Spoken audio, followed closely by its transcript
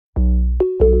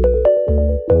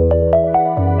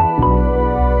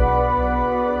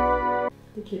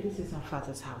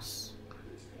father's house.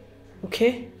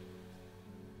 Okay?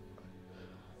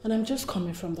 And I'm just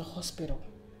coming from the hospital.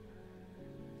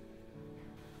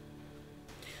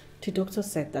 The doctor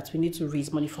said that we need to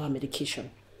raise money for her medication.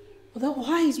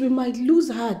 Otherwise, we might lose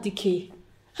her, DK.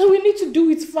 And we need to do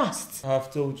it fast.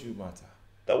 I've told you, Martha,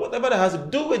 that whatever that has to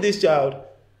do with this child,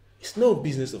 it's no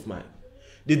business of mine.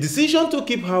 The decision to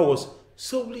keep her was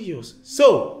solely yours.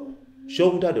 So,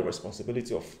 shoulder the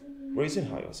responsibility of raising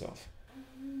her yourself.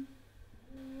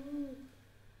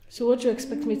 So what do you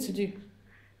expect me to do?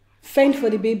 Fend for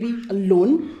the baby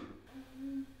alone?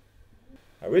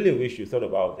 I really wish you thought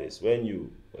about this when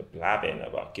you were blabbing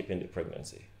about keeping the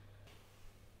pregnancy.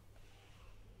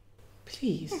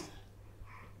 Please.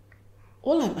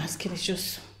 All I'm asking is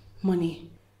just money.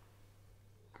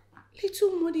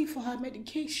 Little money for her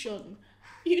medication.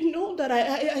 You know that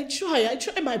I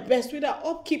try my best with her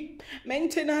upkeep,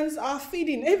 maintenance, our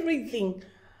feeding, everything.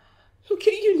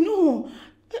 Okay, you know,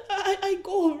 I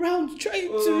go around trying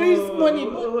to raise money.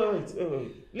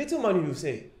 Wait. Little money you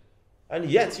say, and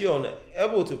yet you're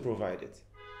unable to provide it.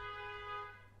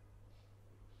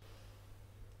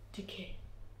 DK,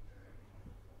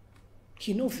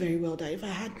 you know very well that if I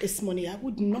had this money, I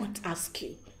would not ask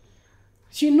you.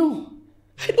 You know,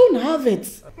 I don't have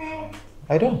it.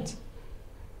 I don't.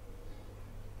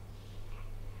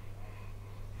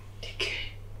 DK,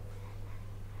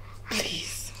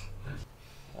 please.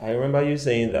 I remember you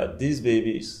saying that this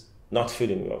baby is not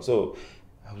feeling well, so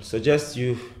I would suggest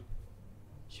you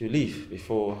leave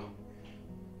before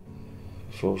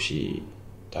she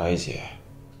dies here.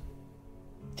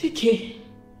 DK.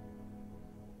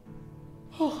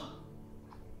 Oh.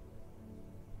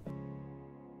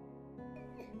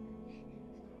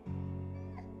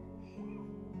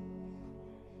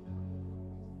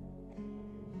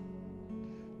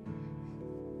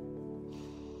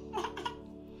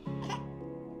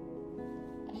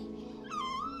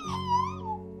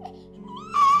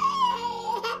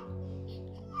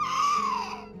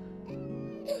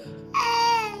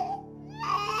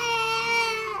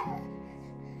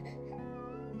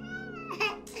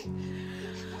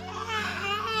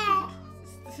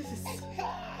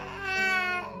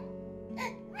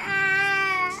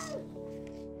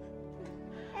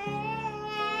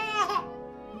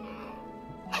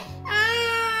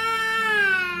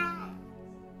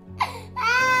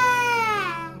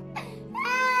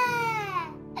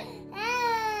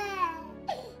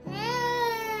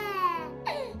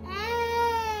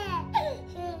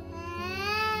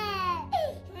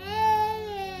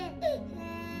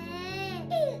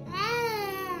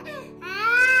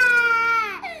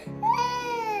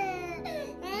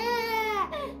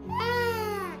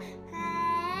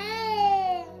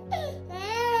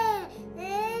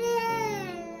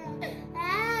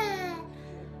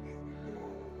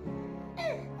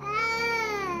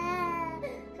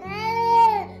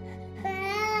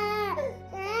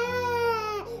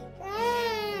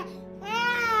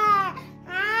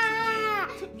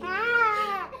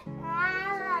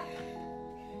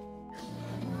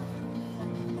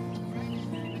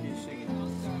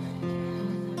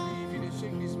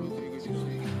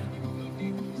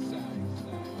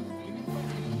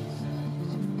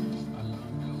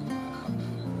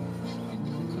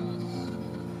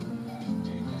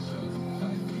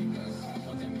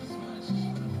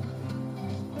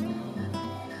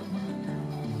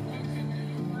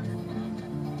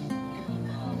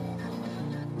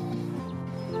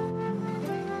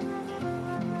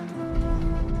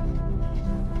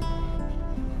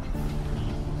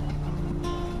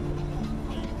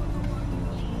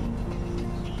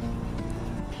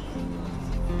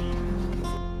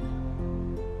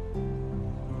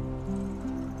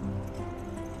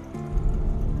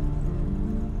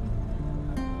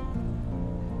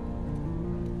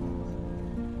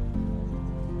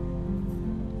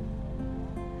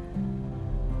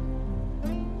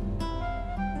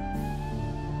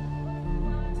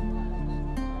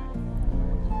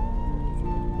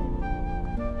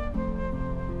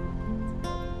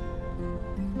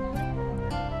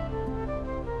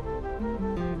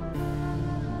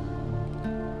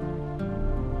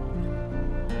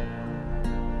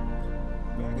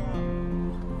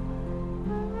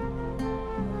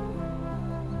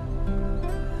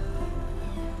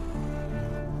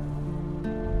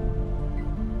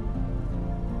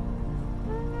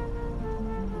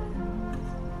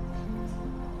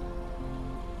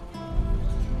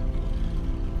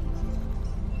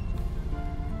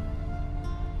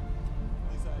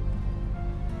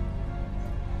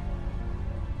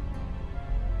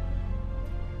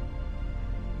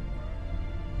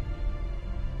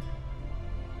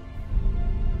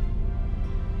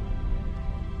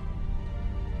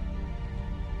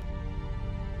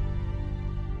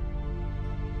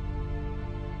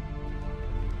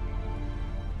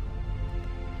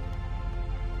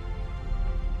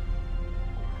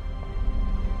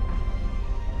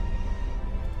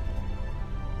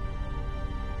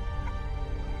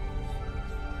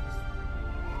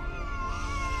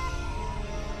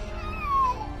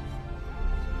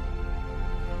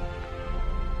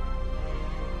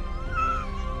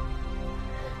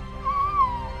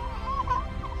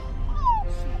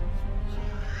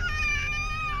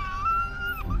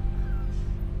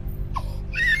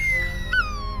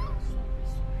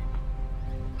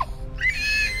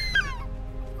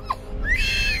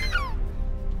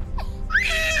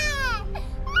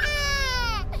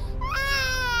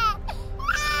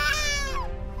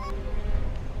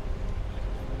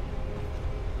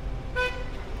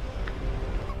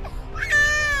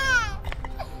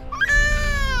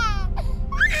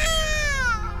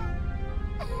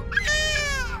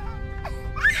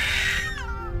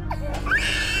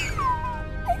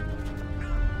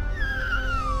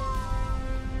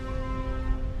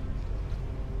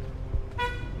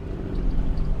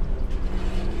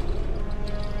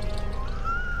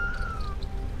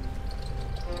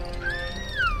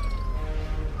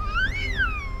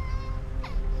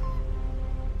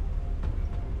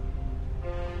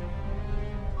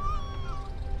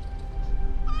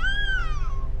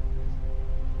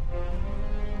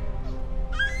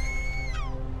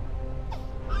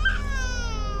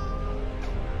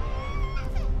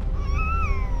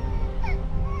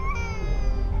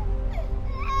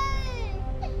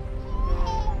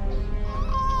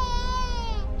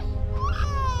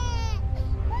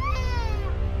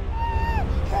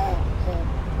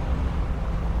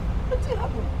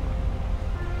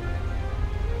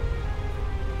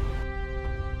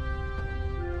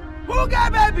 Who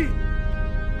got baby?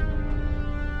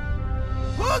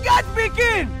 Who got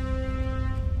pikin?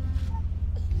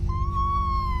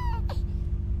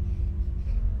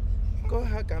 Go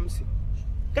her Kamsi.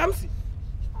 Kamsi.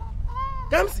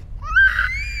 Kamsi.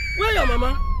 Where your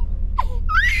mama?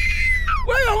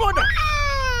 Where your mother?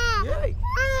 Yay.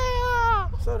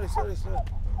 Sorry.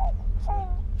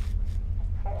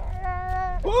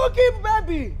 Who keep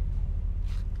baby?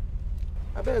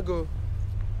 I better go.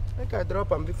 Make I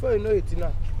drop him before you know it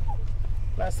now.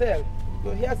 Marcel,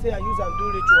 you hear say I use and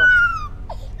do ritual.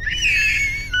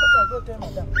 Okay, go tell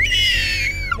madam.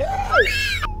 Hey!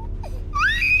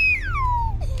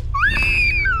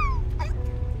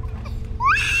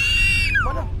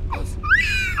 Madam, go see.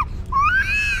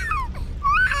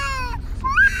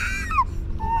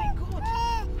 Oh my God.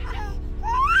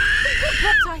 Who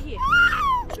dropped her here?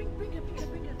 Bring her.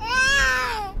 Oh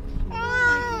my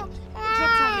God. Who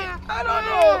dropped her here? I don't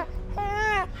know.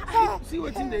 See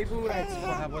what's in the even right for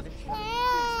her body. Madam,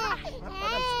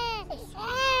 see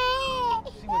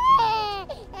what's in her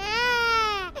body.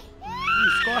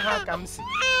 Please call her Kamsi.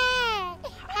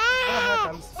 Call her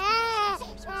Kamsi.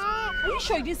 Are you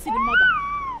sure you didn't see the mother?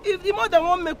 If the mother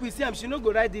won't make we see him, she no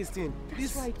go write this thing.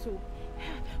 That's right, too.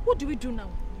 What do we do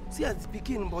now? See as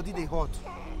pikin body they hot.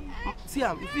 See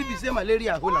him, if he be say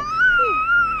malaria, hold him.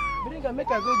 Bring her, make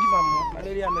her go give him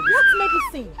malaria medicine. What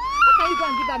medicine? How can you go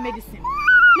and give her medicine?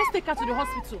 Let's take her to the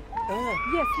hospital.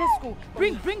 Yes, let's go.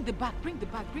 Bring the bag,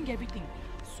 bring everything.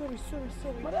 Sorry.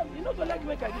 Madam, you not gonna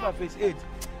make her give her first aid.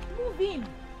 Move in.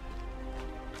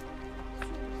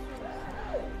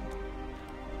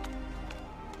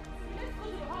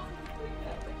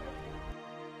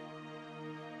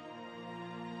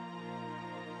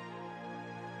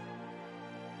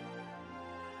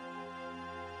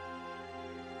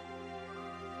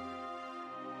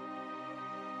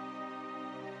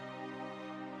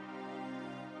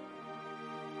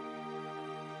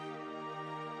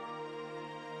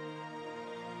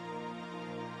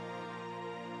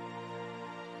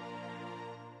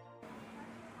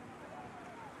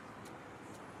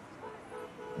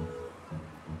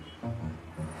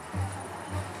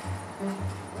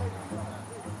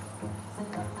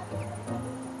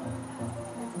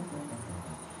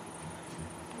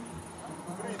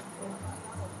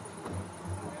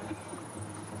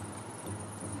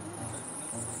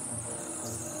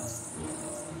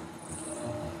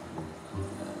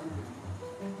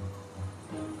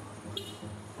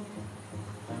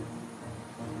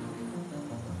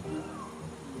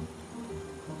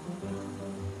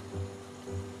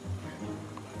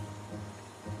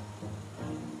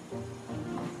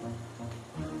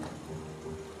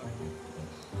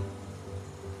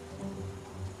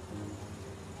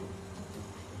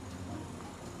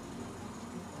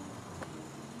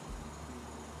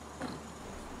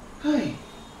 Hey,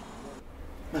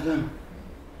 madam,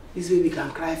 this baby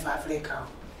can cry for Africa.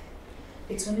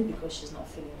 It's only because she's not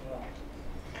feeling well.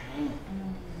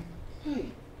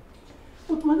 Hey,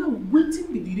 but madam,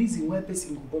 waiting be the reason why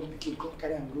person go born pikin come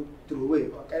carry and go throw away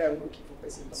or carry and go keep for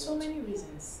person. So many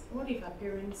reasons. What if her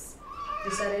parents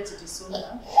decided to disown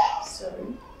her?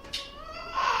 Sorry.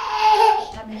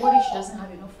 I mean, what if she doesn't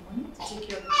have enough money to take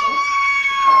care of the child?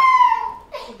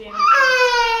 Could be anything.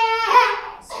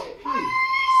 Sorry. Hey.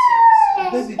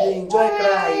 Baby, they enjoy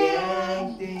cry,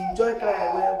 yeah. They enjoy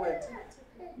cry well.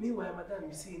 Meanwhile, madam,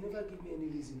 you see, you never give me any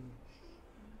reason.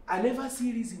 I never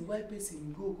see reason why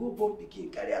person go born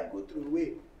pikin, carry and go through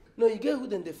away. No, you get who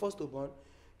then the first to born.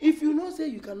 If you know say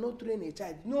you cannot train a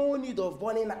child, no need of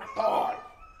borning at all.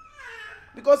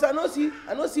 Because I don't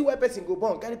see why person go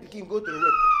born, carry pikin, go through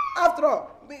away. After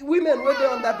all, women where they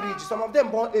on that bridge, some of them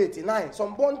born 89,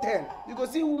 some born 10. You go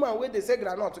see woman where they say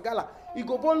granite to gala. You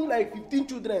go born like 15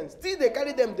 children. Still they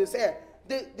carry them, they say,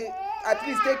 they at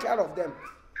least take care of them.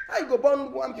 How you go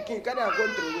born one pikin, carry and go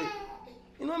through away?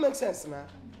 It don't make sense, man.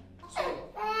 So,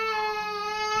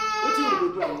 what you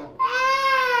will do now?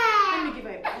 Let me give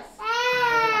her a bath.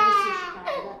 Let me see if she can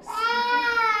relax.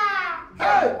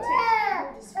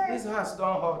 Hey! This house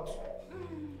don't hot.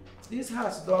 This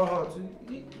house don't hot.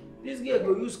 This girl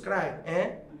go use cry, eh?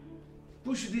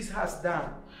 Push this house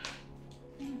down.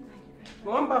 You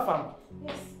want bath?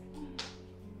 Yes.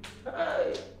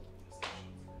 Hey.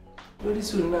 Very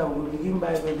soon now we'll begin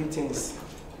buying baby things.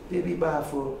 Baby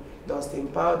bath, dusting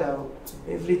powder,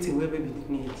 everything where baby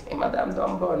need. Hey, madam,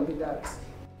 don't burn with that.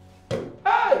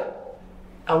 Hey!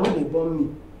 And when they burn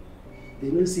me, they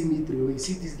don't see me through away.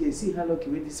 See this girl, see how lucky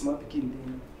with this small pikin.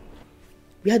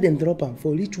 Where them drop am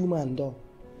for each woman door.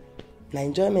 Now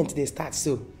enjoyment they start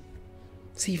so.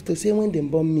 See if to say when them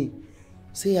burn me,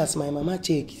 say as my mama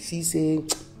check, see say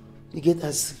You get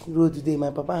as road today,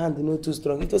 my papa hand no too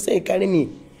strong. It was say carry me.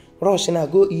 Rush and I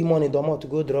go e-money domo to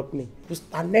go drop me. To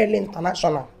Stanley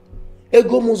International.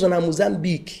 Ego muzo na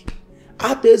Mozambique.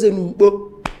 Ate eze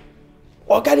n'ugbo.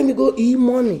 Or carry me go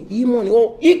e-money.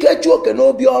 Oh, ike choke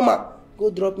no bioma. Go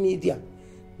drop me there.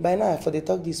 By now, for the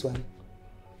talk this one.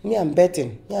 Me, I'm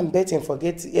betting.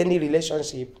 Forget any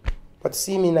relationship. But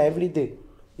see me now every day.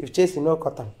 If Chelsea no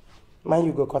cut am, Man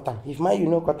you go cut am. If Man you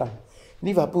no cut am,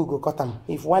 Liverpool go cut am.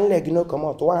 If one leg you no come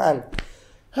out, one hand.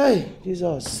 Hey,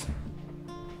 Jesus.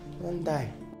 Don't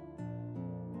die.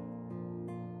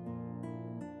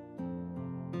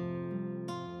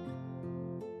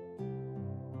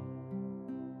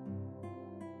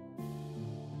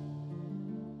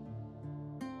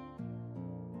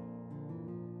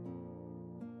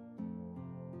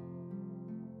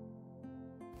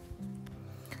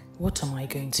 What am I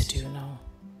going to do now?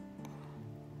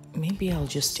 Maybe I'll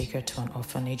just take her to an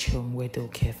orphanage home where they'll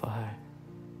care for her.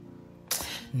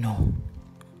 No.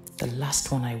 The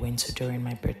last one I went to during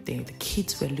my birthday, the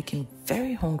kids were looking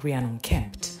very hungry and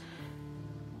unkempt.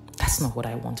 That's not what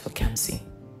I want for Kamsi.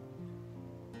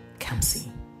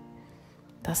 Kamsi.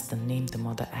 That's the name the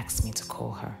mother asked me to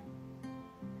call her.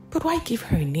 But why give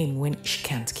her a name when she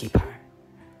can't keep her?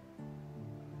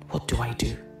 What do I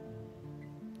do?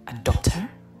 Adopt her?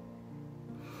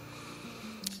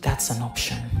 That's an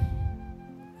option.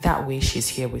 That way she's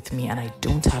here with me and I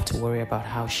don't have to worry about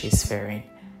how she's faring.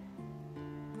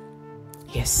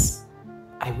 Yes,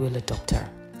 I will adopt her.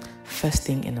 First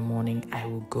thing in the morning, I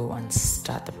will go and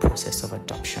start the process of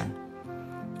adoption.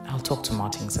 I'll talk to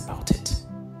Martins about it.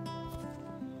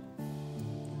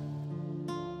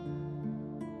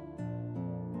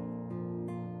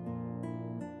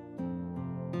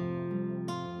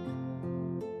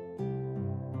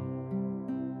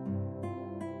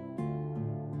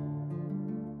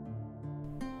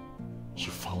 You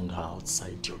found her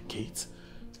outside your gate?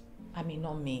 I mean,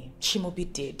 not me.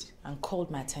 Chimobi did and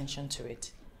called my attention to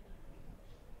it.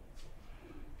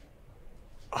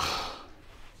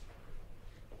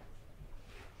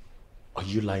 Are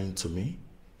you lying to me?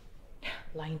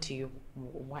 Lying to you?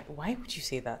 Why would you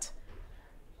say that?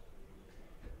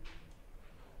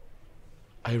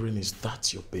 Irene, is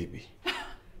that your baby?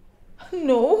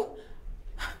 No.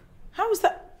 How is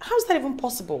that even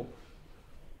possible?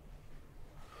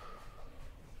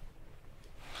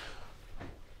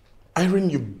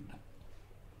 Irene,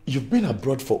 you've been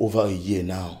abroad for over a year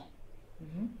now.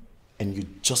 Mm-hmm. And you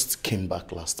just came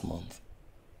back last month.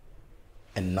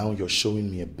 And now you're showing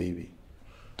me a baby.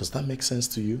 Does that make sense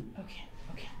to you?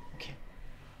 Okay.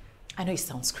 I know it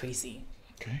sounds crazy.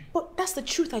 Okay. But that's the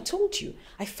truth. I told you.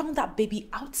 I found that baby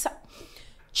outside.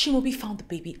 Chimobi found the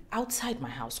baby outside my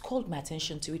house, called my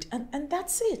attention to it, and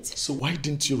that's it. So why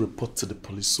didn't you report to the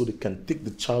police so they can take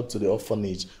the child to the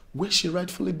orphanage where she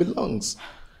rightfully belongs?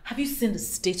 Have you seen the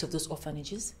state of those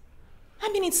orphanages? I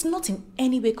mean, it's not in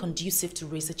any way conducive to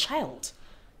raise a child.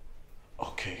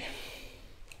 Okay.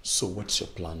 So what's your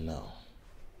plan now?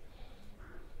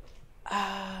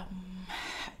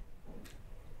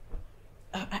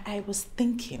 I was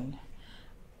thinking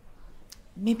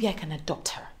maybe I can adopt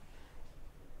her.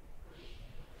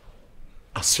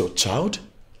 As your child?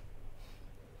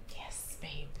 Yes,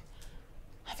 babe.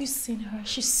 Have you seen her?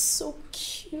 She's so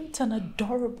cute and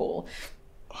adorable.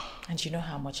 And you know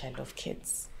how much I love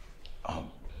kids.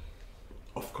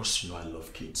 Of course you know I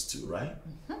love kids too, right?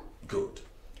 Mm-hmm. Good.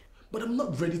 But I'm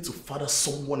not ready to father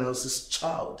someone else's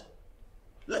child.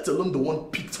 Let alone the one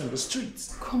picked on the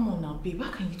streets. Come on now, babe.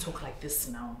 How can you talk like this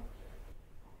now?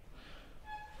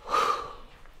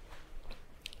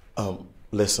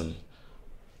 Listen.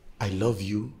 I love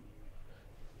you.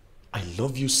 I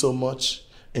love you so much.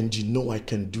 And you know I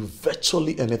can do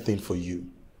virtually anything for you.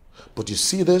 But you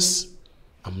see this?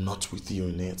 I'm not with you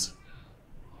in it.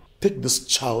 Take this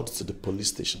child to the police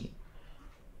station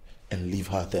and leave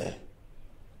her there.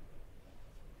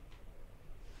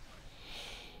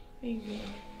 Baby.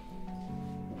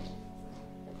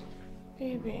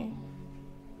 Baby.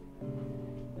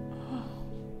 Oh.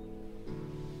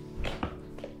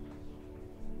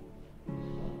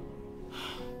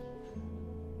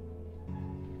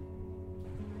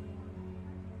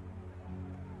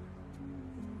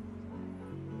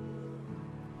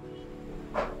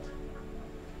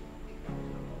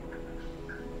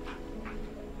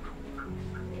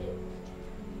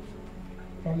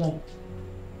 Mama,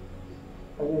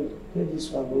 I will take this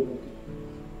one over.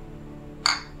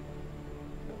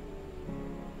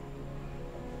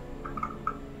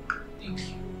 Thank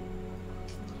you.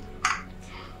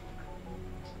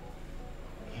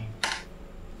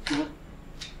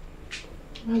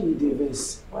 Why you do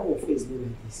this? Why your face be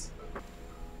like this?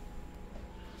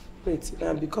 Wait,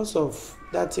 now because of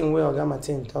that thing where Oga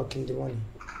Martin talk in the morning.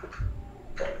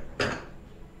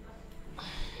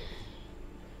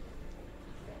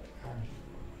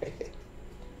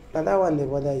 Now that one they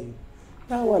bother you.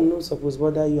 That one no suppose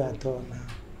bother you at all now.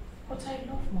 But I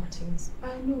love Martins.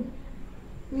 I know.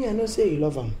 Me, I know say you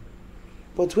love him.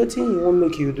 But what thing you won't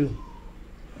make you do?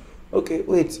 Okay,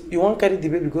 wait. You won't carry the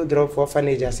baby go drop for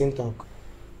orphanage as in talk?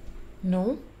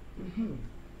 No.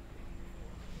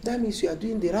 That means you are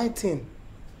doing the right thing.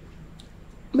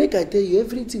 Make I tell you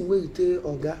everything where you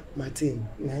tell Oga Martin.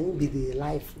 Now you be the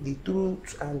life, the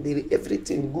truth, and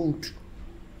everything good.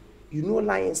 You know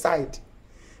lie inside.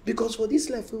 Because for this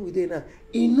life where we dey now,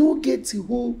 you no get to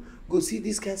who go see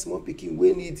this kind of small pikin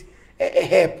wey need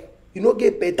help. You no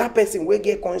get better person wey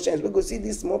get conscience wey go see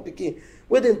this small pikin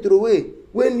wey dem throw away,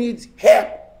 wey need help,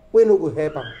 wey no go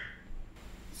help am.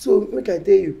 So make I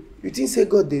tell you, you think say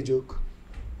God dey joke?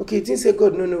 Okay, you think say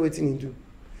God no know wetin he do?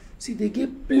 See, they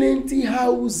get plenty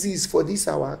houses for this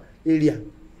our area.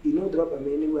 You no drop am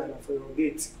anywhere na for your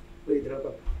gate where you drop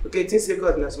am. Okay, you think say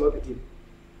God na small pikin? You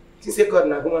think say God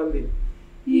na human being?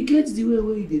 He get the way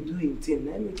where they do him thing.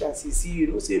 Now make as he see you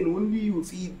know say no only you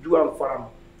fit do am for am.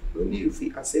 Only you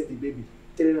fit accept the baby,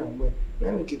 train am well.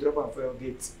 Now make you drop am for your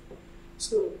gate.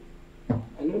 So I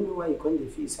don't know why you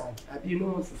can't feel sad. Abi you no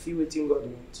want to feel wetin God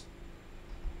want.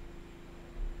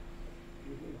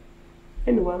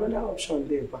 Anyway, another option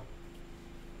there, pa.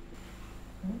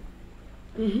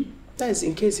 That is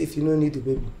in case if you don't need the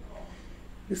baby.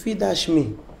 You fit dash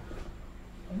me.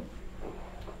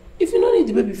 If you don't need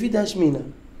the baby, you fit dash me now.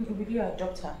 Will you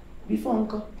adopt her? Before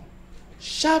uncle.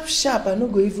 Sharp, I no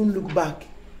go even look back.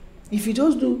 If you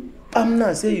just do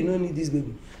now say you don't need this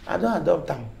baby, I don't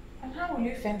adopt am. And how will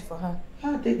you fend for her?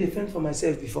 I take the fend for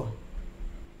myself before.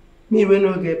 Me when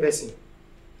no get person.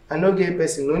 I no get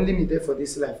person, only me there for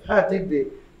this life. I take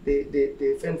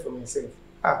the fend for myself.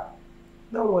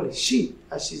 Don't worry. She,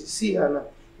 as she see her now,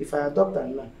 if I adopt her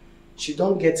now, she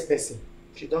don't get person.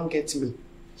 She don't get me.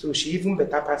 So she even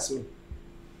better pass me.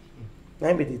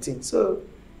 That be the thing. So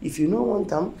if you no want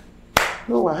them,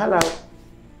 no wahala.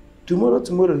 Tomorrow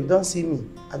you don't see me.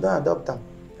 I don't adopt them.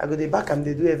 I go the back and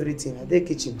they do everything. I dey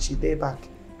kitchen, she dey back.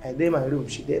 I dey my room,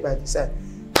 she dey by the side.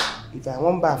 If I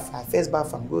want bath, I first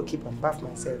bath and go keep and bath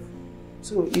myself.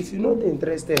 So if you know the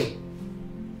interested,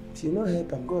 if you know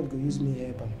help and God go use me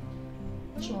help them.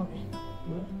 Sure.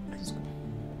 Let's go.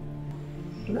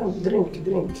 No,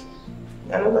 drink.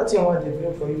 Another thing what they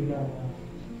bring for you now.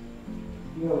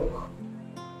 Milk.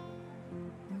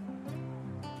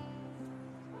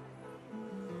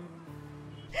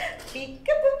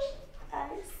 Peekaboo, I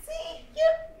see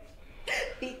you.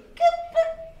 Peekaboo,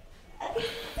 I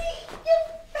see you.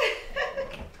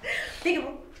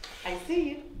 Peekaboo, I see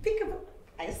you. Peekaboo,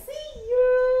 I see you.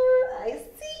 I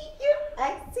see you. I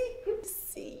see you.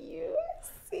 See you.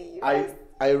 See you.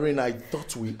 Irene, I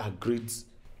thought we agreed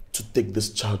to take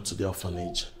this child to the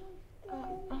orphanage.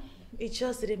 It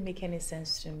just didn't make any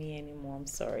sense to me anymore. I'm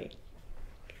sorry.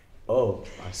 Oh,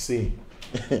 I see.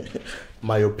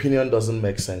 My opinion doesn't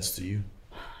make sense to you.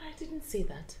 I didn't say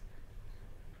that.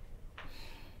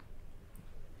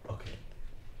 Okay.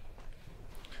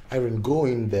 Irene, go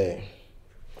in there.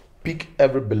 Pick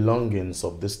every belongings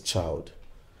of this child.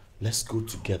 Let's go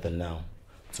together now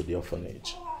to the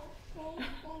orphanage.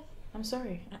 I'm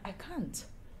sorry. I can't.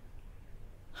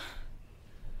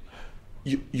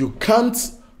 You can't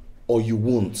or you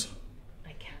won't?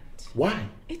 I can't. Why?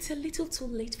 It's a little too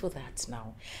late for that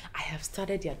now. I have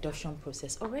started the adoption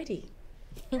process already.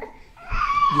 You've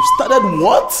started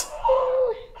what?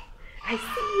 I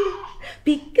see you.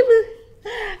 Peekaboo,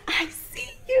 I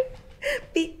see you.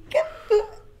 Peekaboo,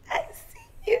 I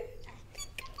see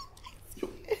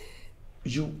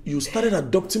you. You started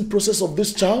adopting process of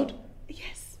this child?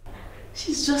 Yes.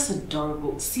 She's just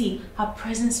adorable. See, her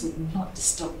presence would not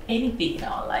disturb anything in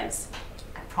our lives.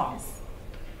 I promise.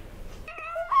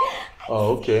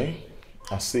 Oh, okay.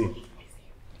 I see.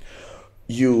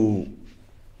 You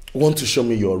want to show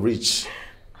me you're rich,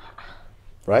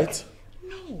 right?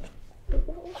 No.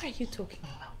 What are you talking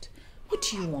about? What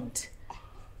do you want?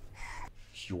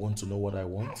 You want to know what I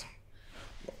want?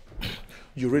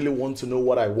 You really want to know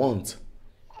what I want?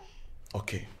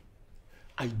 Okay.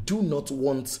 I do not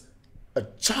want a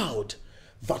child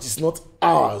that is not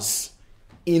ours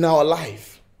in our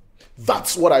life.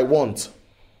 That's what I want.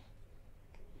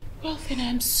 Well, then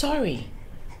I'm sorry.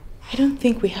 I don't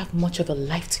think we have much of a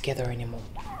life together anymore.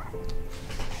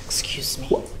 Excuse me.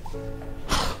 What?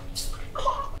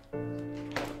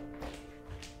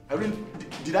 Irene,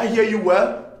 did I hear you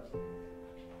well?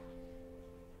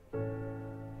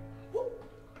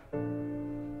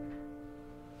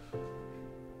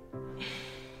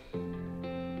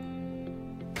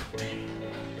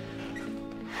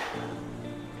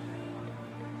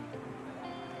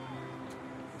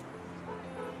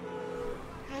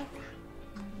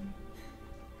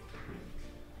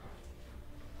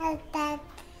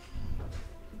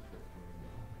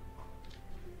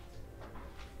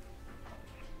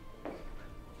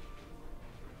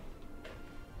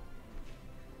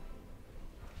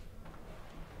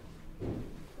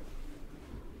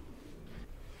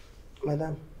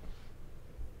 Madam,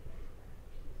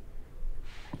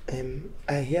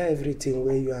 I hear everything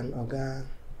where you and Oga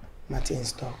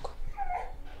Martin's talk.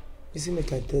 You see,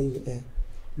 make I tell you,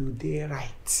 you dey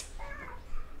right.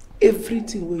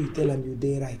 Everything where you tell him, you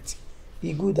dey right.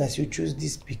 It's good as you choose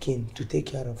this pikin to take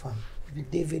care of him. You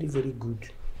dey very, very good.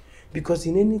 Because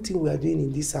in anything we are doing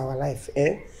in this our life,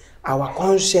 our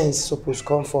conscience supposed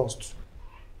come first.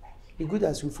 It's good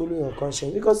as you follow your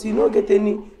conscience. Because you don't get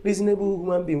any reasonable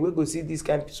human being who go see this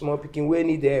kind of small pikin where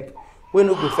need help. When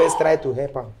you go first try to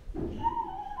help him.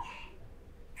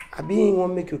 I being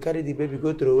won't make you carry the baby,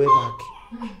 go throw away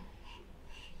back.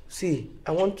 See,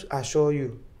 I want to assure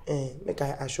you, make I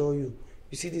assure you,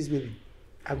 you see this baby,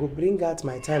 I go bring out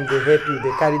my time to help you,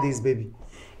 they carry this baby.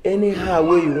 Anyhow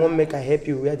way you want make I help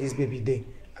you where this baby dey,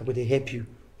 I go dey help you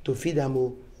to feed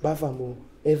am, bath am,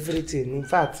 everything. In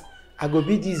fact, I go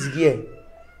be this girl,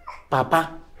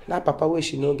 papa. That papa where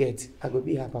she no get, I go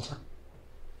be her papa.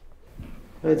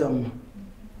 Wait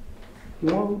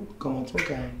you want come out, make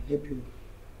I help you.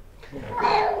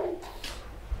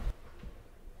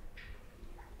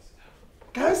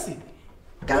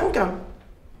 Come.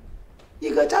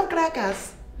 You go chop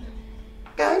crackers.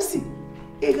 Come see.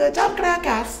 You go chop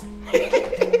crackers.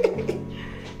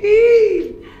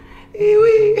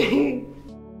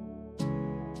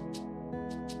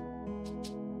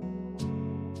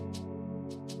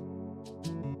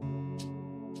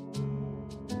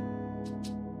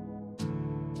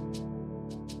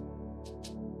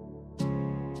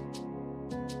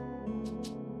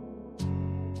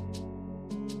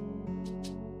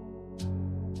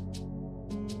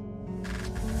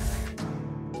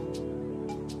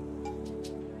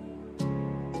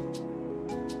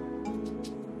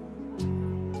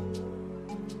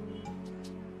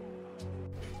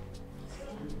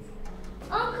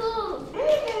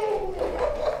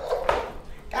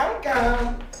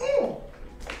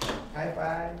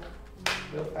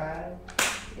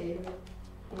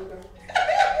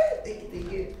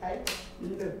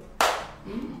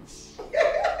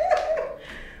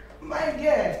 My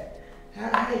girl,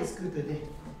 how is school today?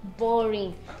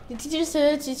 Boring. The teacher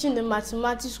started teaching the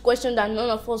mathematics question that none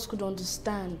of us could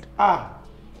understand.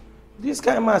 This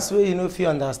kind of maths way you know feel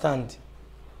understand.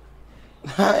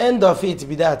 End of it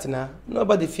be that now.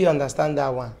 Nobody feel understand that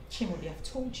one. Chimobi, I've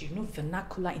told you, no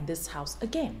vernacular in this house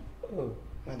again. Oh,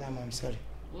 madam, I'm sorry.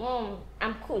 Mom,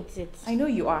 I'm cool with it. I know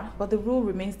you are, but the rule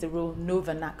remains the rule, no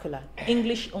vernacular.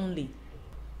 English only.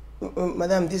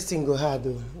 Madam, this thing go hard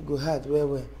though. Go hard,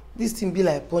 well. This thing be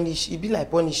like punishing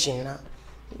now.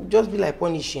 Just be like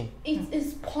punishing. It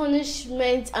is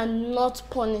punishment and not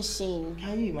punishing.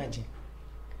 Can you imagine?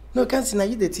 No, can't see now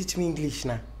you they teach me English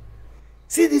now.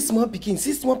 See this small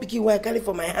pikin where I carry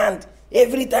for my hand.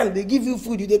 Every time they give you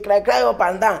food, you they cry up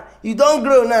and down. You don't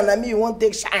grow now, me you won't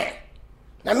take shine.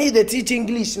 Now me they teach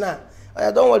English now.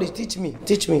 Don't worry, teach me,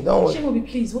 don't worry. Chimobi,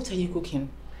 please, what are you cooking?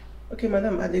 Okay,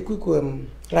 madam, I dey cook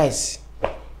rice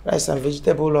and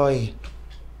vegetable oil.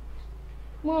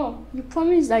 Mom, you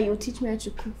promised that you'll teach me how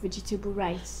to cook vegetable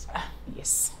rice.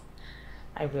 Yes,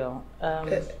 I will.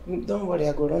 Don't worry,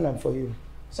 I go run them for you.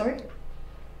 Sorry?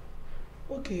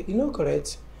 Okay, you know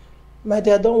correct. My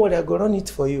dear, don't worry, I go run it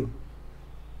for you.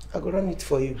 Have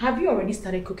you already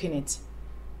started cooking it?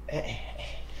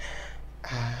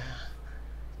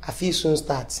 I feel soon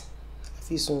start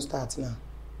now.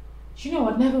 You know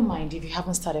what, never mind if you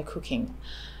haven't started cooking.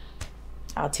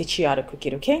 I'll teach you how to cook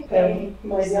it, okay?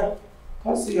 My dear,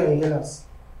 come see your inhalers.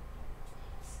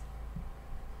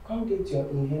 Come get your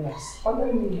inhalers.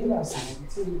 Order inhalers and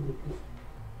tell you the cook.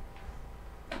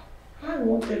 I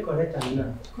won't take correct and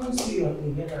now. Come see your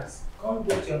inhalers. Come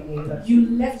get your inhalers. You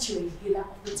left your inhaler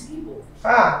on the table.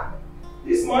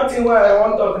 This small thing where I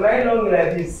want to talk, not long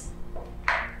like this.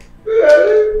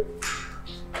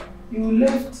 You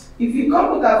left. If you come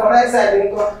put her for right side,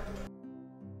 then go.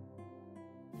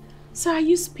 So I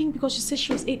used pink because she said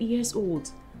she was 8 years old.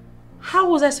 How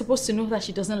was I supposed to know that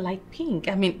she doesn't like pink?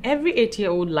 I mean, every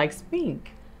 8-year-old likes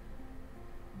pink.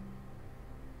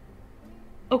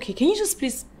 Okay, can you just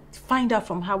please find out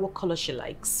from her what color she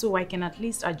likes so I can at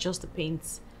least adjust the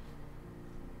paints?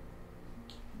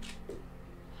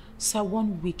 Sir,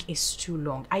 1 week is too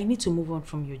long. I need to move on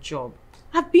from your job.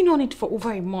 I've been on it for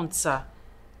over a month, sir.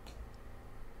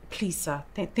 Please, sir.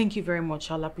 Thank you very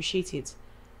much. I'll appreciate it.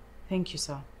 Thank you,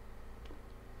 sir.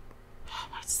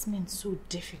 It's been so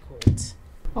difficult.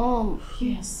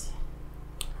 Yes.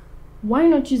 Why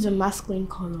not use a masculine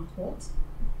color? What?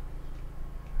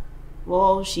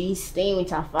 Well, she's staying with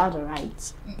her father,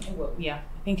 right? Well, yeah.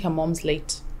 I think her mom's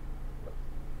late.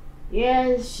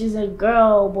 Yes, she's a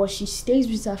girl, but she stays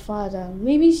with her father.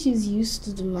 Maybe she's used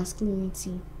to the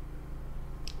masculinity.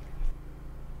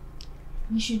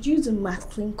 You should use a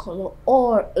masculine color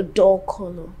or a dull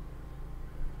color.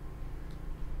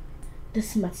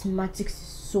 This mathematics is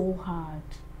so hard.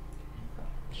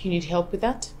 You need help with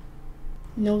that?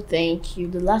 No, thank you.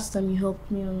 The last time you helped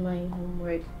me on my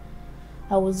homework,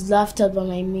 I was laughed at by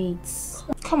my mates.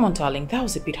 Come on, darling, that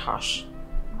was a bit harsh.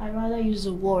 I'd rather use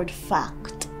the word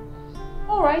fact.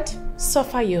 Alright,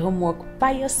 suffer your homework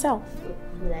by yourself. With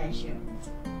pleasure.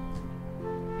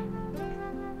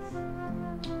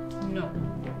 No.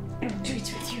 I don't do it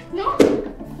with you. No!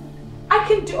 I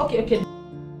can do... Okay.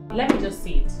 Let me just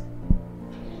see it.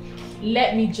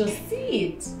 Let me just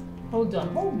see it. Hold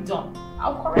on.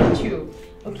 I'll correct you.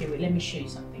 Okay, wait, let me show you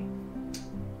something.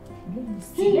 Let me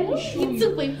see. Let me show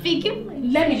you.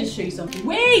 Let me just show you something.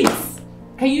 Wait!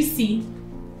 Can you see?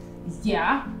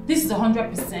 Yeah, this is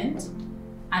 100%.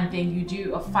 And then you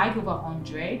do a 5 over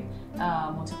 100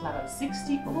 multiplied by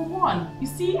 60 over 1. You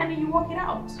see? And then you work it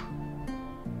out.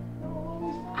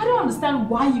 I don't understand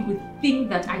why you would think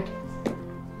that I...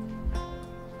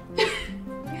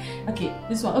 Okay,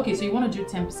 this one. Okay, so you want to do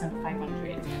 10% of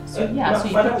 500. So yeah, so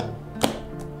you... Madam,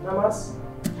 Namas.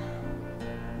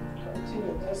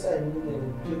 Continue. That's why I need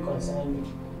to concern me.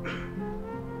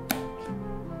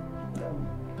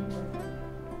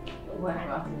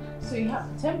 Whatever. So you have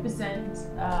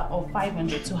 10% of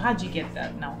 500. So how do you get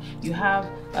that now? You have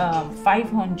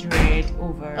 500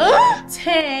 over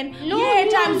 10. No,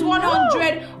 times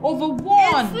 100 over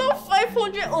 1. It's not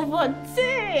 500 over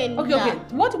 10. Okay.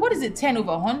 What is it? 10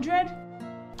 over 100?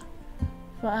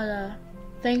 Father,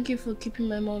 thank you for keeping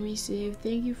my mommy safe.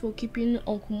 Thank you for keeping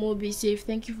Uncle Moby safe.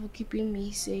 Thank you for keeping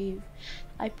me safe.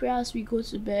 I pray as we go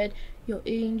to bed, your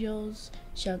angels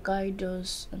shall guide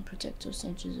us and protect us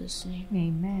in Jesus' name.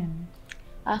 Amen.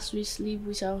 As we sleep,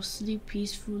 we shall sleep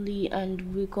peacefully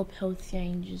and wake up healthier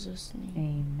in Jesus' name.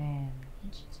 Amen. In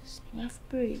Jesus' name, I've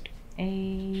prayed.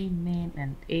 Amen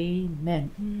and amen.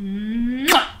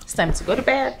 It's time to go to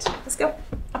bed. Let's go.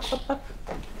 Up.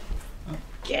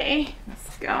 Okay,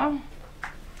 let's go.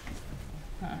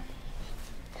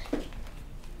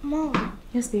 Mom,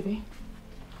 Yes, baby.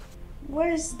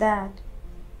 where is Dad?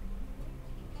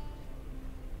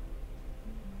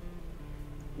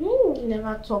 You've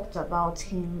never talked about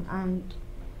him and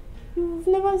you've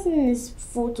never seen his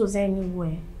photos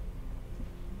anywhere.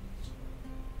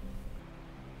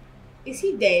 Is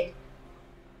he dead?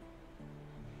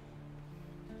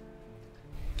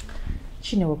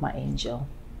 You know what, my angel?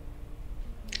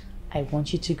 I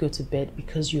want you to go to bed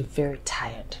because you're very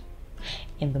tired.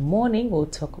 In the morning, we'll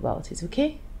talk about it,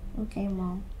 okay? Okay,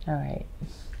 Mom. All right.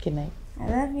 Good night. I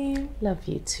love you. Love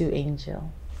you too,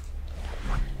 angel.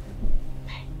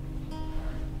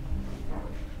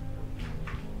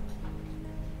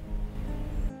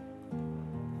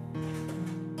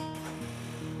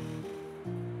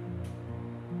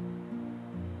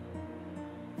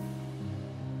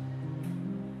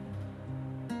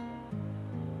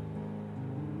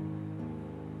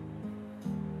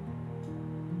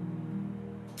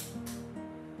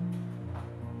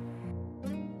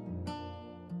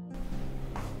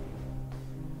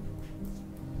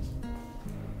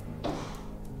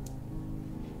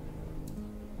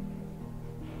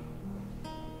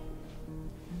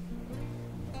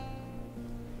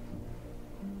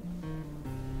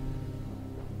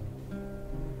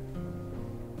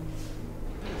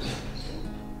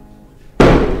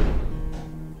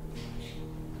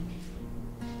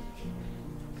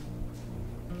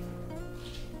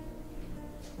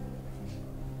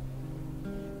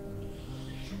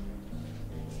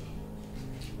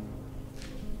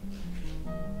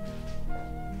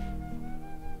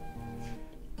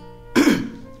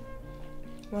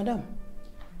 Madam,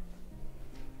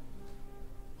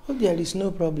 hope there is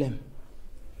no problem.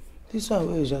 This one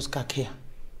will just cack here.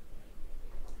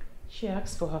 She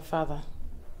asked for her father.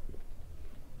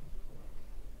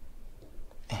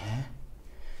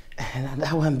 And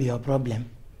that won't be your problem.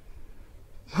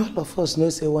 All of us know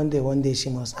say one day she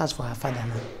must ask for her father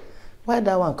now. Why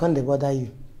that one can't they bother you?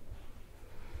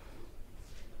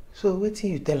 So wait till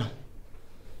you tell her.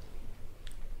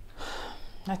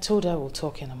 I told her we'll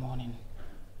talk in the morning.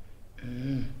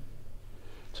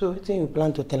 So what do you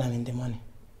plan to tell him in the morning?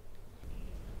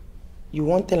 You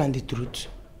won't tell him the truth?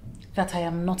 That I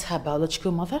am not her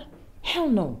biological mother? Hell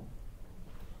no.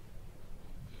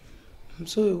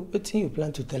 So what do you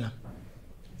plan to tell him?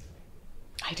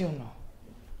 I don't know.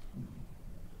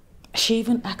 She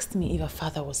even asked me if her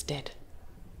father was dead.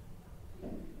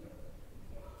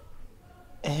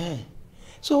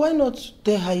 So why not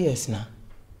tell her yes now?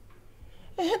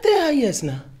 Tell her yes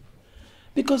now.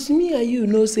 Because me and you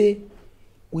know say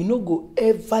we no go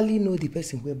everly know the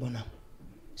person wey born am.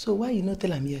 So why you not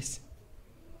tell him yes?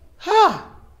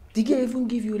 Ha! The girl even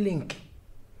give you link.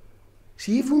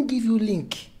 She even give you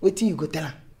link. Wetin you go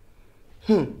tell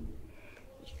her?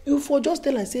 You for just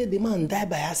tell her say the man die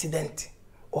by accident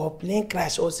or plane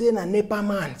crash or say na NEPA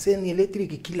man say an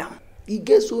electric kill him. He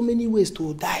get so many ways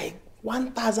to die.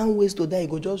 1,000 ways to die. You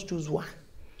go just choose one.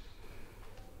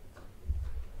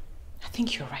 I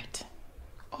think you're right.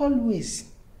 Always.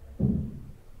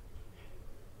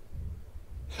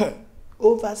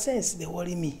 Over sense they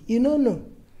worry me. You don't know.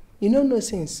 You don't know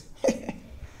sense.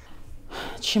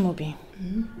 Chimobi,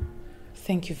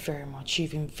 thank you very much.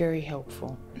 You've been very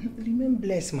helpful. Remain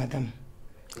blessed, madam.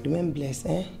 Remain blessed,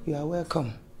 eh? You are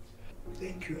welcome.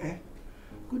 Thank you, eh?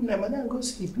 Good night, madam. Go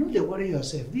sleep. No, dey worry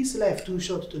yourself. This life too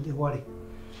short to dey worry.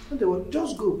 No, dey worry.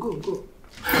 Just go. Go,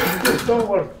 don't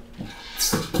worry.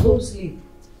 Go sleep.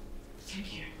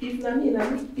 Thank you. If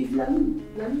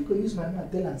Nani go use my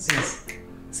mouth tell am sense.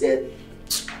 Say,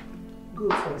 go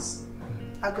first.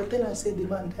 I go tell am say the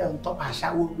man die on top her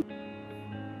shower.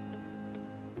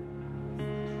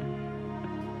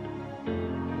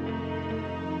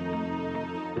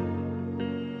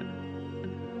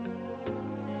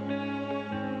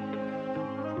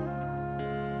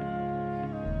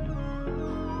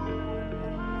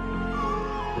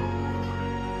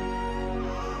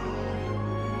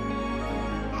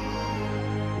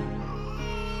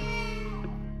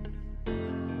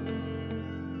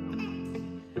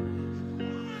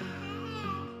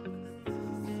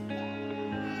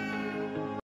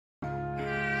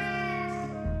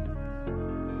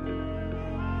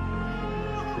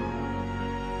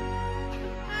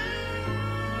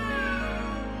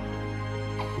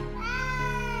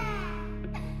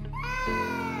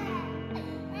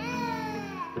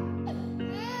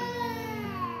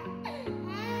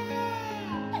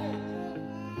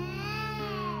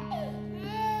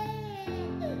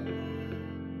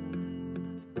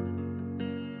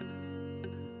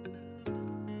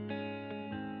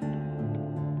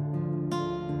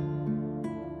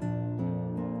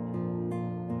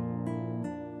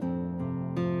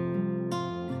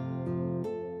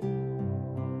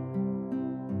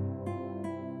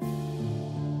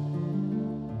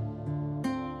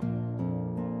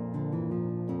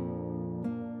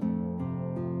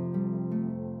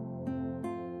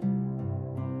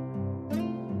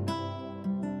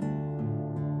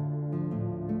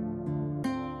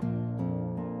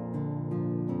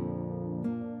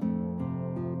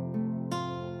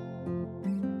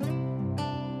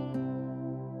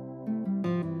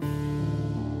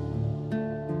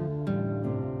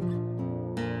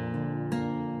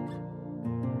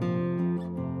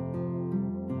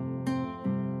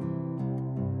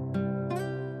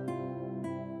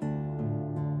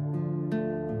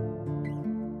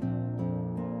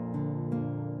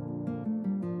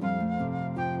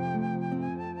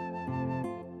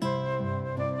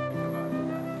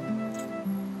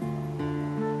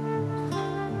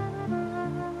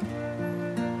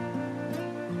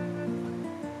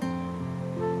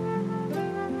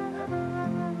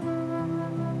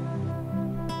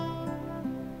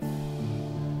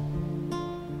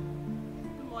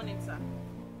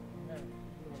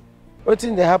 What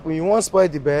thing they happen? You won't spoil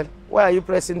the bell? Why are you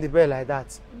pressing the bell like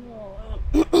that?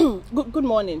 No, good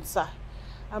morning, sir.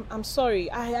 I'm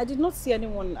sorry. I did not see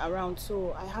anyone around,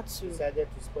 so I had to... Decided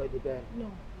to spoil the bell.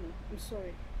 No, I'm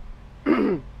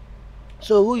sorry.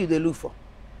 So who you they look for?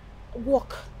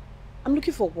 Work. I'm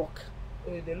looking for work.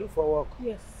 Oh, they look for work?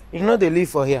 Yes. You know they live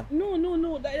for here?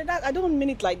 No. I don't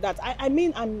mean it like that. I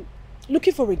mean I'm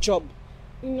looking for a job.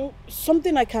 You know,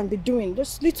 something I can be doing.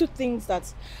 Just little things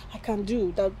that I can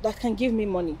do that can give me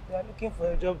money. You are looking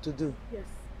for a job to do?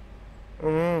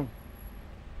 Yes.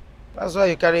 That's why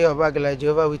you carry your bag like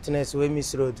Jehovah Witness when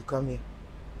Miss Road to come here.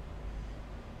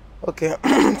 Okay.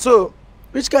 So,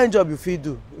 which kind of job you feel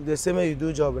do? The same way you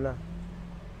do job now?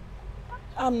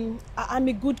 I'm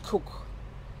a good cook.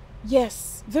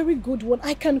 Yes, very good one.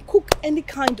 I can cook any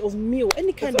kind of meal,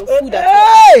 any kind of food.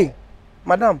 Hey!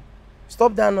 Madam,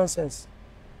 stop that nonsense.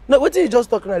 No, what did you just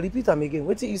talk now? Repeat them again.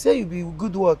 What you say you be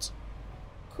good what?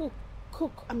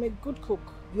 Cook. I'm a good cook.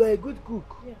 You are a good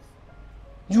cook? Yes.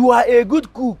 You are a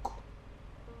good cook?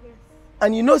 Yes.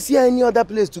 And you don't see any other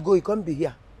place to go, you can't be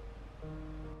here.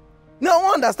 Now I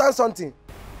want to understand something.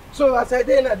 So as I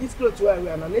did this clothes where we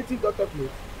are a native doctor clothes.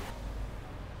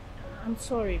 I'm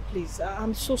sorry, please.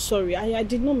 I'm so sorry. I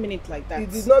did not mean it like that. You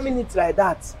did not mean it like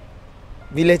that.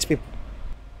 Village people.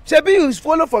 Shebi you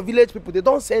follow for village people, they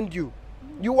don't send you.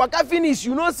 You waka finish,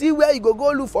 you don't see where you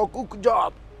go look for cook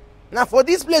job. Now for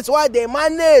this place why they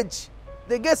manage,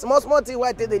 they get small thing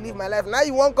why they live my life. Now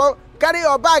you won't come carry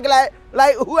your bag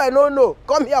like who I don't know.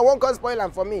 Come here, won't come spoil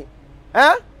them for me.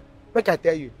 Huh? Make I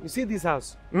tell you, you see this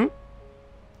house?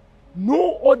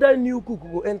 No other new cook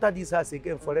will enter this house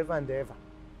again forever and ever.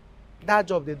 That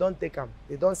job, they don't take them.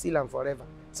 They don't seal them forever.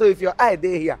 So if your eye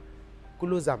they here,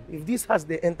 close them. If this house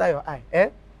they enter your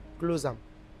eye, close them.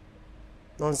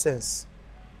 Nonsense.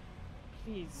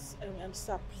 Please,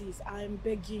 sir, please, I'm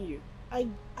begging you. I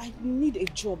need a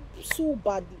job so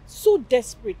badly, so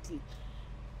desperately.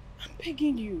 I'm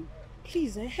begging you.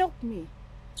 Please, help me.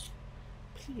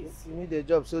 Please. You need a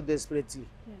job so desperately.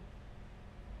 Yeah.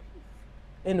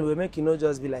 Anyway, make you not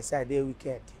just be like, say, they're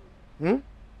wicked. You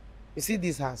see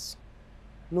this house?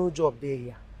 No job there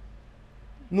here.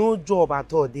 No job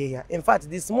at all there here. In fact,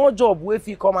 the small job if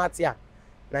you come out here,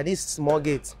 now this small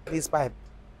gate, this pipe.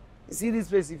 You see this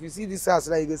place, if you see this house,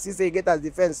 now you go see, say, you get as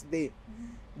defense there.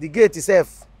 The gate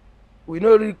itself, we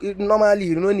know normally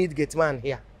you don't need gate man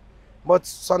here. But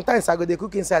sometimes I go they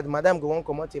cook inside, madam go on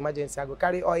come out emergency, I go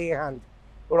carry oil in hand,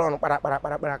 run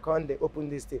come they open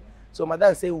this thing. So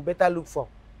madam say we better look for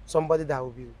somebody that will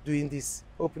be doing this,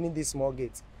 opening this small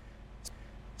gate.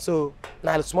 So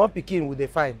now small pikin will they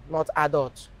find, not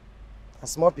adult. A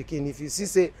small pikin, if you see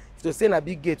say if you say a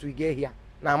big gate we get here,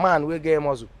 now man we get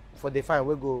muzzle for the fine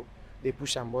we go they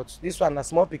push them. But this one a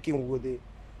small pikin will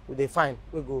they find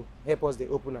we go help us the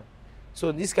opener.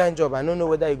 So this kind of job I don't know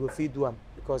whether you go feed do them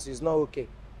because it's not okay.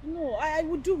 No, I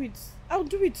would do it. I'll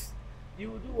do it.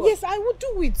 You will do what? Yes, I would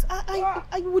do it.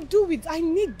 I would do it. I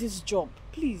need this job,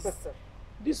 please.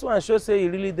 This one shows say you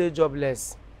really did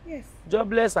jobless. Yes.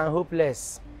 Jobless and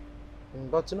hopeless.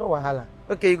 But you know wahala.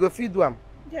 Okay, you go feed them.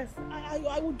 Yes,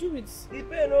 I will do it. The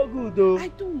pay no good though. I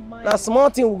don't mind. That small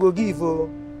thing we go give I oh. will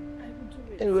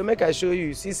do it. Anyway, make I show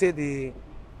you. See say the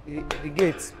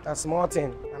gate, a small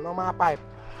thing, a normal pipe.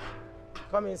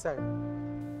 Come inside.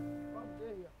 Come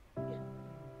there.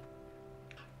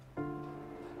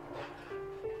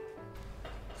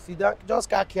 See that? Just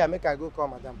catch here, make I go call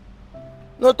madam.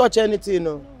 No touch anything,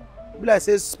 no. Be like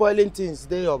say spoiling things,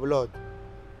 they your blood.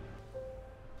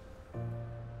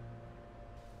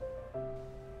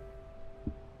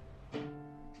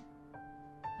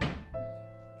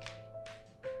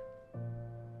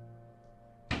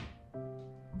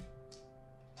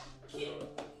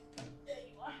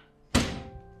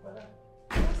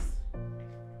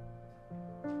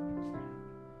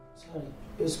 Sorry,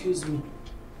 excuse me.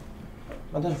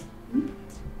 Madam,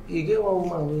 you get one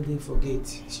woman where they forget.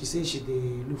 She says she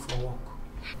dey look for work.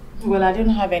 Well, I don't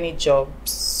have any job,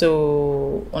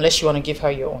 so unless you want to give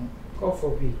her your own. God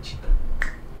forbid.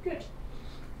 Good.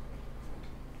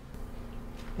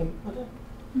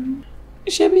 Madam,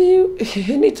 Shebi,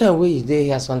 anytime where you dey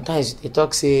here, sometimes they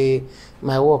talk say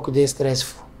my work dey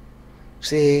stressful.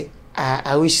 Say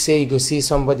I wish say you go see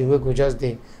somebody who go just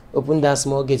dey open that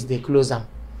small gate, they close them.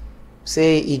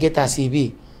 Say you get a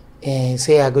CB.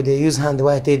 Say I go dey use hand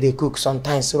while they cook.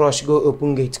 Sometimes rush go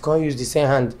open gate, can't use the same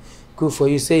hand cook for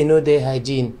you. Say you know they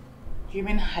hygiene. You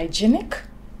mean hygienic?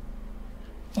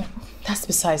 That's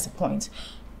besides the point.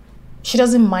 She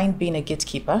doesn't mind being a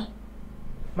gatekeeper.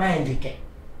 Mind the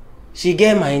she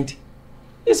get mind.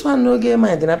 This one no get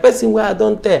mind. And a person where I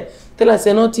don't tell her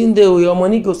say nothing there. Your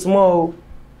money go small.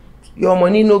 Your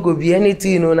money no go be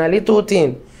anything. No, a little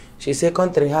thing. She say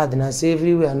country hard and I say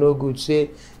everywhere no good. Say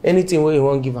anything where you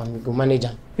want give am, you go manage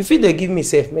am. If they give me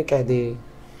safe, make I dey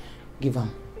give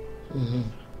am.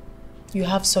 You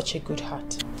have such a good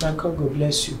heart. And God go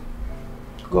bless you.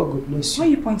 God go bless you. Why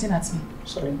are you pointing at me?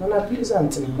 Sorry, Nana,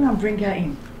 pleasant now. Go and bring her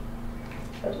in.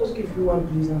 I just give you one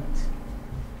pleasant.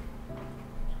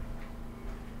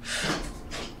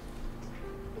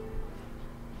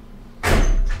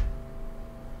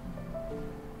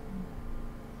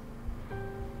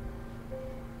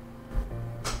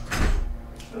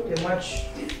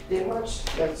 They match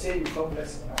like say you come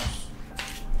bless in the house.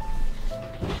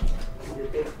 They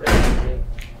take bread.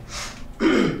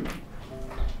 Good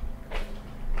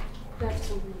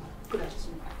afternoon. Good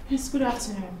afternoon. Yes, good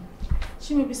afternoon.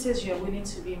 She maybe says you are willing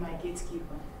to be my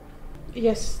gatekeeper.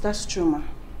 Yes, that's true, ma.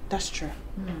 That's true.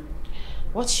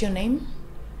 What's your name?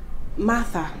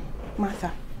 Martha.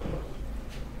 Martha.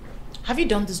 Have you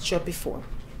done this job before?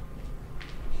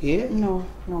 Yeah? No,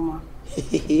 ma.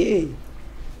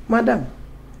 Madam.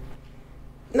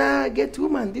 Nah, get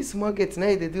woman, this small get now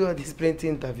they do all this plenty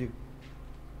interview.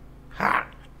 Ha!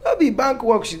 No be bank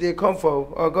work should they come for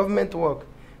or government work.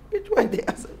 Which one they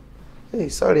ask? Hey,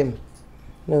 sorry.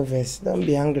 No verse. Don't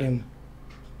be angry.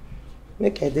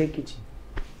 Make a day kitchen.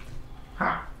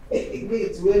 Ha! Hey,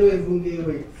 wait,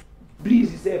 wait.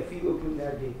 Please, yourself, you open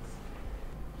that gate.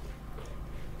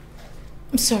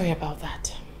 I'm sorry about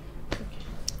that.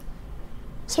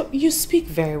 So you speak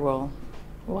very well.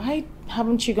 Why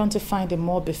haven't you gone to find a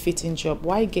more befitting job?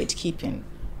 Why gatekeeping?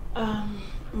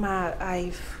 Ma,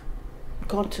 I've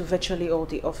gone to virtually all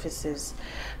the offices,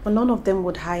 but none of them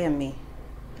would hire me.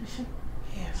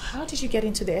 Yes. How did you get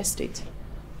into the estate?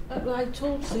 I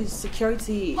told the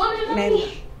security men.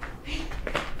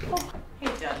 Oh,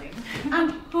 hey, darling. I'm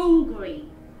hungry.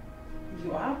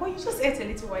 You are? Well, you just ate a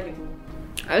little while ago.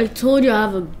 I told you I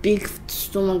have a big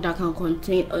stomach that can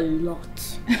contain a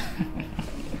lot.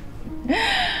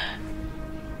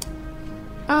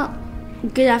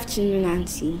 Good afternoon,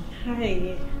 Auntie.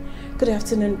 Hi. Good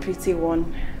afternoon, pretty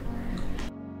one.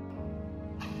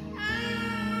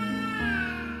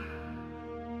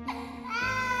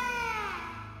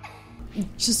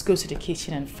 Just go to the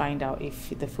kitchen and find out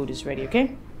if the food is ready,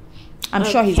 okay? I'm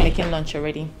sure he's making lunch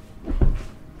already.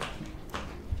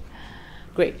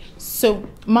 Great. So,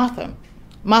 Martha.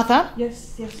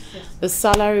 Yes. The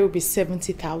salary will be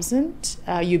 70,000.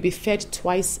 You'll be fed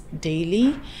twice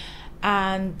daily.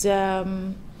 And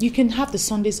you can have the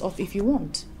Sundays off if you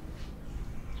want.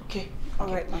 Okay. All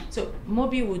right, ma. So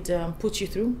Moby would put you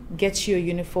through, get you a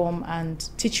uniform, and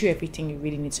teach you everything you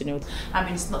really need to know. I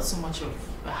mean, it's not so much of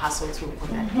a hassle to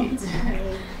open that gate.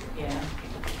 Yeah.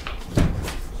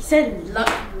 He said lunch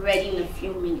ready in a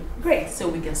few minutes. Great. So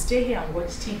we can stay here and watch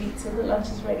TV till the lunch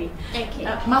is ready. Okay.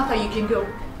 Martha, you can go.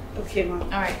 Okay, ma. All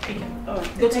right. You can All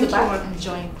right. go to the Thank back you, and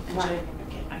enjoy. Bye.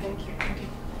 Okay. Thank you. Okay.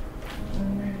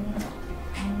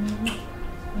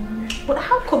 But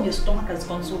how come your stomach has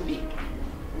gone so big?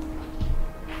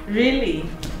 Really?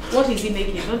 What is he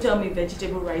making? Don't tell me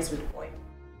vegetable rice with oil.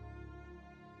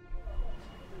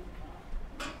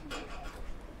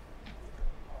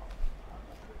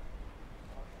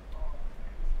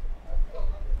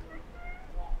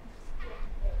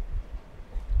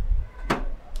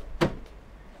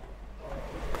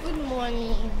 Good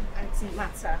morning, Auntie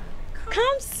Mata.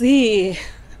 Come see.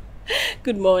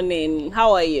 Good morning.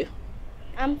 How are you?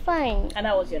 I'm fine. And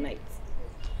how was your night?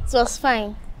 It was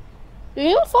fine. The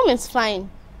uniform is fine.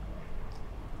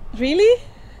 Really?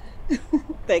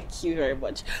 Thank you very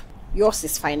much. Yours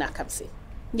is fine, I can see.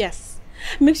 Yes.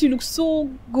 Makes you look so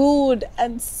good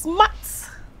and smart.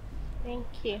 Thank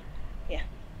you. Yeah.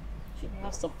 You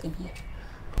have something here.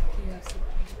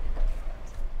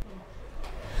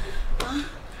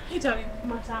 Hey, darling.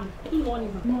 Madam. Good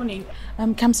morning. Good morning.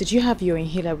 Kamsi, do you have your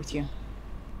inhaler with you?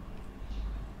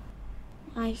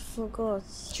 I forgot.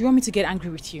 Do you want me to get angry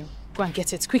with you? Go and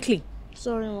get it quickly.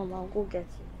 Sorry, Mom. I'll go get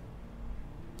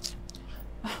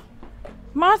it.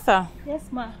 Martha. Yes,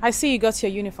 ma. I see you got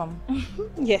your uniform.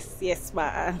 Yes,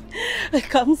 ma.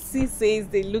 Kamsi says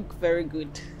they look very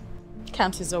good.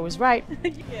 Kamsi's always right.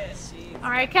 Yes, she is. All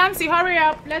right, Kamsi, hurry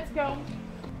up. Let's go.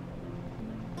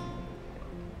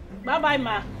 Bye-bye,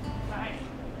 ma. Bye.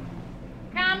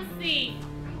 Kamsi.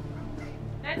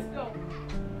 Let's go.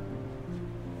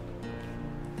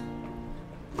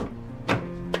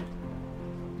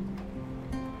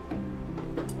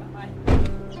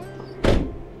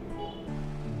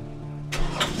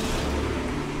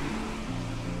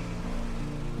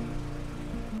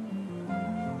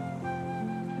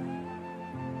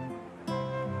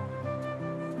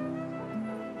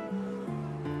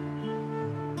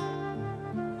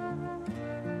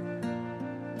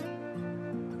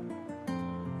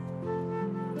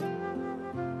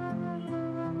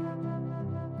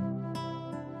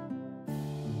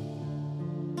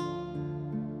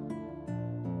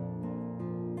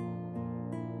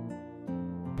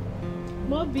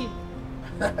 Moby.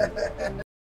 You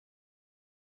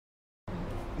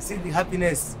see the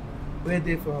happiness where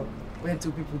they for when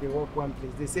two people they work one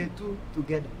place. They say two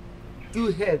together.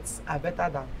 Two heads are better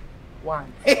than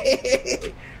one.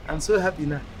 I'm so happy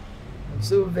now. I'm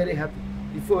so very happy.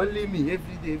 If only me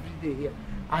every day here.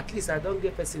 At least I don't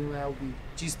get person where I'll be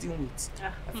gisting with.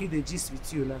 I feel the gist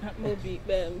with you now. Moby,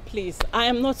 please. I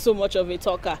am not so much of a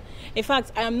talker. In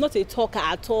fact, I am not a talker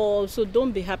at all. So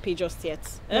don't be happy just yet.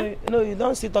 No, you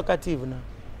don't see talkative now.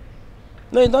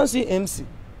 No, you don't see MC.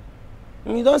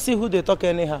 You don't see who they talk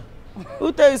anyhow.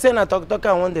 Who tell you say na talker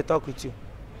and want they talk with you?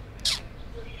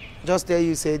 Just tell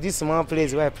you say this small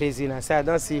place where I praise you and say I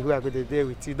don't see who I go to deal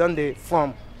with. You don't they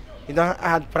form. You don't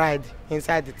add pride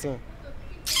inside the thing.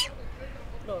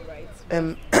 All right.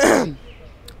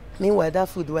 Meanwhile, that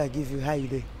food where I give you, how you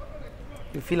do?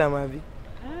 You feel I'm happy?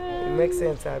 It makes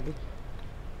sense, Abby.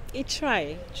 It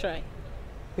try.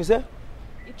 You say?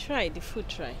 It try. The food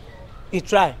try. You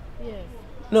try? Yes.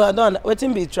 No, I don't.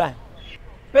 Waiting be try.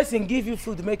 Person give you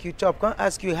food, make you chop. Can't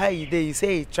ask you how you do. You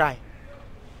say you try.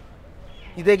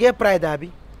 You dey get pride,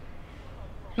 Abby.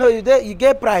 No, you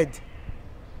get pride.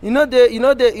 You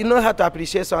know how to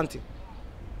appreciate something.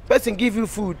 Person give you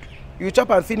food, you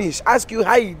chop and finish, ask you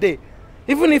how you dey.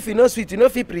 Even if you no sweet, you no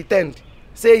fit pretend.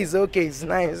 Say it's okay, it's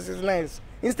nice, it's nice.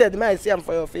 Instead, may I see am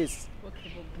for your face.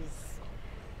 Okay, but please.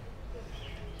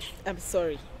 I'm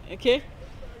sorry, okay?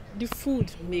 The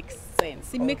food makes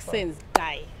sense. It makes sense,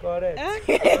 die. Correct.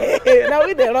 Now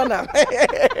we dey run am.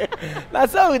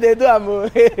 That's how we dey do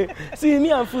am. See, me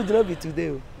and food no be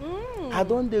today. I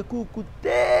don dey cook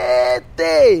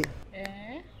tey.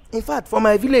 In fact, for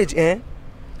my village,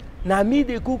 na me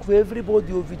dey cook for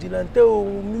everybody, vigilante,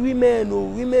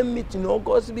 women meeting,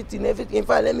 August meeting, everything. In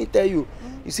fact, let me tell you,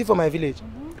 you see for my village,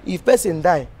 if person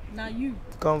die, na you.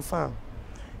 Confirm.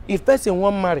 If person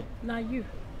wan marry, na you.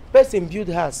 Person build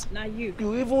house, na you.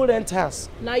 You even rent house,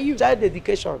 na you. Child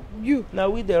education, you. Na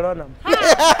we dey run am.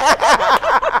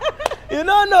 You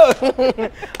no know.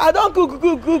 I don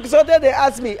cook. So they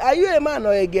ask me, are you a man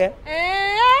or a girl?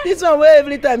 This one where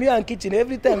every time you and kitchen.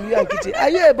 Are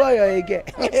you a boy or a girl?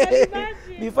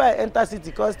 Before I enter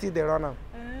city, cause still they run am.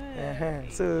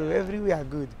 So everywhere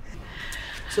good.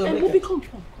 So Bobby, come.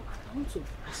 I want to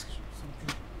ask you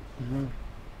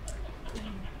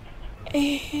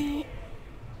something.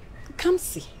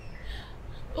 Kamsi.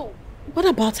 Oh, what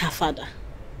about her father?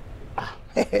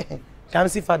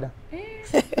 Kamsi father.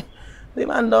 The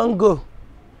man don't go.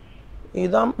 He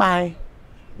don't buy.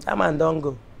 That man don't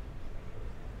go.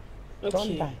 Okay.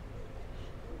 Don't buy.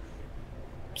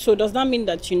 So does that mean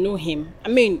that you know him? I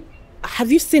mean,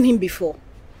 have you seen him before?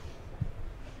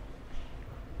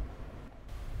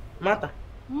 Mata.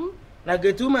 Like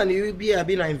a two-man, you will be an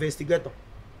investigator.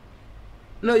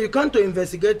 No, you come to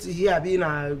investigate here being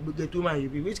a two-man, you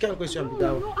be. Which kind of question be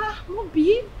that one?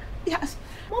 Mobi. Yes.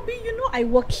 Mobi, you know I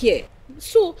work here.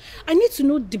 So, I need to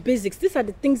know the basics. These are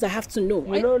the things I have to know.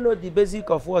 You don't know the basic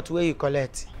of what where you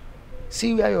collect.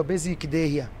 See where your basic day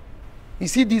here. You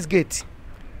see this gate?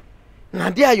 Now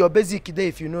there your basic day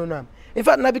if you know now. In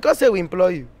fact, now because we employ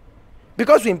you.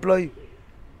 Because we employ you.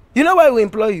 You know why we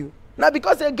employ you? Now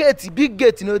because a gate, big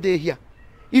gate, you know they here.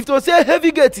 If to say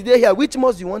heavy gate they here, which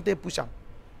most you want to push them?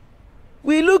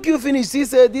 We look you finish, see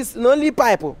say this only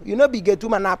pipe. You know big gate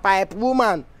woman, na pipe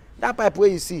woman. That pipe where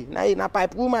you see, now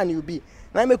pipe woman you be.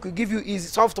 Now make we give you easy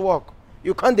soft work.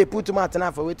 You can't they put matter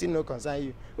now for waiting no concern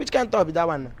you. Which can't talk be that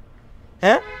one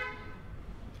now?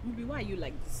 Why are you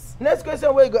like this? Next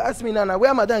question where you go ask me now,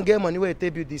 where madam get money where you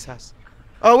take build this house?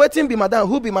 Or waiting be madam,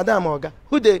 who be madam Oga?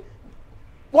 Who they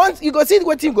once you go see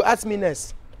waiting go ask me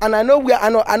next. And I know where I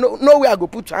know where I go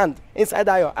put hand inside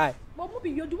that your eye. But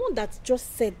Mobi, you're the one that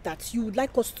just said that you would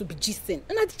like us to be gisting.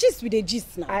 And at gist with the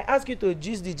gist now. I ask you to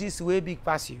gist the gist way big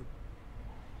pass you.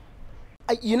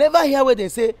 You never hear where they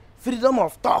say freedom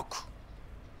of talk.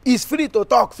 It's free to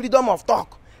talk, freedom of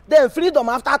talk. Then freedom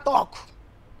after talk.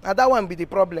 Now that one be the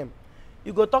problem.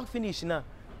 You go talk finish now.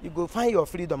 You go find your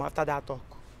freedom after that talk.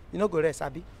 You no go rest,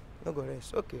 Abi. You no go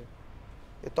rest. Okay.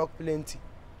 You talk plenty.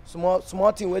 Small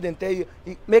thing where they tell you,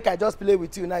 make I just play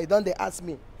with you now. You don't they ask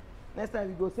me. Next time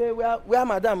you go say where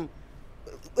madam,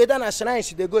 whether na shrine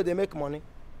she they go, they make money.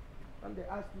 And they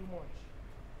ask you much.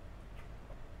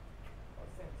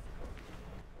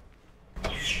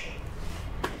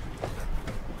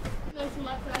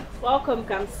 Welcome,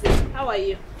 Kamsi. How are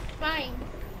you? Fine.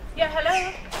 Yeah,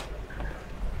 hello.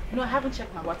 No, I haven't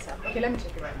checked my WhatsApp. Okay, let me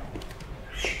check it right now.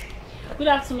 Good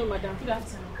afternoon, madam. Good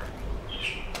afternoon.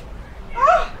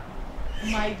 Ah!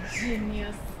 My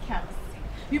genius Kamsi.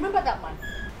 You remember that man?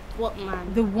 What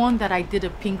man? The one that I did a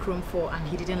pink room for and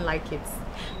he didn't like it.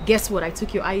 Guess what? I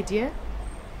took your idea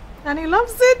and he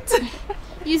loves it.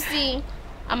 You see,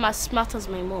 I'm as smart as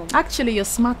my mom. Actually, you're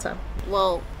smarter.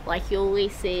 Well, like he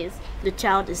always says, the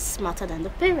child is smarter than the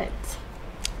parent.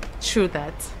 True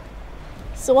that.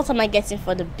 So what am I getting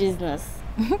for the business?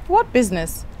 What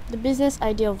business? The business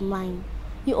idea of mine.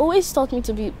 You always taught me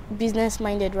to be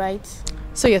business-minded, right?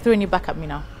 So you're throwing it back at me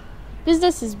now?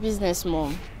 Business is business,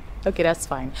 Mom. Okay, that's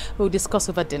fine. We'll discuss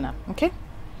over dinner, okay?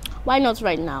 Why not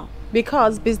right now?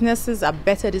 Because businesses are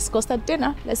better discussed at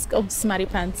dinner. Let's go, smarty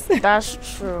pants.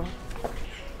 That's true.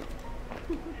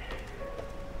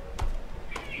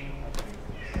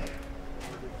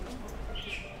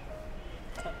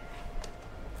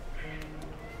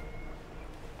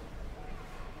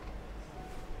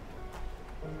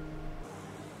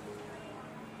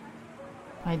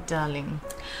 My darling,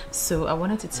 so I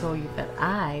wanted to tell you that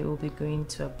I will be going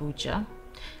to Abuja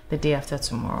the day after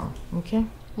tomorrow, okay?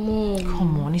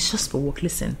 Come on, it's just for work.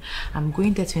 Listen, I'm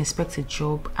going there to inspect a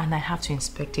job and I have to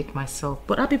inspect it myself.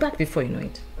 But I'll be back before you know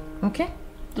it, okay?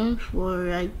 Don't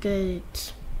worry, I get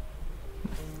it.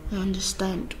 I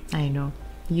understand. I know.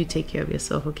 You take care of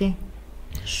yourself, okay?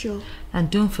 Sure. And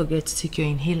don't forget to take your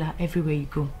inhaler everywhere you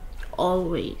go.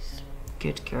 Always.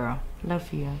 Good girl.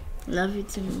 Love you. Love you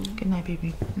too. Good night,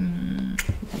 baby.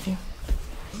 Love you.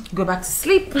 Go back to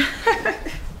sleep.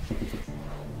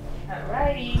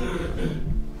 Alrighty.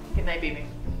 Good night, baby.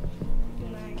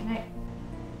 Good night. Good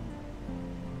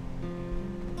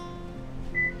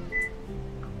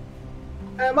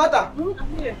night. Mother.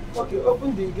 I'm here. Okay,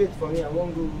 open the gate for me. I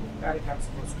won't go carry taxi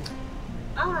for school.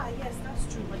 Yes,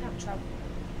 that's true. Madam travel.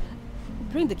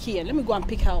 Bring the key and let me go and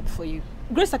pick her up for you.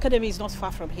 Grace Academy is not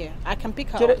far from here. I can pick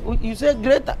her up. You said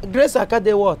Grace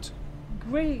Academy what?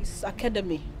 Grace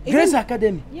Academy. Grace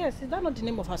Academy? Yes, is that not the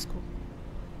name of her school?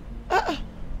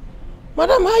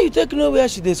 Madam, how you take know where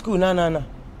she dey school? Nah.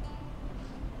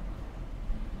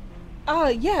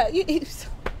 Yeah,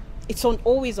 it's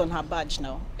always on her badge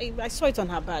now. I saw it on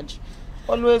her badge.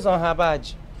 Always on her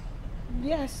badge?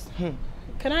 Yes.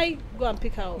 Can I go and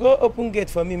pick her up? Go open gate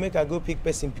for me, make her go pick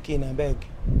person pikin, I beg.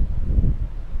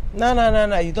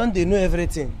 Nah. You don't know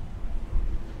everything.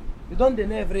 You don't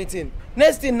know everything.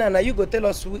 Next thing, Nana, you go tell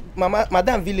us,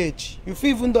 Madam Village. You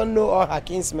even don't know all her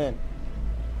kinsmen.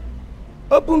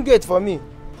 Open gate for me.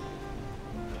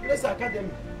 Grace Academy.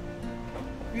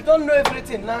 You don't know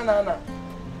everything. Nah.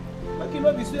 But you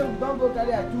know, this way, don't go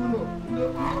carry a tuno.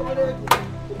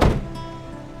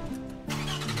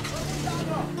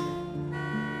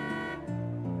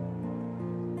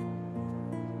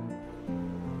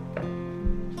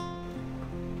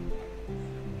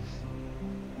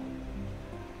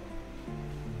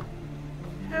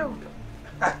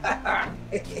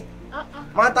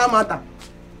 Mata.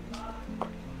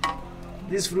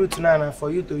 This fruit nana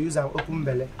for you to use an open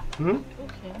belly. Okay.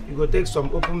 You go take some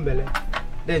open belly,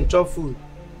 then chop food.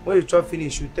 When you chop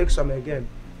finish, you take some again.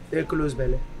 Take close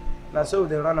belly. Now so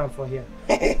they run out for here.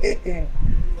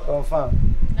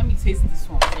 Confirm. Let me taste this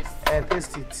one first.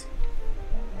 Taste it.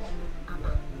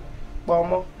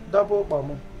 Bomo, double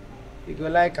bomo. You go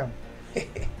like them.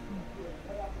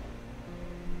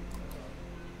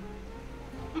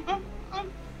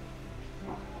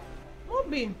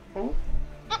 Moby.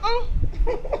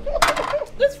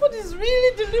 This food is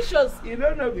really delicious. You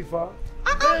don't know before?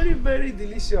 Very, very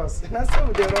delicious. That's how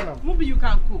they run them. Moby, you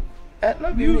can cook.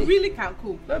 Not be You me. really can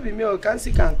cook. Not be me,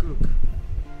 Kansi can cook.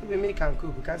 Not be me can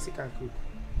cook, Kansi can cook.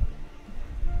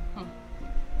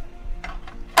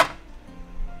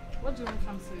 What do you want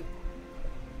Kamsi?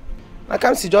 Now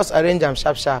Kamsi just arrange them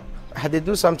sharp. I they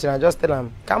do something, I just tell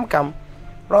them, come,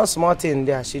 run small thing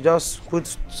there. She just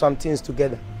put some things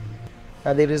together.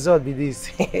 And the result be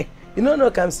this. You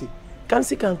know Kamsi?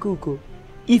 Kamsi can cook. Oh.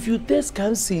 If you taste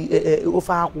Kamsi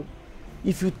ofaku,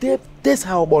 if you taste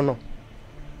how bono,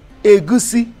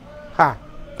 egusi,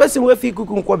 person wey fit cook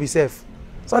nkwo be self.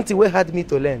 Something wey hard me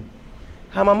to learn.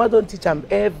 Her mama don't teach him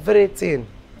everything.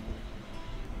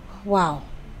 Wow.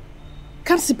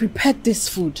 Kamsi prepared this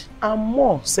food. And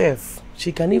more self.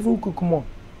 She can even cook more.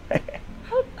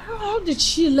 How did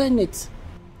she learn it?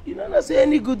 You know not say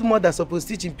any good mother supposed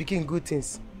to teach him picking good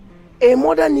things. A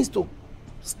mother needs to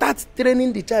start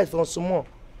training the child from small.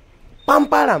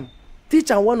 Pamper him. Teach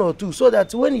him one or two so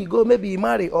that when he go, maybe he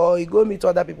marry or he go meet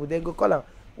other people, they go call him,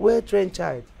 well-trained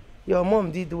child. Your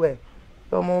mom did well.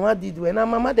 Your mama did well. Now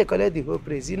mama they collect the whole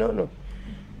praise. You don't know.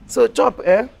 So chop,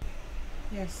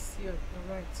 Yes, you're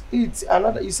right. Eat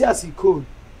another. You see as he cold,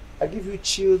 I give you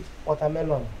chilled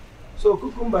watermelon. So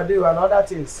cucumber they and other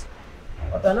things.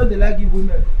 But I know they like give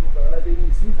women cucumber. Like they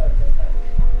need sweet at the time.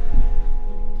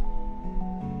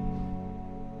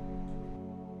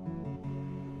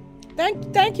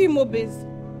 Thank you, Mobiz.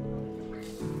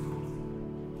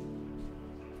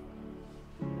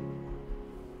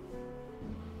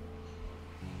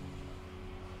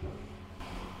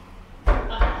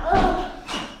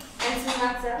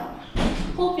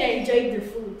 Hope you enjoyed the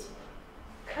food.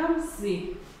 Come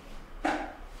see.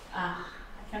 I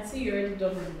can see you already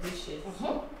done with the dishes.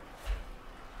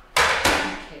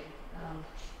 Okay.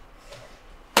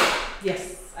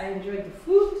 Yes, I enjoyed the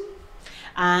food.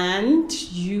 And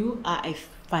you are a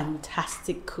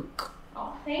fantastic cook.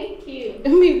 Oh, thank you. I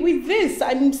mean, with this,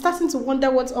 I'm starting to wonder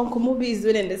what Uncle Moby is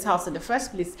doing in this house in the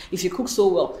first place. If you cook so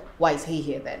well, why is he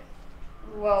here then?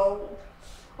 Well,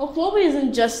 Uncle Moby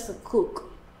isn't just a cook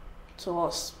to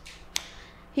us.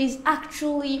 He's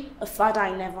actually a father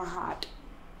I never had.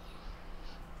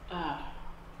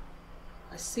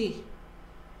 I see.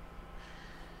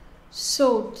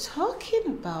 So, talking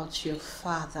about your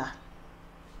father,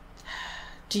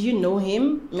 do you know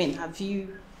him? I mean, have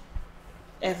you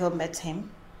ever met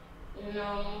him?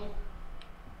 No.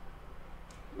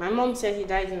 My mom said he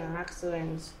died in an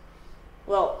accident.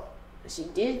 Well, she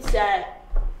did say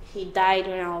he died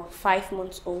when I was 5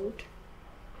 months old.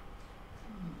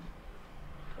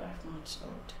 5 months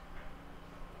old.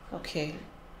 Okay.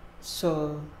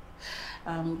 So,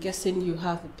 I'm guessing you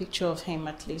have a picture of him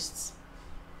at least.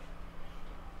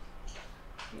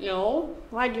 No,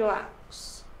 why do you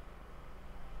ask?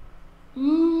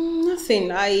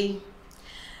 Nothing. I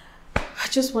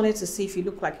just wanted to see if you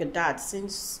look like your dad,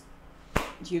 since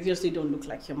you obviously don't look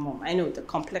like your mom. I know the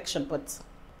complexion, but...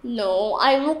 No,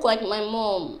 I look like my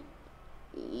mom.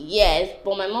 Yes,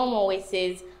 but my mom always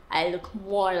says I look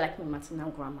more like my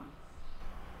maternal grandma.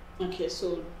 Okay,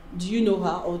 so do you know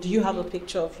her, or do you have a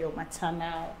picture of your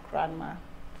maternal grandma?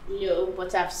 No,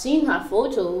 but I've seen her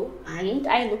photo and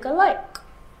I look alike.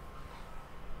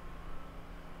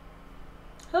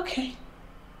 Okay.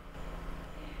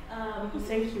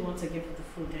 Thank you once again for the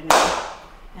food anyway.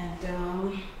 And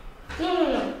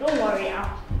No, don't worry,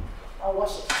 I'll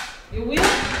wash it. you will?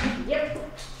 Yep.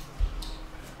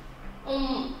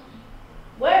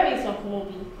 Where is Uncle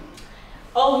Moby?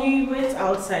 Oh, he went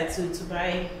outside to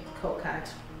buy Coke card.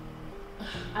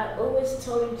 I always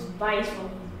tell him to buy it from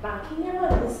his bank. He never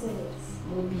listens.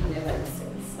 Moby never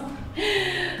listens.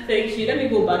 Thank you. Let me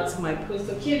go back to my post.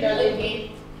 Okay,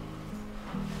 darling.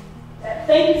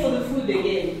 Thank you for the food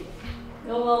again.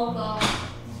 You're welcome.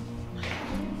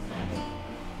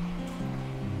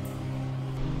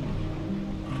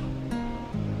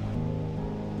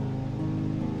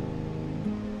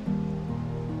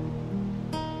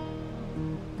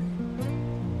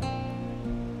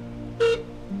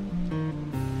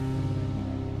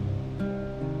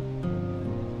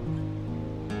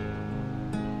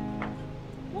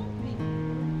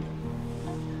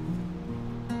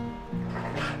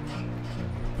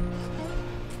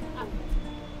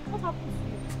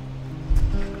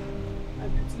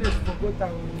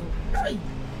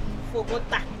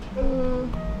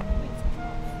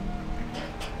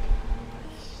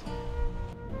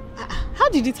 How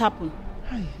did it happen?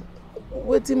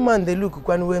 Wetin man dey look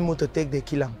when motor take dey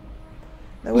kill am?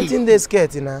 Na wetin dey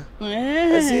scared na?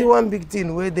 I see one big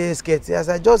thing wey dey scared. As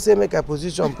I just say make I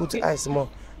position put eye small.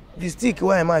 The stick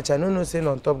wey I match, I no know say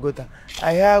on top gutter.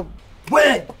 I hear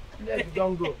when leg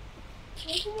don go.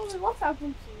 What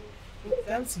happened to you?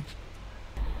 Fancy.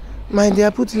 My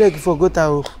dear, put leg for gutter.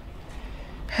 Oh.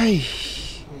 Hey,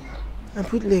 I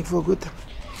put leg for gutter.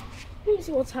 Let me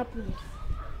see what's happened.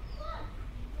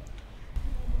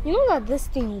 You know that this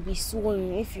thing will be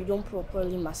swollen if you don't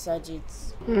properly massage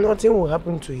it. Nothing will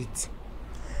happen to it.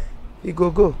 You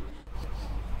go.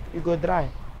 You go dry.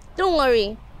 Don't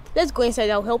worry. Let's go inside.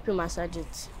 I'll help you massage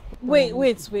it. Wait.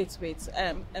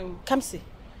 Kamsi,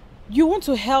 you want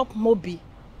to help Moby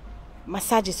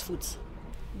massage his foot?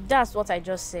 That's what I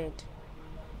just said.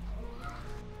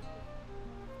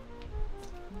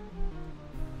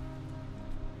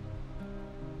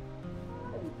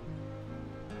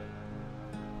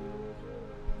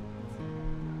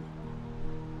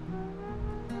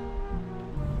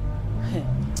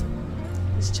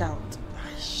 This child.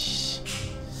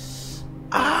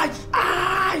 Ay.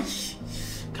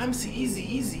 Kamsi,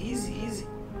 easy.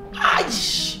 Ay.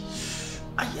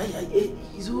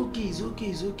 It's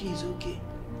okay.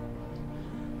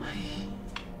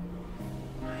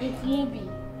 Moby,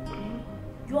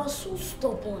 you are so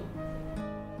stubborn.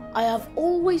 I have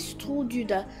always told you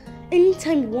that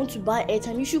anytime you want to buy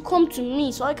airtime, you should come to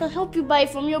me so I can help you buy it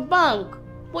from your bank.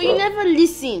 But you never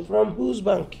listen. From whose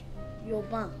bank? Your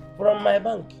bank. From my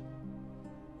bank.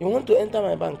 You want to enter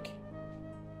my bank?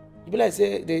 You be like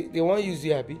say they want to use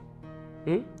you, Abi.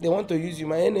 They want to use you.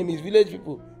 My enemies, village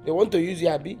people, they want to use you,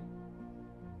 Abi.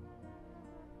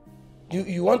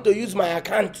 You want to use my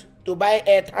account to buy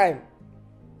airtime.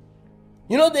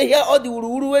 You know they hear all the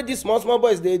uru where these small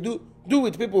boys they do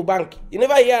with people bank. You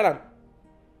never hear them.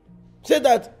 Say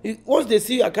that once they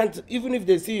see your account, even if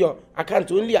they see your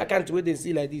account, only account where they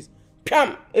see like this,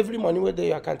 pam, every money where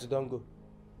your account don't go.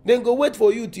 Then go wait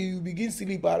for you till you begin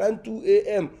sleep around 2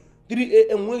 a.m., 3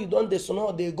 a.m. when you don't they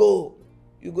snore, they go.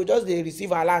 You go just they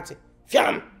receive alert.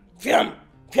 Fiam.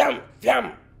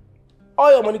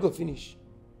 All your money go finish.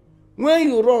 When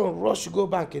you rush go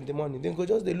bank in the morning, then go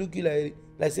just they look you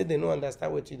like say they don't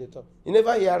understand what you talk. You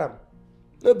never hear them.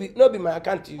 No be my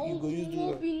account you go use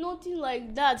do. Nothing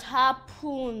like that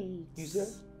happened. You say?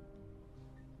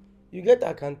 You get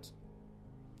account?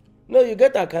 No, you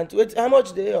get account. Wait, how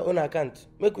much dey your own account?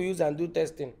 Make we use and do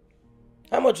testing.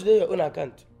 How much dey your own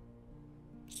account?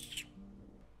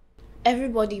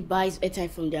 Everybody buys airtime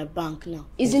from their bank now.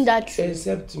 Isn't that true?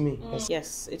 Except me.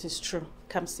 Yes, it is true.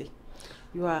 Kamsi,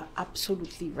 you are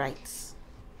absolutely right.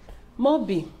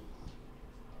 Moby,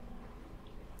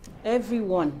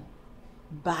 everyone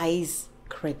buys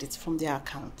credit from their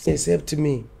accounts. Except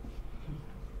me.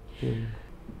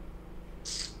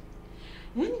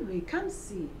 Anyway,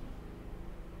 Kamsi,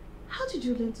 how did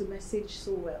you learn to message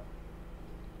so well?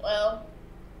 Well,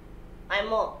 my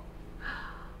mom.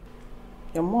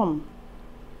 Your mom?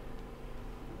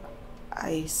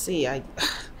 I see.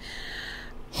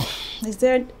 Is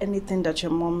there anything that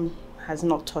your mom has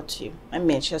not taught you? I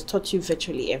mean, she has taught you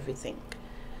virtually everything.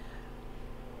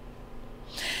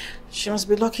 She must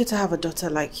be lucky to have a daughter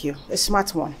like you, a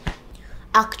smart one.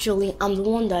 Actually, I'm the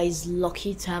one that is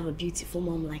lucky to have a beautiful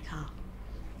mom like her.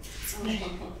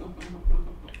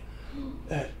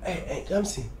 Hey,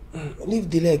 Kamsi, leave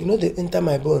the leg. No, they enter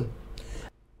my bone.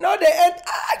 No,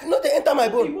 they enter my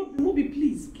bone. Moby,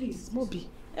 please, Moby.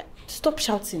 Stop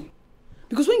shouting.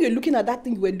 Because when you're looking at that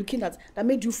thing you were looking at that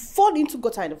made you fall into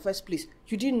gutter in the first place,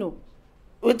 you didn't know.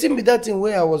 Waiting be that thing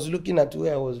where I was looking at.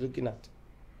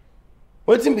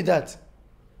 Waiting be that.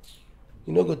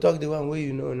 You know, go talk the one way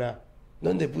you know now.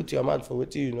 Don't they put your mouth for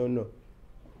what you don't know.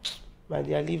 My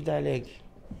dear, leave that leg.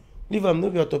 Leave them, no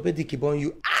be orthopedic upon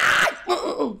you.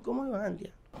 Come on your hand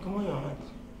here. Come on your hand.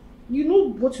 You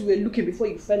know what you were looking before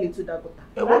you fell into that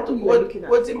gutter. Waiting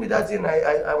be that thing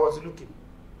I was looking.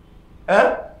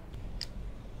 Huh?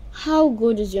 How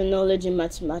good is your knowledge in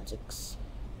mathematics?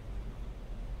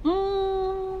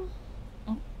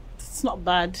 It's not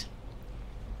bad.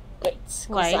 Wait,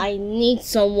 because I need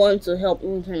someone to help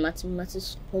me with my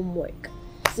mathematics homework.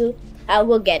 So, I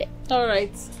will get it.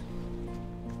 Alright.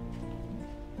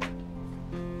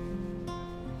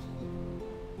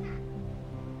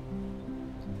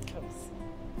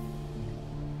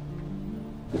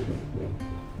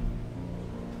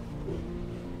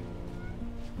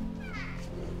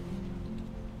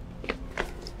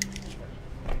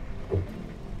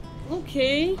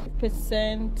 Okay,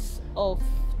 percent of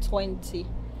 20.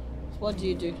 What do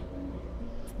you do?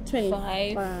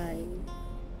 25.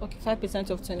 Okay, 5%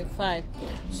 of 25.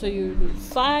 So you do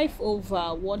 5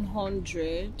 over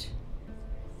 100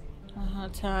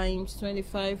 times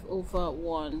 25 over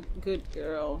 1. Good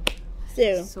girl.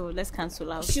 So let's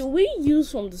cancel out. Should we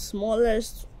use from the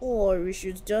smallest, or we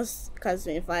should just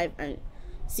cancel 25 and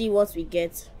see what we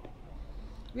get?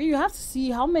 Well, you have to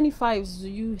see how many 5s do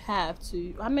you have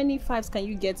how many 5s can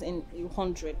you get in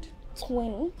 100?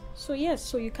 20. So yes,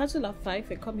 so you cancel out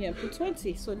 5 and come here and put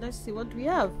 20. So let's see what we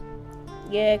have.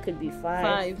 Yeah, it could be 5.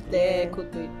 5 there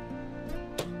could be.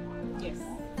 Yes.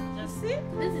 Just see?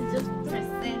 This is just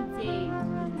percentage.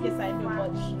 Yes, I know,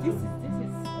 but this is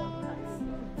one part. So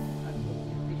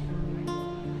this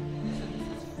is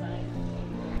 5.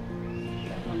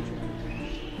 100.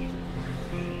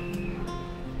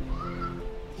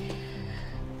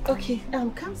 Okay,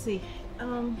 Kamsi,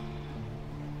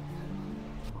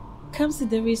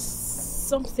 there is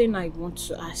something I want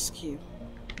to ask you.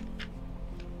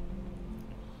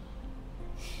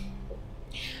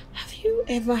 Have you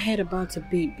ever heard about a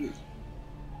baby?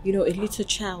 You know, a little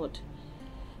child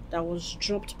that was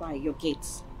dropped by your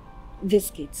gate. This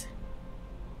gate.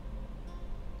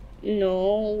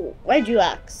 No. Why do you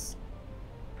ask?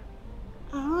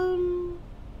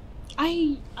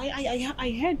 I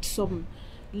heard some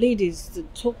ladies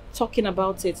talking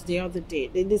about it the other day.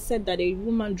 They said that a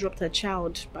woman dropped her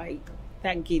child by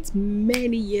that gate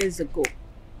many years ago.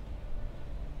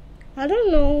 I don't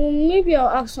know. Maybe I'll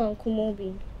ask Uncle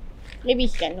Moby. Maybe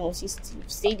he can know. He's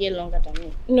stayed there longer than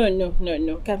me.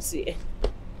 No. Can't see it.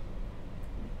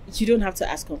 You don't have to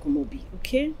ask Uncle Moby,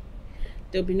 okay?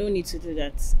 There'll be no need to do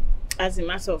that. As a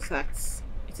matter of fact,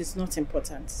 it is not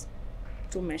important.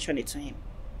 Don't mention it to him.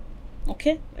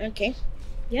 Okay? Okay.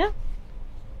 Yeah?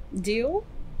 Deal?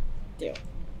 Deal.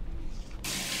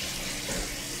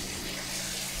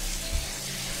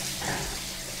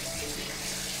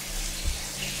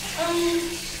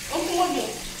 Uncle Moby.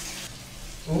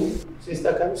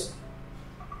 Sister comes.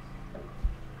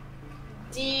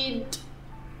 Did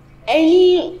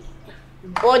anybody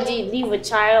leave a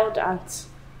child at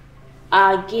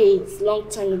our gate long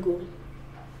time ago?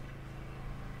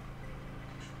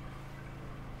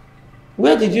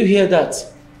 Where did you hear that?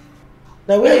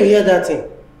 Now where you hear that thing?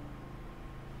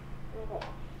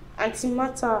 Auntie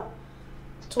Martha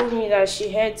told me that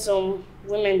she heard some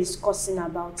women discussing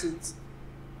about it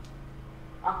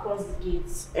across the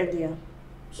gates earlier.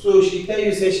 So she tell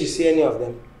you say she see any of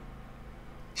them?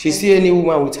 She see any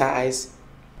woman with her eyes?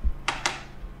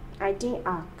 I didn't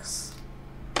ask.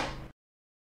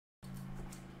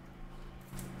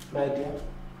 My dear,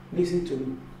 listen to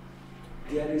me.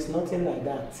 There is nothing like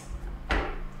that.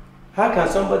 How can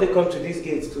somebody come to this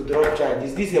gate to drop child?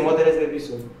 Is this a motherless baby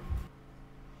soon?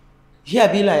 Here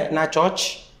be like na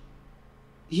church.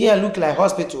 Here look like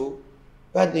hospital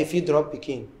where they fit drop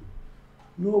pikin.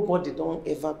 Nobody don't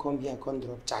ever come here and come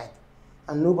drop child.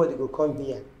 And nobody go come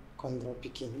here come drop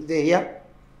pikin. They hear?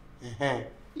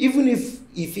 Even if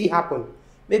it happen,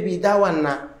 maybe that one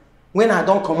now, when I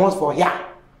don't come out for here,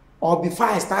 or before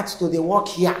I start to the work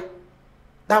here,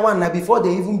 that one now before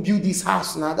they even build this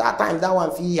house, now that time that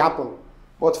one feel happen.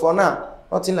 But for now,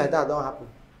 nothing like that don't happen.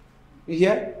 You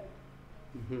hear?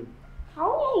 Mm-hmm. How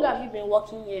long have you been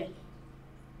working here?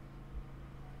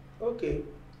 Okay.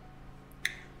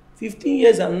 15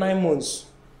 years and 9 months.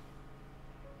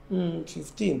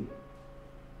 15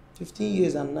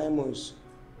 years and 9 months.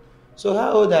 So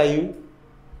how old are you?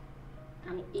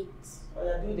 I'm 8. Oh,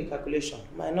 yeah, do the calculation.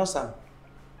 Minus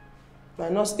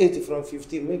 8 from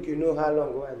 15. Make you know how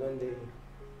long I don't there.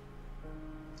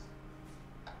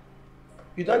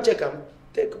 You don't check them.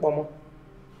 Take one more.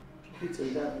 Keep it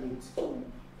in that plate.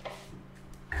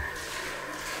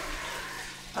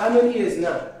 How many years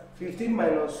now? 15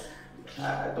 minus.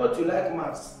 I thought you like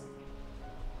maths.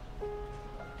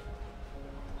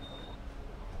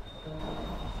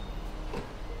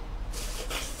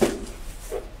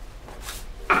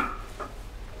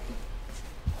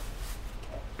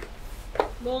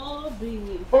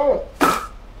 Bobby. Oh.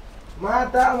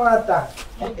 Mata.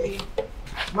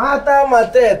 Mata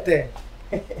matete.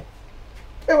 Hey,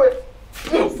 wait.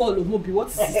 Don't follow Moby. What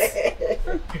is this?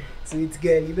 Sweet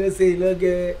girl, you don't say you don't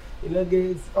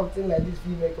get something like this.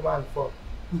 You make a man fall.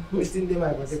 Wasting them,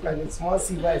 I got a small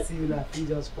silver. I see you now. You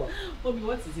just fall. Bobby,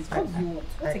 what is it? What do you want?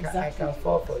 What exactly? I can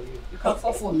fall for you. You can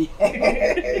fall for me.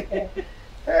 Hey,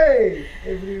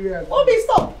 everywhere. Bobby,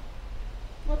 stop.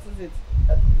 What is it?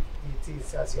 It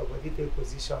is as your body take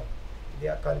position. They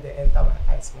can't enter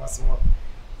my eyes small. I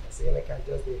say like I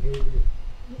just dey hail you.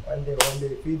 One day,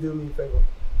 if you do me favor,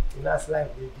 you last life,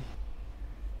 baby.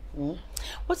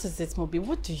 What is it, Moby?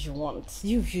 What do you want?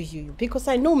 You. Because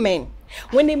I know men.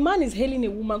 When a man is hailing a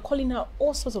woman, calling her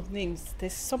all sorts of names,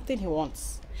 there's something he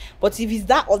wants. But if it's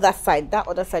that other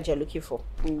side you're looking for,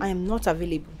 I am not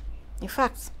available. In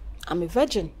fact, I'm a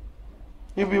virgin.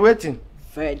 You be waiting?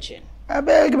 Virgin. I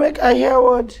beg, make I hear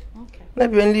word. Okay.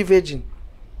 Not be only virgin.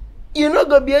 You not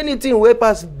gonna be anything way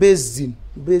past basin,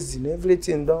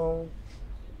 everything down.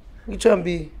 Which one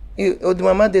be? The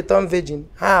mama they turn virgin.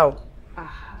 How?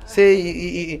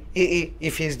 Say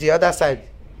if it's the other side,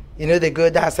 they go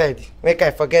that side. Make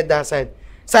I forget that side.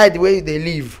 Side where they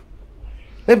live.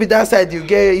 Maybe that side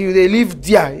they live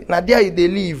there. Now there they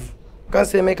live. Can't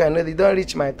say make I know they don't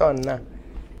reach my turn now.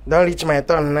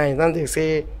 Don't they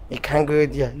say you can't go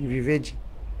there. You be virgin.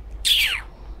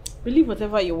 Believe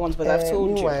whatever you want, but I've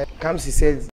told you. Kamsi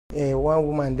said one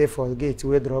woman there for gate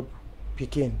we drop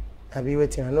picking. I be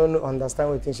waiting. I don't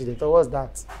understand what she did. What's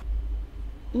that?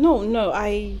 No.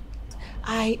 I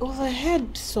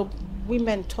overheard some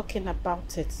women talking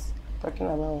about it. Talking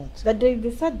about what? That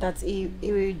they said that a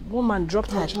woman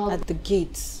dropped her at the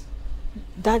gate.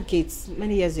 That gate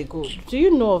many years ago. Do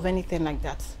you know of anything like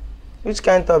that? Which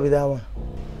kind of be that one?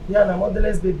 Yeah, na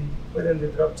motherless baby. When them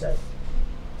they drop child.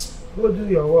 Go do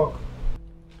your work.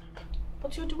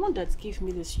 But you're the one that gave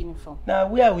me this uniform. Now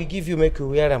where we give you make you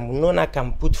wear them, no knack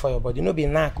can put for your body. No be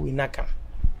knack, we knack them.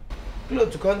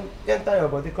 Clothes to come enter your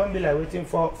body, come be like waiting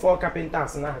for 4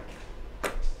 carpenters now.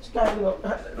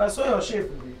 Now so your shape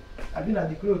will be. I been at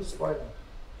the clothes spoil them.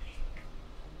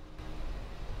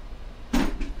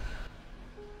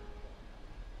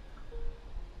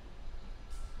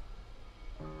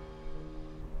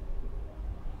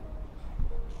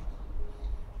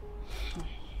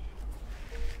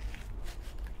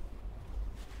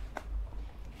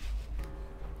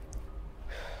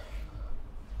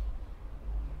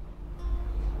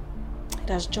 It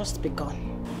has just begun.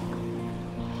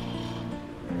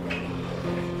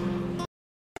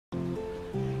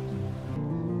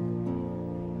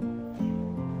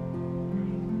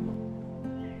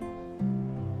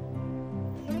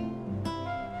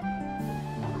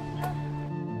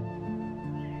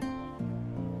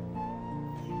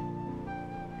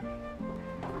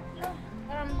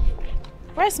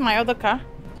 Where's my other car?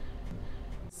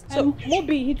 So,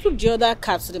 Moby, he took the other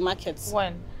car to the market.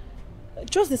 When?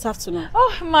 Just this afternoon.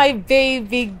 Oh, my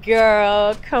baby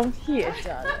girl. Come here,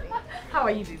 darling. How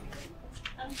are you, baby?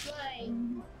 I'm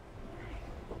fine.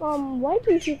 Why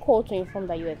didn't you call to inform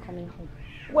that you were coming home?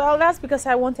 Well, that's because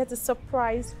I wanted to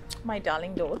surprise my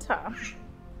darling daughter.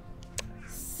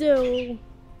 So,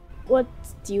 what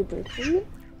do you bring for me?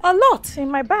 A lot in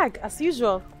my bag, as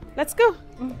usual. Let's go.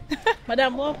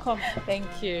 Madam, welcome.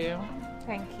 Thank you.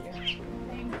 Thank you.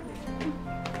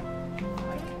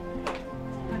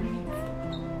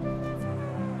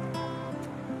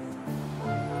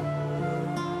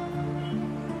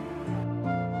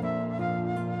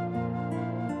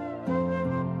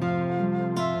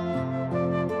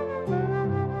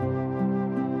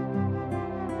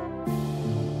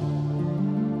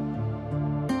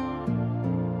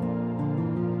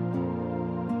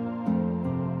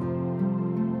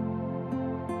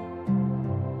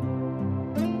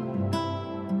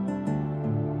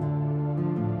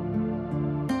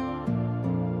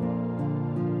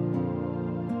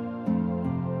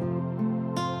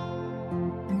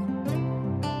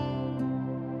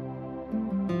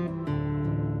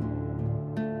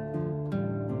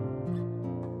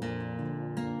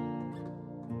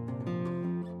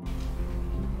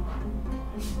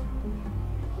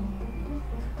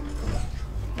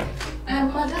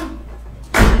 Madam.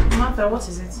 Martha, what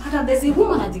is it? Madam, there's a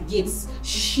woman at the gates.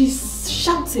 She's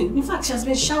shouting. In fact, she has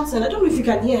been shouting. I don't know if you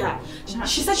can hear her.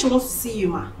 She said she wants to see you,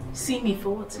 ma. See me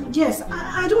for what? Yes,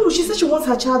 I don't know. She said she wants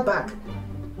her child back.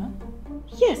 Huh?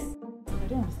 Yes. I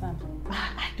don't understand.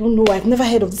 I don't know. I've never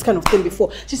heard of this kind of thing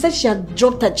before. She said she had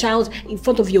dropped her child in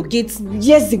front of your gates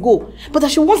years ago, but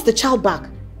that she wants the child back.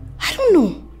 I don't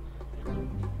know.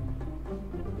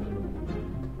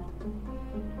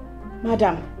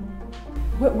 Madam.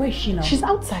 Where is she now? She's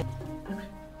outside.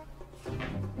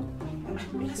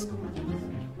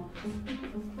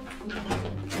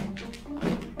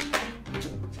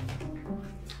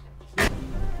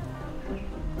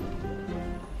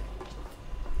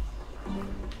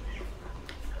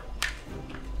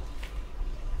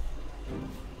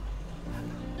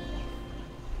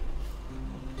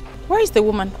 Where is the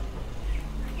woman?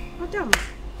 Madam,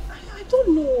 I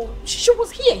don't know. She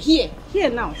was here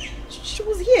now. She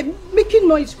was here making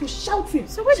noise, she was shouting.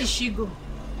 So where did she go?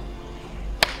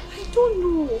 I don't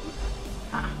know.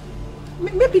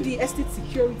 Maybe the estate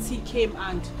security came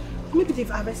and maybe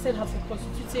they've arrested her for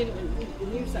constituting a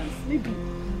nuisance. Maybe.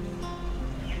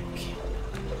 Okay.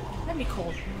 Let me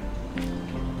call.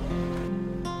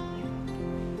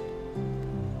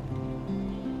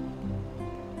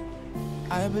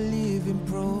 I believe in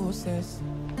process.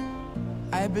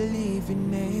 I believe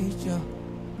in nature.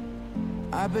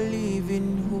 I believe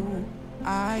in who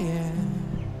I am.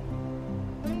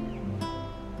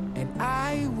 And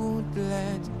I won't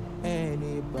let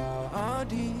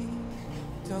anybody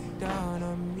talk down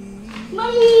on me.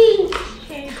 Mommy!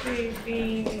 Hey,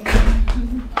 baby.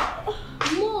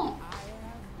 Mom!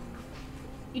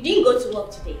 You didn't go to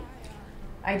work today?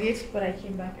 I did, but I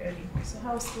came back early. So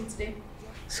how was school today?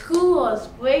 School was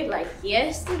great like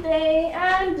yesterday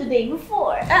and the day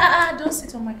before. Don't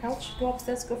sit on my couch. Go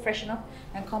upstairs, go freshen up,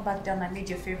 and come back down. I made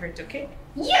your favorite, okay?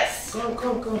 Yes! Come.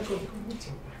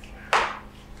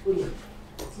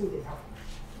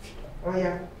 Oh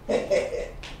yeah.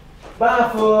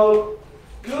 Bafo,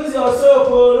 use your soap.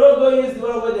 Don't go use the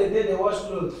one where they wash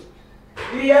clothes.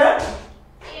 You hear?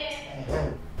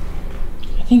 Yeah.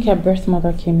 I think her birth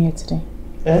mother came here today.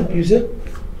 You say?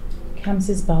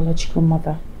 Kamsi's biological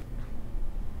mother.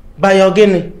 By your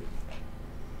guinea?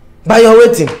 By your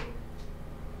waiting?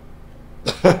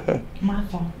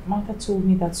 Martha told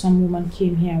me that some woman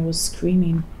came here and was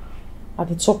screaming at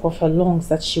the top of her lungs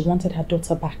that she wanted her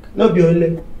daughter back. No be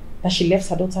only. That she left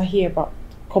her daughter here about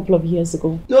a couple of years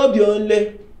ago. No be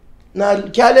only. Now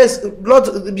careless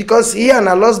blood because he and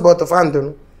I lost both of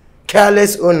hand.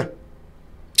 Careless owner.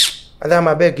 Madam,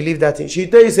 I beg leave that thing. She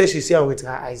tell you say she see her with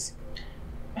her eyes.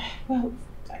 Well,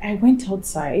 I went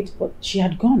outside, but she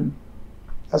had gone.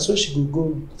 And so she could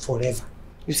go forever.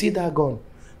 You see that gun?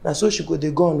 And so she go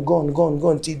they gone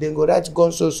till they go right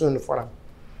gone so soon for her.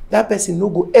 That person no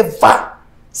go ever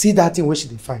see that thing where she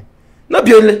dey find. No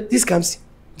be only this comes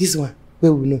this one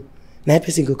where we know. Now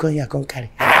person go come here come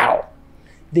carry. How?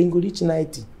 Then go reach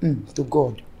 90 to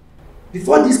God.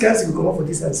 Before this comes go come up for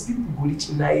this house, people go reach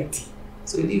 90.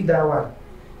 So leave that one.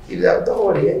 Leave that. Don't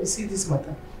worry. You see this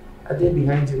matter. Are they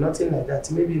behind you? Nothing like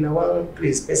that. Maybe in one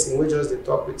place, person will just the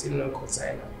talk with him, no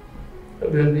consign.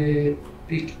 Maybe on the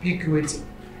peak waiting.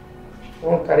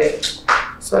 One carry.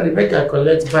 Sorry, make I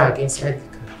collect bag inside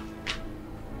the car.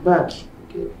 Bag.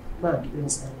 Okay, bag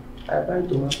inside. I buy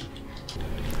tomato.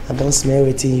 I don't smell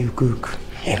waiting you cook.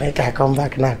 Make I come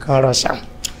back now, come rush am.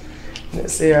 They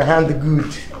say your hand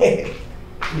good.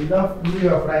 You don't do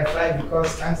your fry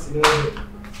because thanks to you.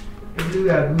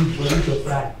 You are good for you to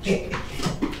fry.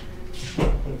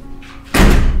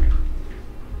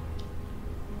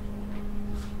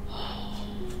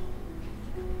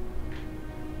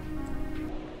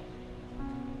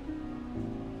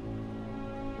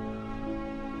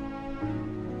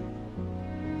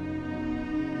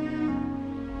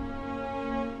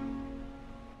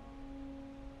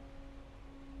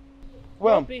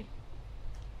 Well,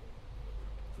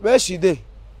 where she dey?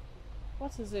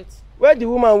 What is it? Where the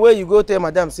woman where you go tell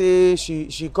madam say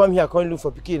she come here come look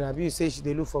for pikin, abi you say she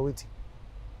dey look for wetin?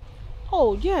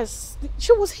 Oh yes,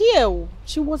 she was here.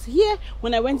 She was here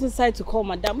when I went inside to call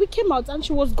madam. We came out and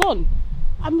she was gone.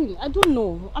 I mean, I don't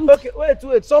know. Okay,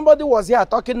 wait. Somebody was here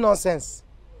talking nonsense,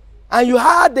 and you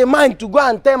had the mind to go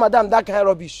and tell madam that kind of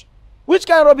rubbish. Which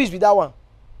kind of rubbish be that one?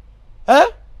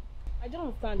 Huh? I don't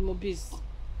understand, Mobis.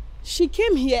 She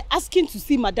came here asking to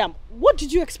see madam. What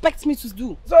did you expect me to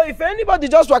do? So if anybody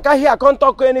just walk out here, can't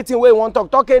talk anything where you want to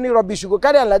talk any rubbish, you go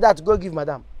carry on like that to go give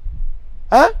madam.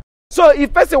 Huh? So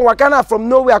if person walk out from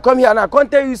nowhere, come here and I can't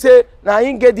tell you say, now I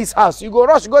ain't get this house. You go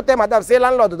rush, go tell madam, say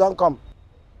landlord don't come.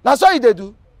 That's all you they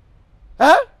do.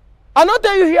 Huh? I not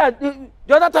tell you here,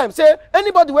 The other time, say,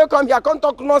 anybody will come here, can't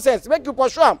talk nonsense, make you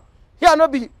pursue them. Here no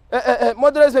be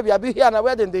motherless baby, I be here and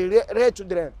where then they raise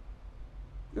children.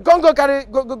 You can't go carry,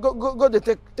 go they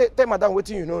take madam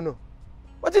waiting, you know.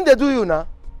 What thing they do you now?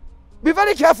 Be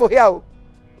very careful here.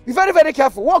 Be very, very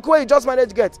careful. Walk where you just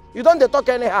manage get. You don't talk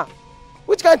anyhow.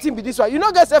 Which kind of thing be this one? You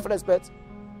don't get self-respect.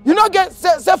 You don't get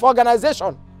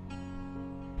self-organization.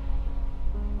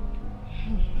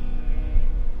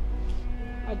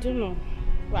 I don't know.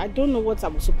 I don't know what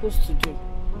I'm supposed to do.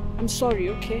 I'm sorry,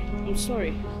 okay? I'm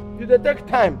sorry. You take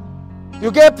time. You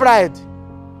get pride.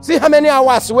 See how many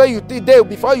hours where you did there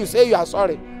before you say you are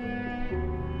sorry.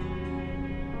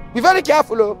 Be very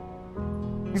careful, oh.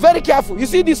 Be very careful. You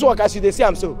see this work as you see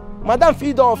I'm so. Madam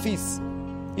feed the office.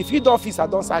 If you the office, I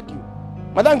don't sack you.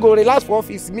 Madam go relax for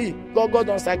office. Me, God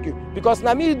don't sack you. Because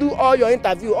now me do all your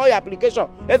interview, all your application,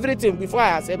 everything before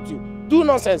I accept you. Do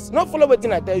nonsense. Not follow what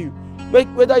I tell you.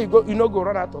 Whether you go, you know, go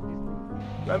run out of it.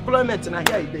 Your employment in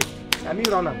here is there. I mean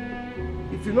run out.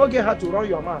 If you don't get how to run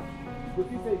your mouth, you go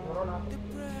say you run out. The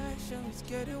pressure is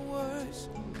getting worse,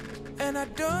 and I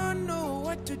don't know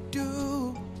what to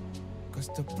do. Cause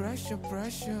the pressure.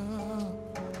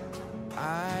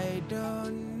 I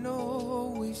don't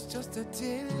know, it's just a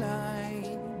thin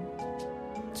line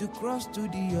to cross to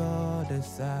the other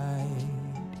side.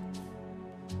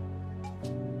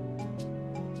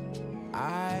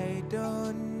 I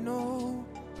don't know,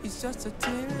 it's just a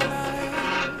thin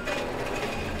line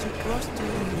to cross to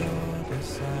the other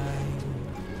side.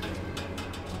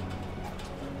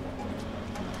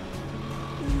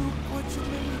 Look what you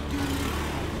made me do.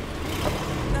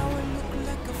 Now I look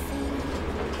like a fool.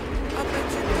 I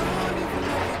bet you don't even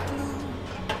have a clue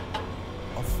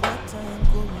of what I am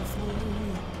going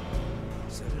through.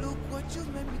 So look what you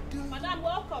made me do. Madam,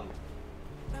 welcome.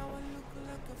 Now I look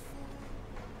like a fool.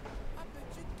 I bet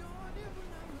you don't even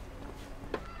have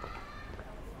a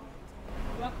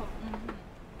Welcome.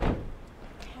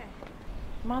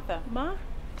 Mother, Ma?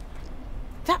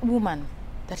 that woman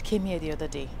that came here the other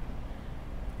day.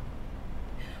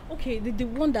 Okay, the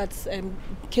one that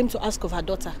came to ask of her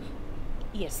daughter.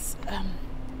 Yes.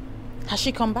 Has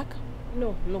she come back?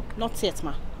 No, not yet,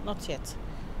 ma. Not yet.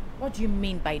 What do you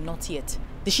mean by not yet?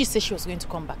 Did she say she was going to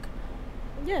come back?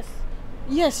 Yes.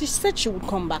 Yes, she said she would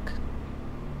come back.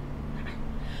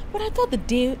 But I thought the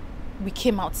day we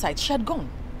came outside, she had gone.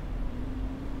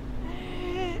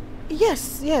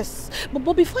 Yes.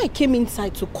 But before I came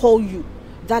inside to call you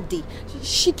that day,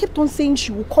 she kept on saying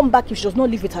she will come back if she does not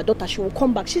live with her daughter. She will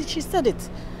come back. She said it.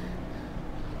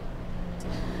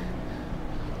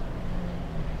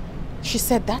 She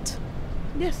said that?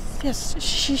 Yes.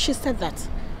 She said that.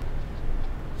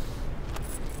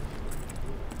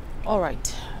 All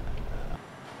right.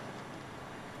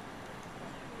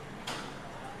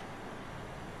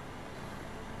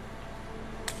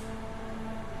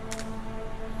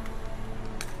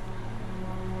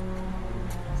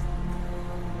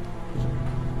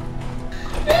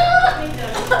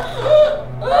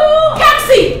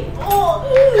 Taxi!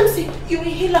 Taxi, your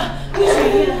inhaler. Where's your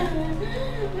inhaler?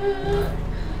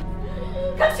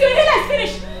 Taxi, your inhaler is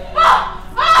finished.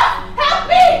 Help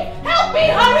me!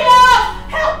 Hurry up!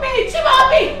 Help me!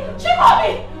 Chimabi!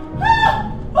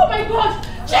 Oh my God!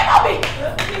 Chimabi!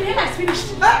 The inhaler is finished.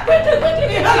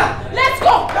 Quickly! Let's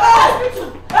go! Hospital!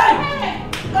 Hey!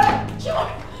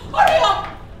 Chimabi! Hurry up!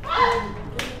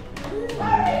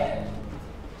 Hurry!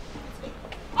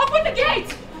 Open the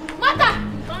gate! Mata!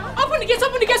 Open the gates,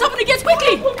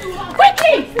 quickly!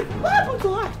 Quickly! What happened to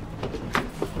her?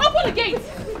 Open the gate!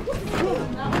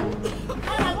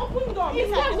 Open the door! Yes,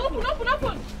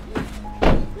 open!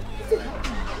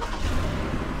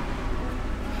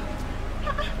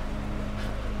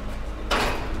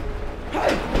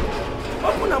 Hey!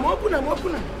 Open them! What's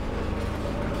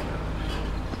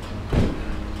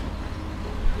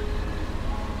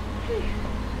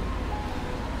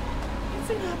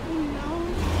happening now?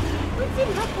 What's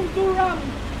happened to Ram?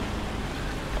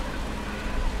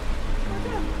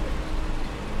 Madam.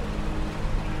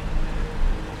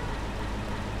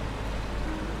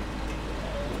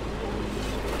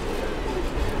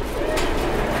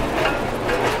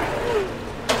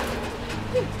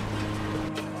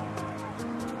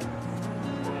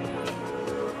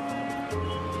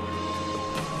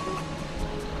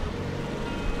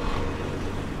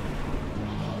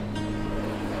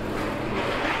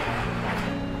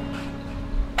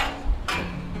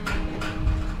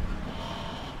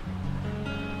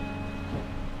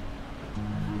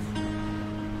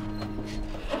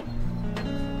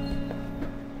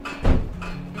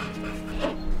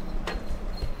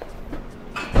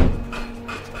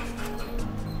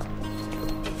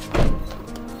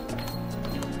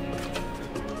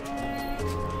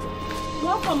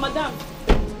 Welcome, madam.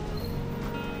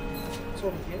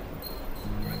 Sorry, yeah?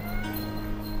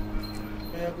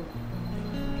 Yeah,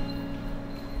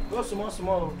 go. Go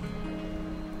small.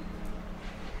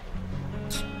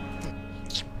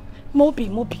 Moby,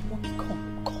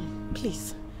 come,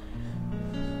 please.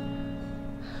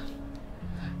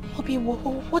 Moby,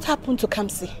 what happened to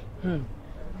Kamsi? Her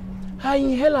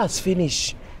inhalers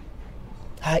finish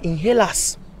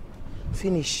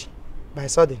by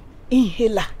sudden.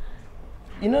 Inhaler?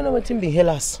 You don't know what in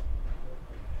inhalers?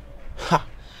 Ha!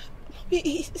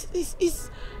 Is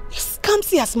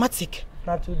Kamsi asthmatic?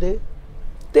 Not today.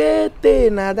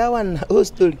 Now that one whole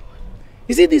story.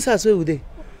 You see this as well today.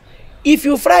 If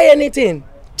you fry anything,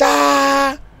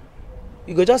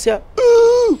 you go just hear.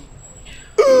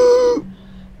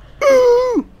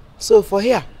 So for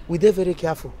here, we dey very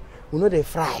careful. We know they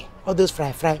fry. All those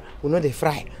fry. We know they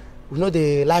fry. We know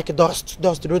they like dust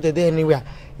don't dey anywhere.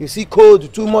 You see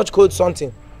cold, too much cold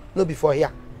something. No before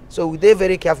here. So we dey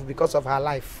very careful because of her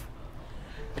life.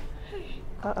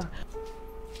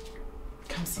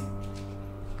 Kamsi,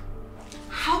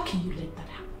 how can you let that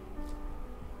happen?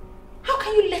 How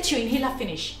can you let your inhaler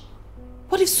finish?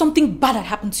 What if something bad had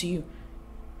happened to you?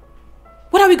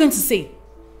 What are we going to say?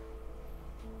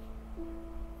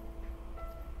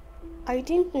 I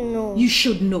didn't know. You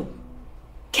should know.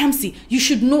 Kamsi, you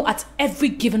should know at every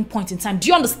given point in time. Do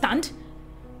you understand?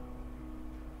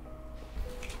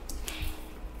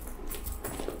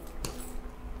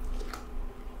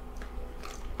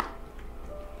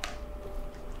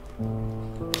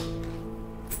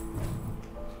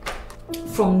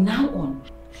 From now on,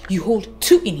 you hold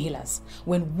 2 inhalers.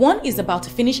 When one is about to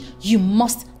finish, you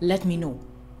must let me know.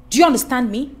 Do you understand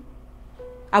me?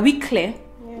 Are we clear?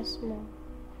 Yes, Mom.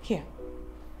 Here.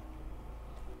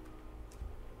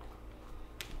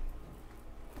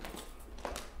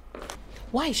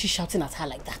 Why is she shouting at her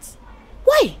like that?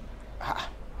 Why?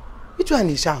 Which one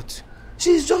is shout?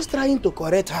 She's just trying to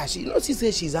correct her. She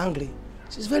says she's angry.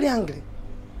 She's very angry.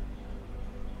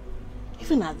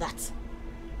 Even at that?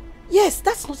 Yes,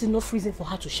 that's not enough reason for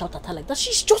her to shout at her like that.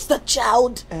 She's just a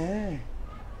child.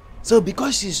 So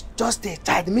because she's just a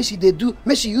child, may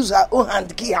she use her own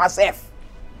hand kill herself.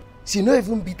 She no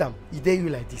even beat him, he dare you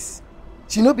like this.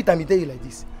 She no beat him, he dare you like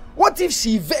this. What if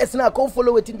she vex now, come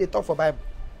follow wetin they talk for Bible?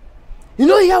 You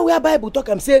know here where Bible talk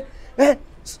and say,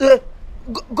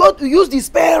 God use the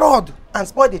spare rod and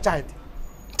spoil the child.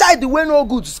 Child wey no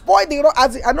good, spoil the rod.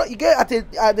 As I know you get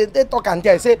at the talk and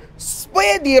tell say,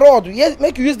 spoil the rod. Yes,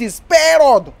 make you use the spare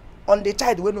rod on the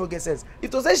child wey no get sense.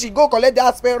 If to say she go collect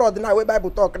that spare rod now, where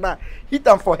Bible talk now, hit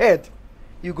am for head,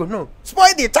 you go know.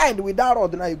 Spoil the child with that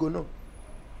rod now, you go know.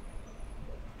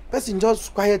 Person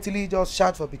just quietly just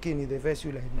shout for pikin, they vex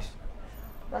you like this.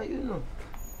 Now you know.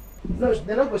 No,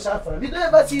 they not go shout for them. You don't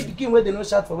ever see pikin where they no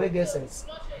shout for where get sense.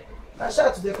 Now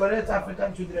shout to the correct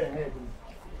African children head.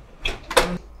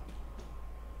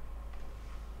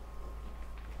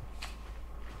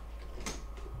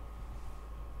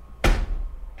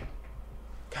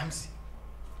 Kamsi,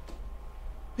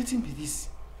 wetin be this?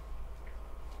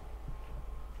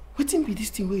 Wetin be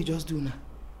this thing where you just do now?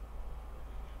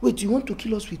 Wait, you want to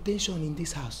kill us with tension in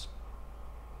this house?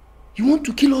 You want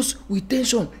to kill us with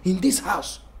tension in this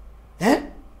house? Eh?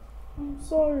 I'm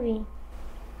sorry.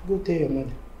 Go tell your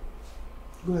mother.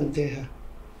 Go and tell her.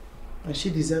 And she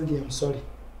deserves the I'm sorry.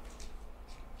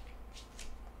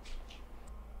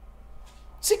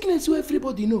 Sickness wey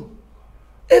everybody know.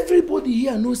 Everybody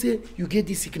here knows say you get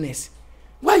this sickness.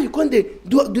 Why you can't they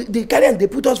carry and they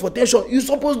put us for tension? You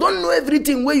suppose don't know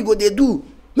everything where you go they do.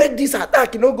 Make this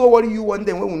attack, you know, go worry you one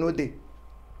day when we know they.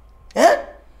 Eh?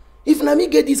 If na me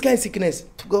get this kind of sickness,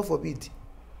 God forbid.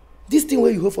 This thing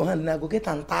where you hold for hand, now go get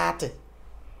an 30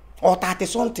 or 30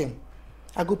 something.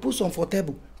 I go put some for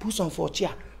table, put some for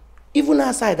chair. Even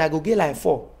outside, I go get like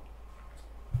 4.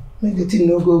 Make the thing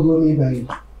no go me by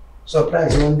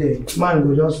surprise one day. Man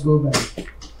go just go by.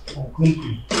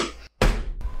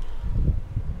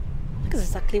 That's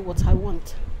exactly what I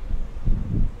want.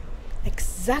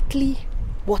 Exactly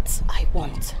what I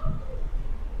want.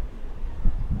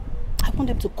 I want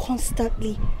them to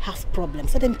constantly have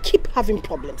problems. Let them keep having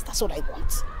problems. That's what I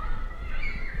want.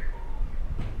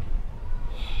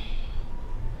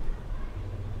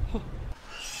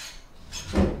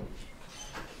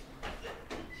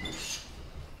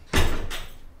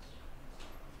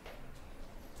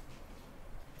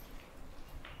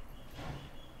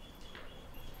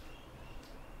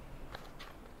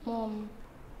 Mom,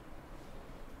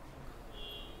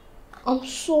 I'm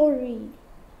sorry.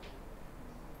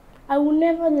 I will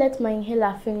never let my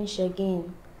inhaler finish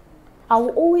again. I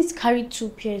will always carry 2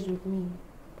 pairs with me.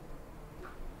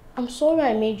 I'm sorry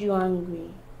I made you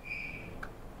angry.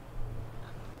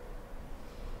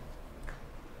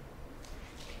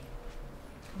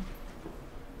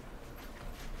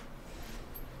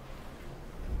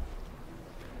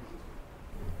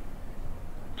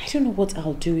 I don't know what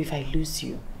I'll do if I lose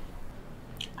you.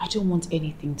 I don't want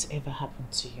anything to ever happen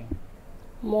to you.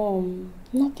 Mom,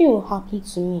 nothing will happen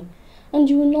to me. And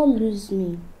you will not lose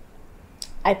me.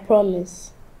 I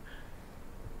promise.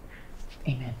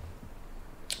 Amen.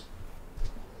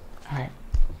 Alright,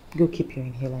 go keep your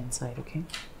inhaler inside, okay?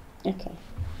 Okay.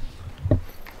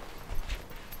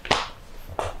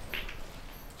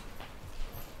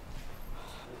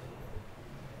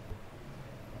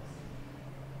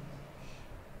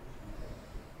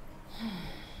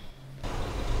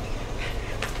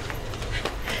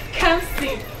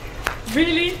 Kamsi,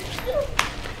 really?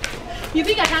 You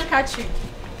think I can't catch you?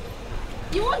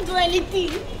 You won't do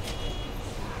anything.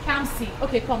 Kamsi,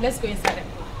 okay, come, let's go inside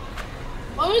and cook.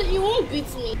 Mom, you won't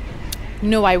beat me.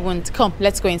 No, I won't. Come,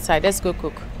 let's go inside. Let's go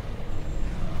cook.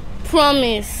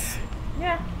 Promise.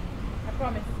 Yeah, I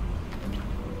promise.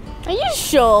 Are you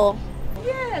sure?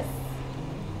 Yes.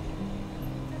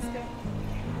 Let's go.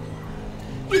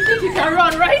 You think you can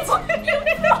run, right? I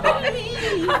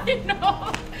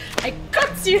know. I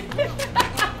got you. Let's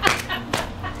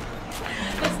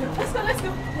go. Let's go. Let's go.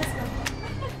 Let's go.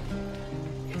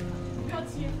 Got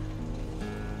you.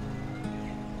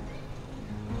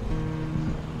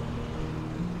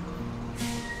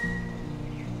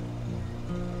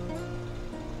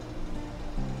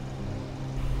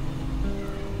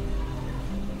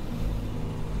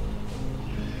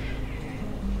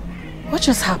 What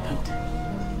just happened?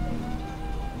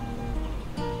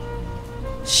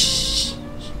 She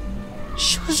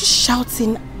was just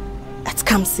shouting at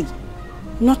Kamsi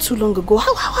not too long ago.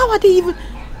 How are they even...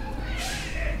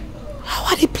 How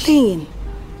are they playing?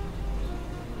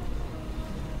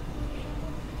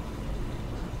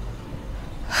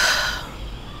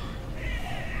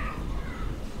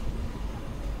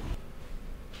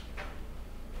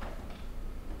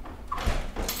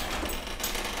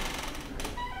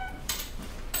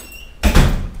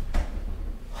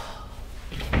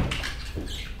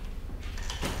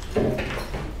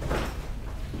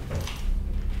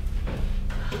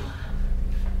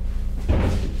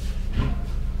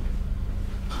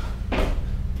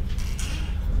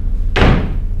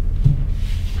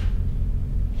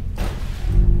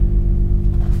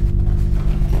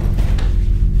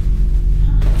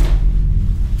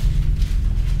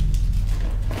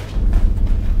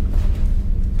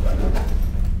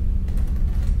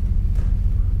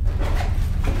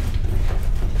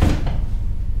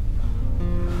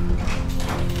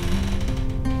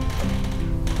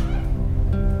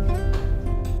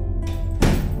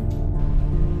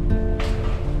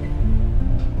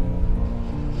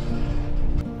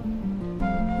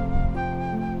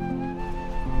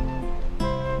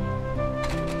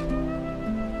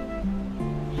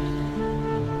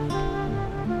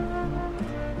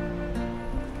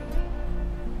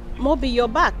 Moby, you're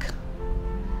back.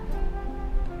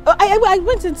 I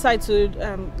went inside to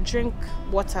drink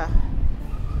water.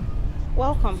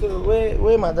 Welcome. So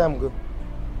where madam go?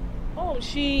 Oh,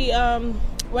 she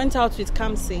went out with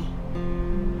Kamsi.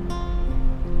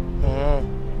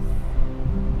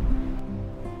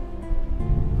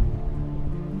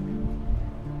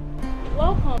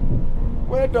 Welcome.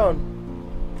 Well done.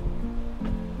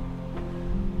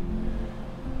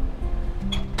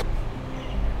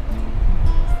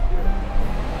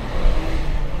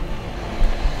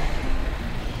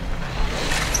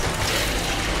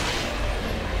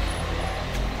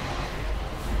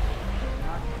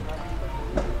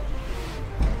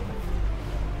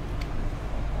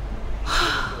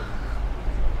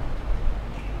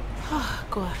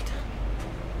 God,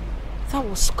 that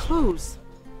was close.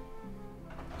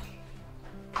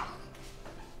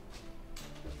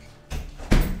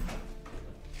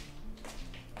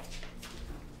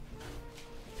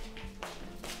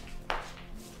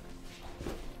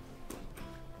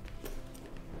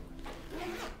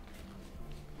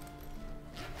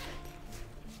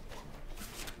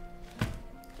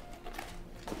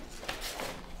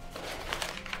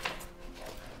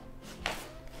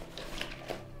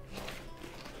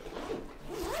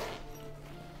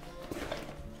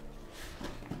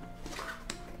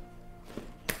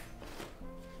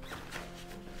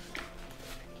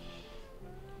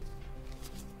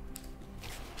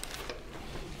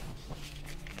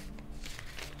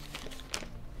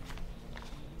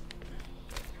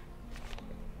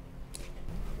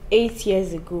 Eight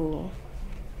years ago,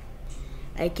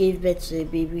 I gave birth to a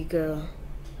baby girl,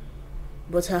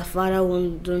 but her father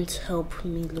wouldn't help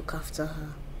me look after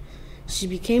her. She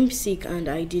became sick and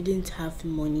I didn't have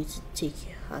money to take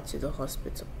her to the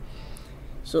hospital.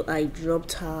 So I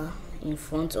dropped her in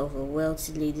front of a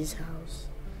wealthy lady's house.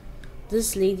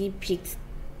 This lady picked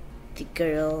the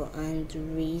girl and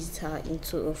raised her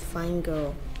into a fine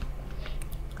girl.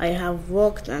 I have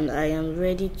worked and I am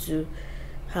ready to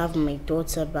have my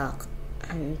daughter back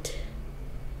and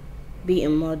be a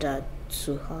mother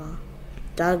to her.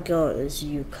 That girl is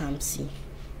you, Kamsi.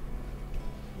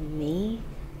 Me?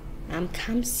 I'm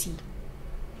Kamsi.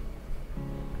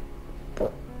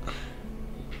 But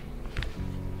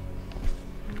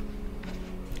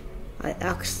I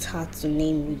asked her to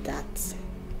name you that.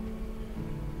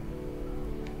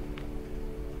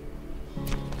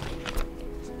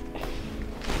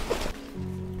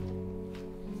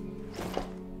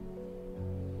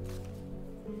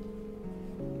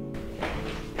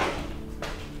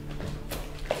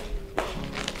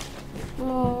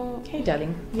 Hey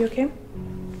darling, you okay?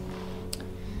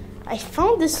 I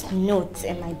found this note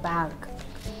in my bag.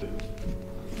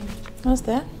 What's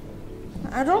that?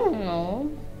 I don't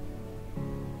know.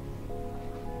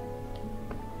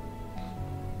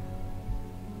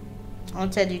 I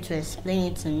wanted you to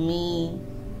explain it to me.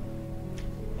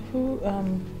 Who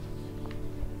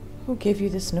gave you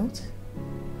this note?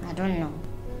 I don't know.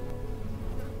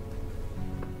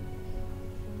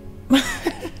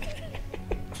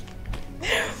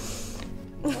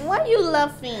 Why are you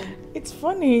laughing? It's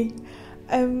funny.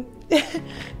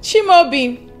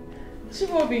 Chimobi.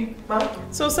 Ma'am?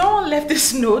 So someone left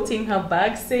this note in her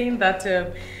bag saying that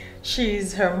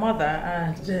she's her mother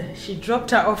and she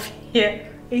dropped her off here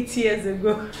 8 years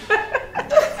ago.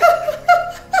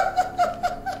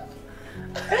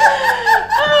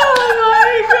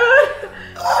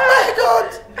 Oh my God!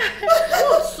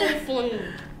 What's so funny?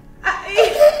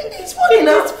 It's funny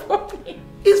now. It's funny.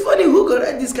 It's funny who could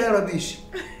write this kind of rubbish.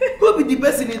 Who be the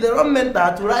person in the wrong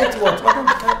mental to write what?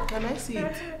 Madam, can I see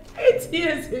it? 8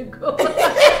 years ago.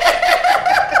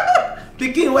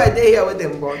 Pikin, why they here with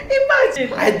them born?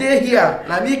 Imagine. I dey here.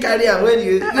 Now me carry am when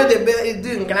you the bell is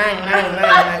doing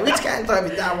grind. Which kind of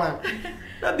is that one?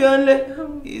 Not be only.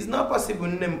 It's not possible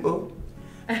name. Oh.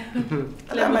 Let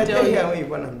me I tell dey you. here when you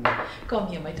born am. Come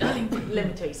here, my darling. Let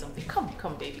me tell you something.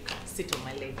 Come, baby. Come, sit on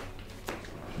my leg.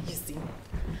 You see,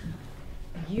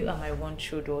 you are my one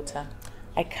true daughter.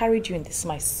 I carried you in this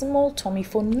my small tummy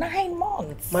for 9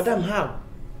 months. Madam, how?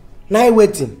 Now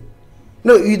waiting.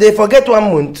 No, you they forget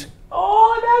 1 month.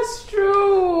 Oh, that's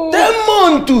true. 10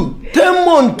 months. 10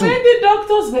 months. When the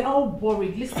doctors were all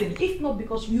worried, listen, if not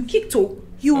because you kicked her,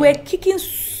 you were kicking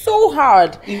so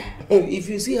hard. If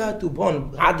you see how to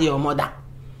born, had your mother.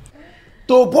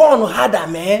 To born harder,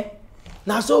 man.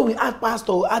 Now so we add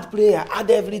pastor, we add prayer, add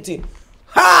everything.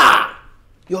 Ha!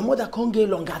 Your mother can't get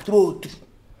longer throat.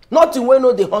 Nothing when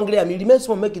no they hungry and you remain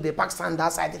small make it the pack sand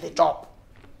outside the chop.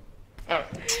 I'm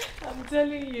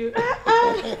telling you.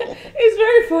 It's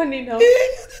very funny now.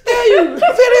 Tell you,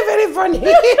 very, very funny.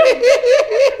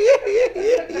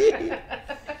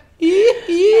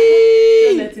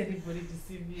 Don't let anybody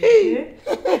deceive you.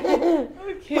 Okay?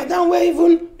 Okay. Madam, where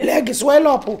even leg swell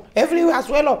up, everywhere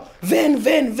swell up,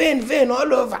 vein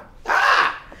all over.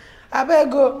 Ah! I better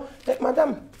go,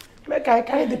 madam. Make I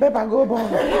carry the paper go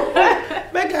burn.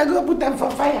 Make I go put them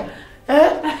for fire.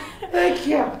 Huh? Thank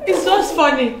you. It's just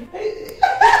funny.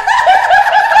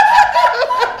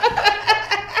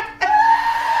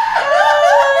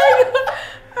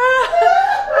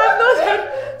 I've not heard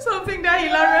something that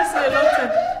hilarious in a long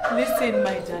time. Listen,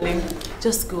 my darling,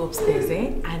 just go upstairs,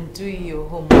 and do your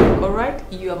homework, alright?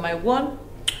 You are my one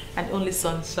and only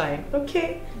sunshine,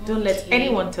 okay? Don't let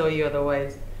anyone tell you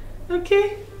otherwise,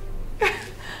 okay?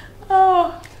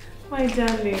 Oh, my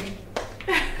darling.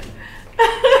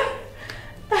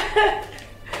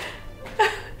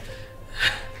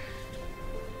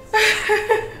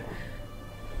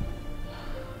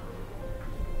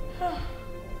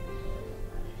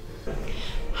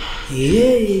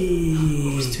 Yay!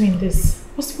 Who's doing this?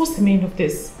 What's the meaning of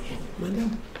this?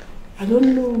 Madam, I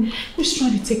don't know. Who's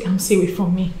trying to take Kamsi away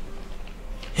from me?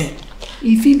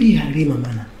 If it be Harry,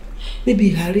 Mama,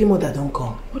 maybe Harry mother don't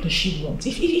come. What does she want?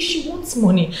 If she wants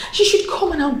money, she should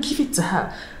come and I'll give it to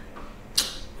her.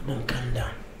 Madam, calm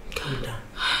down. Calm down.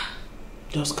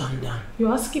 Just calm down.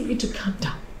 You're asking me to calm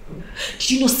down. Did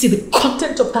you not see the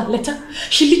content of that letter?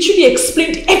 She literally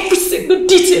explained every single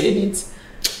detail in it.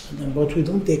 Madam, but we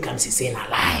don't take Kamsi saying a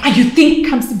lie. And you think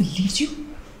Kamsi believes you?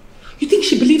 You think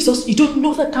she believes us? You don't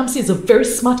know that Kamsi is a very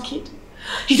smart kid?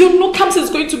 You don't know Kamsi is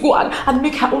going to go and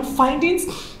make her own findings?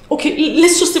 Okay,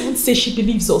 let's just even say she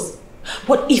believes us.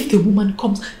 What if the woman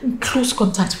comes in close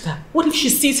contact with her? What if she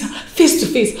sees her face to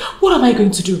face? What am I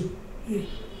going to do?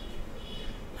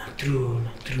 true.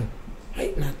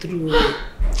 Right, not true.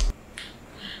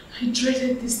 I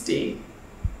dreaded this day.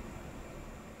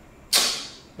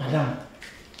 Madam,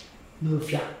 no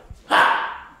fear.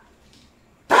 Ha!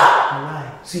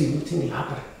 See, nothing they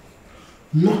happen.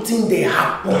 Nothing they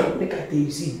happen. Look at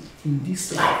you, see, in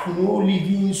this life, no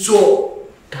living soul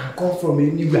can come from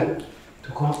anywhere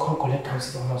to come collect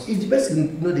counsel from us. If the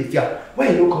person know the fear, why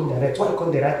you no come direct? Why you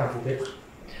come direct and for paper?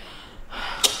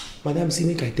 Madam, see,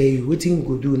 make I tell you, what thing we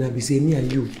go do now be say me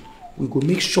and you, we go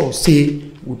make sure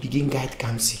say we begin guide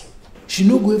Kamsi. She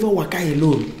no go ever waka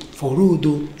alone for road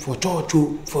o, for church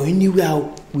o, for anywhere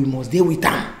o. We must dey with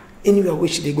am anywhere where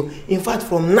she dey go. In fact,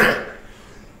 from now,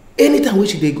 anytime where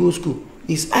she dey go school,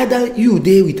 it's either you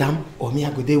dey with am or me I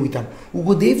go dey with am. We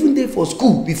go dey even dey for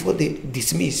school before they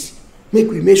dismiss. Make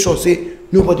we make sure say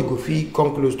nobody go fit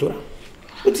come close to am.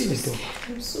 What is this?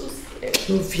 I'm so scared.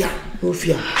 No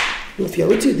fear.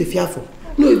 What you dey fear for?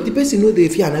 No, if the person know dey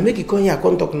fear, na make you come here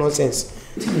come talk nonsense.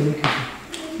 What you dey make you do?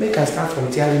 Make I start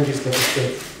from tearing this person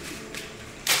stuff.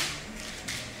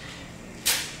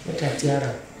 Make I tear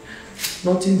am.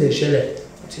 Nothing dey shele.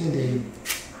 Nothing dey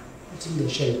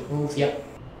shele. No fear.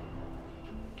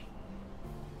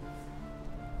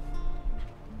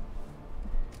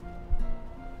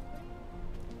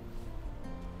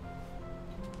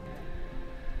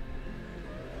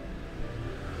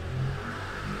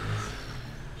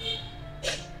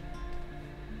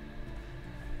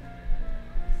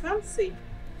 Fancy.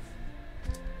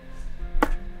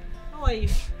 How are you?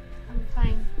 I'm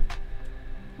fine.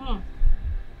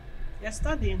 You're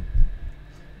studying?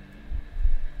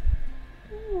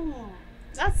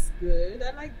 That's good.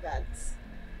 I like that.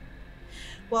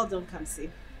 Well done, Kamsi.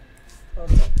 Well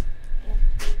done.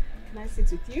 Can I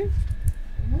sit with you?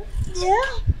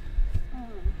 Yeah.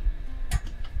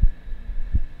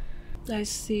 I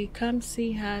see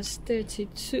Kamsi has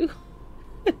 32.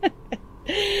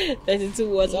 32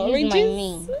 was oranges. My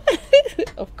name.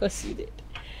 Of course you did.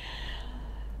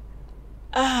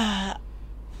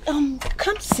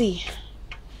 Kamsi.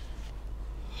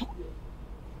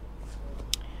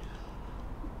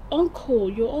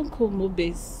 Your uncle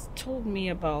Mobes told me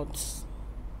about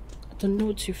the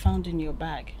note you found in your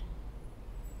bag.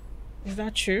 Is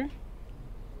that true?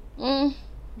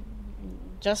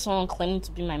 Just someone claiming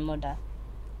to be my mother.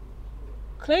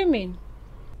 Claiming?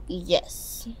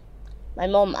 Yes. My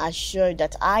mom assured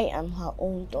that I am her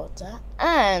own daughter,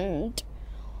 and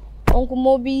Uncle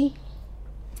Moby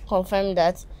confirmed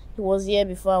that he was here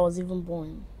before I was even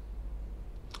born.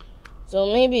 So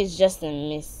maybe it's just a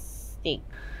mistake.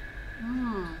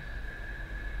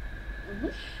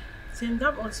 Then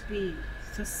that must be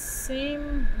the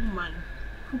same woman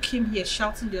who came here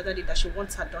shouting the other day that she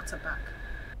wants her daughter back.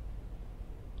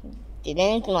 Did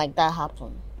anything like that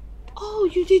happen? Oh,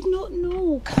 you did not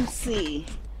know, Kamsi.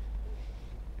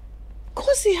 Of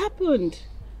course it happened.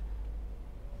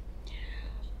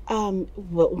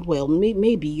 Well,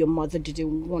 maybe your mother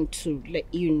didn't want to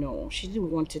let you know. She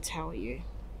didn't want to tell you.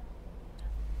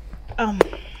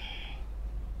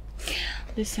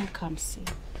 Listen, Kamsi.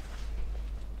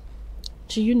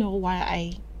 Do you know why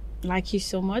I like you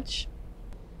so much?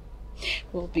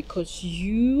 Well, because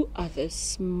you are the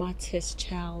smartest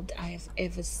child I have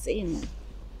ever seen.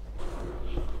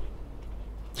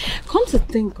 Come to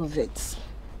think of it,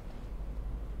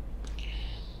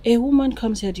 a woman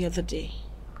comes here the other day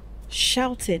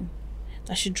shouting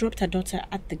that she dropped her daughter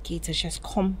at the gate and she has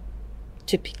come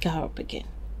to pick her up again.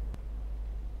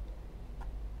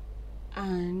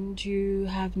 And you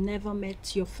have never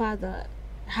met your father,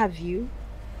 have you?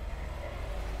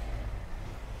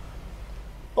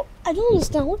 But I don't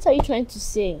understand. What are you trying to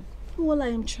say? All I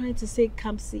am trying to say,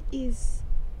 Kamsi, is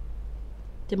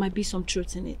there might be some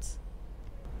truth in it.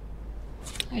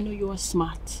 I know you are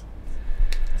smart.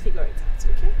 Figure it out,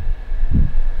 okay?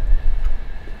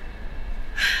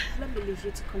 Let me leave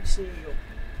you to continue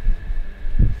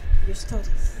your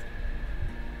studies.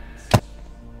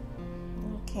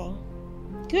 Okay.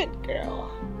 Good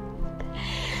girl.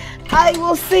 I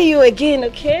will see you again,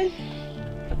 okay?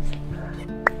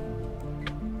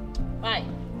 Bye.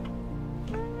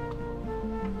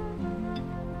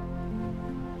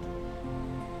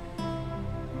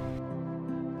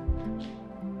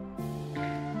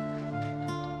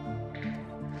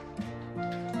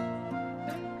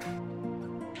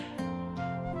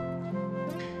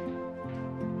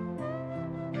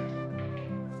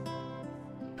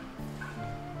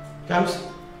 Kamsi,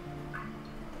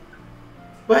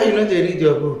 why you not dey read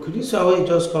your book? This one when you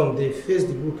just come, they face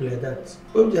the book like that.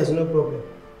 Hope there's no problem.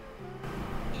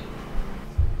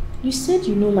 You said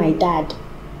you know my dad.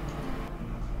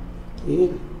 Yeah.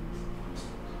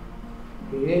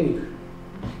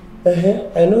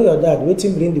 I know your dad.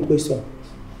 Waiting bring the question.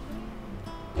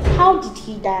 How did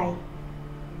he die?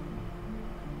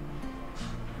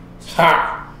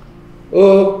 Ha!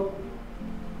 Oh!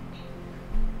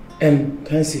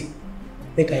 Kansi,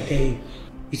 make I tell you.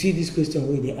 You see this question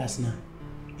where they ask now?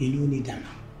 You don't need them.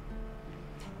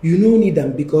 You don't need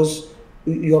them because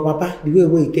your papa, the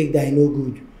way he take that, no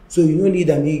good. So you don't need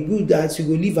them. He good that you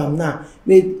go leave him now.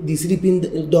 Make the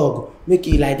sleeping dog, make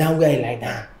he lie down where he lie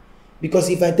down. Because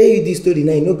if I tell you this story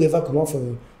now, you no go ever come out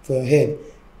for your head.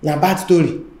 Na bad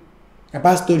story. Na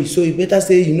bad story. So you better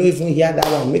say you no even hear that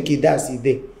one. Make it that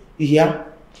there. You hear?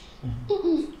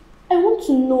 I want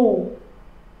to know.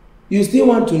 You still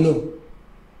want to know?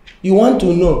 You want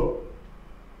to know?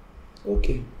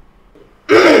 Okay.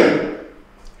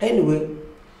 Anyway,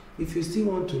 if you still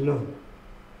want to know,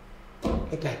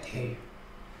 like I tell you,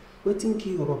 wetin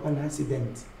kill your papa na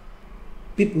accident.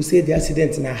 People say the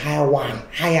accident in a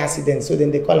high accident, so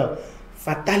then they call them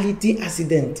fatality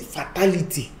accident.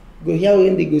 Fatality. Go here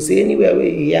when they go say anywhere where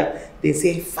you hear, they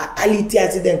say fatality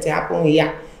accident happen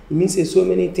here. It means say so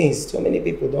many things, so many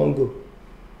people don't go.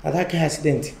 That kind of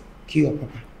accident kill your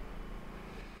papa.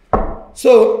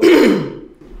 So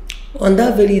on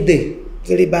that very day,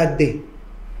 very bad day,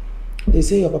 they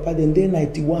say your papa then day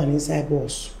 91 inside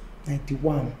bus.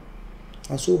 91.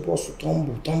 And so bus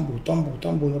tumble.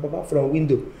 Your papa from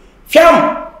window.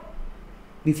 Fiam!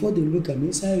 Before they look at me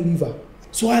inside river.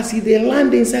 So as they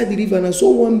land inside the river, and I saw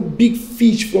one big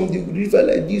fish from the river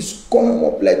like this, come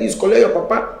up like this, collect your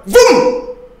papa.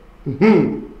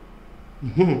 Boom!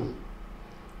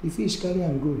 The fish carry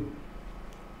and go.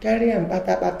 Carry and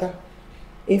pata.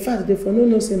 In fact, they for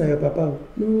no say na your papa.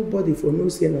 Nobody for no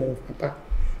say na your papa.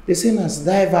 The same as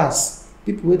divers.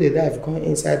 People where they dive come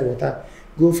inside water,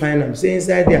 go find them. Say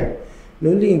inside there, no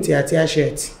only in tia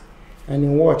shirt and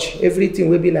in watch. Everything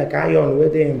will be like iron where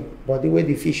them body where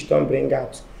the fish don't bring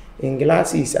out. In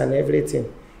glasses and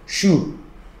everything. Shoe.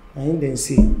 And then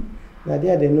see. Now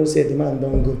there they know say the man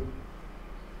don't go.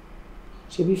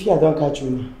 Shebi if I don't catch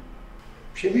you now.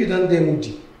 Shebi you don't dey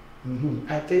moody.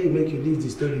 I tell you make you leave the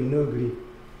story, you no agree.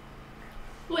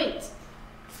 Wait.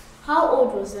 How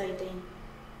old was I then?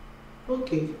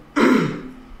 Okay.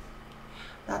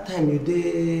 That time you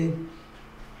did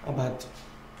about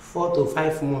 4 to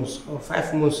 5 months or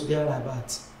 5 months there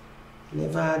about.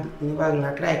 Never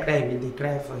gonna cry, but they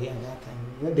cry for here that time.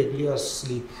 You know they let us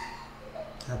sleep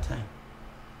that time.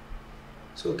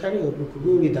 So carry your book,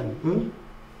 go read them.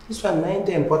 This one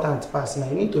 90 important pass now.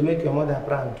 You need to make your mother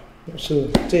proud. So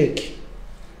take.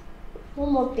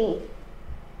 One more thing.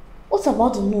 What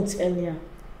about the note earlier?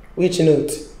 Which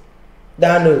note?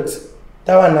 That note.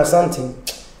 That one is something.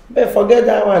 But forget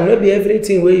that one. Maybe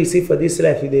everything where you see for this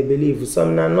life you they believe.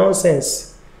 Some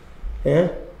nonsense. Yeah?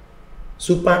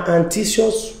 Super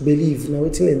antitious belief. Now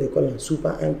what's in the call?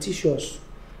 Super antitious.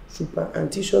 Super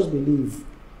antitious belief.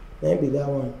 Maybe that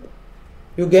one.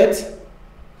 You get?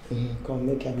 Come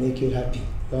make you happy.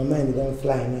 Your mind don't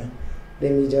fly now.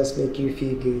 Let me just make you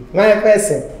feel good. My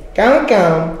person. Come.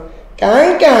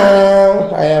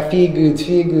 I feel good.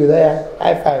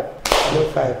 High five. No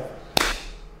five.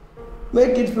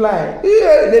 Make it fly.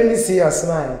 Yeah, let me see your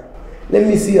smile. Let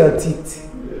me see your teeth.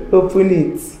 Open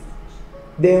it.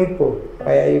 Dimple.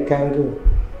 You can go.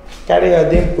 Carry your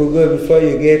dimple go before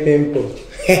you get dimple.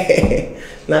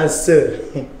 Now so.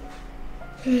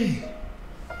 Hey.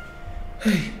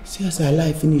 See as our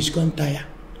life finish, come tire.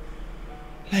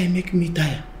 Lie make me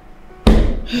tire.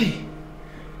 Hey.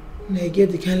 When I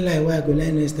get the kind of lie where I go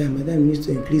lie next time, madam needs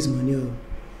to increase money.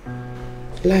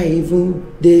 Lie even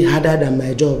they harder than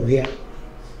my job here.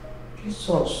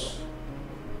 Jesus.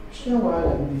 Share why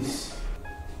like this.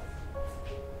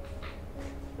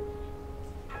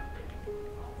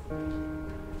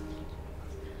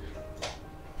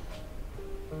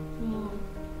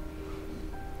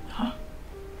 Huh?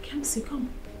 Kemsi, come.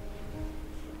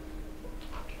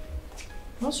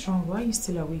 What's wrong? Why are you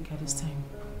still awake at this time?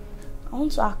 I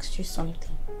want to ask you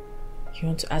something. You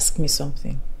want to ask me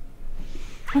something?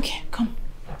 Okay, come.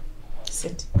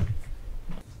 Sit.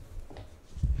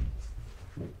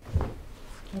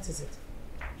 What is it?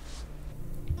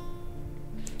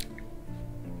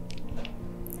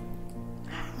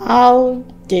 How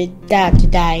did Dad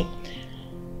die?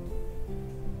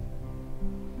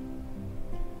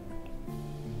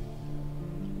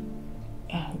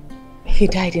 He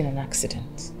died in an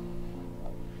accident.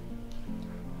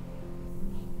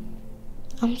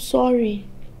 I'm sorry.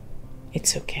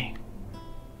 It's okay.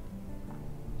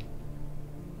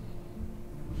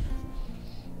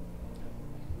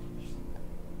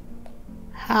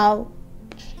 How?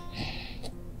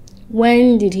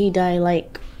 When did he die?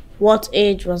 Like, what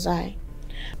age was I?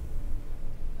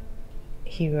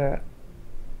 you were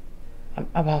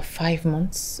about 5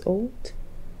 months old.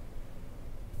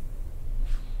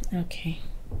 Okay.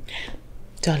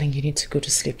 Darling, you need to go to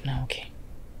sleep now, okay?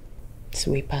 It's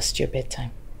way past your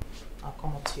bedtime. I'll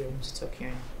come up to your room to talk to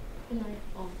you. Good night.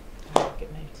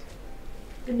 Good night.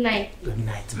 Good night. Good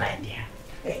night, my dear.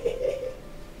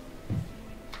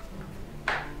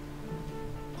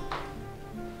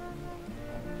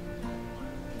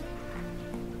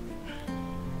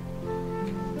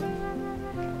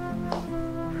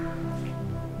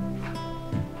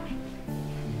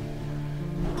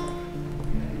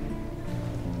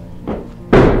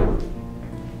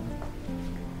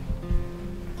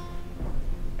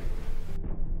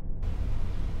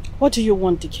 What do you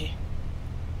want, Dkind?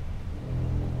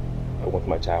 I want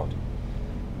my child.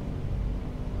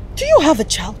 Do you have a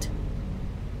child?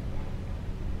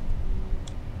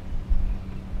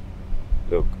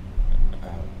 Look,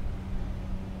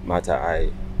 Martha,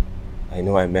 I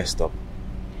know I messed up.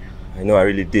 I know I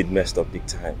really did messed up big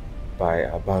time by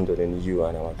abandoning you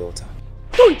and our daughter.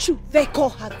 Don't you dare call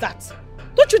her that!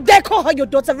 Don't you dare call her your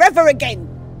daughter ever again!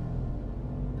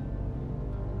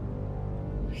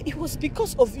 It was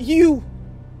because of you.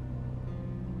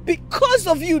 Because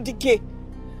of you, Dkind.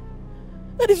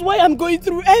 That is why I'm going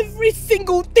through every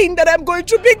single thing that I'm going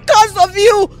through, because of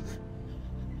you.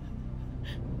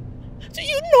 Do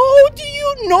you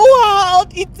know how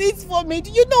hard it is for me? Do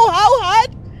you know how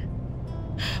hard?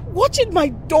 Watching my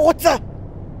daughter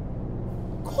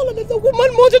call another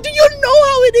woman mother, do you know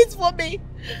how it is for me?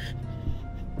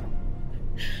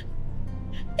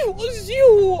 It was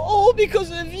you, all because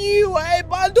of you. I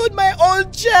abandoned my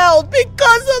own child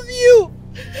because of you.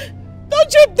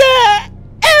 Don't you dare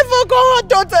ever call her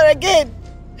daughter again.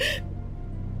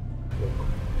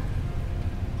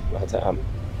 Martha, I'm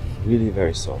really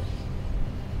very sorry.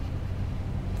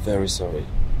 Very sorry.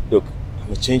 Look,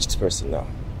 I'm a changed person now.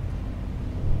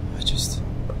 I just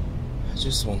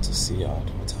want to see our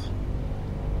daughter.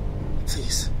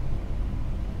 Please.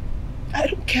 I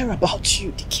don't care about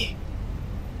you, Dkind.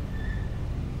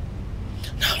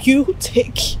 Now you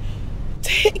take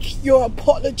your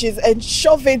apologies and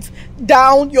shove it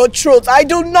down your throat. I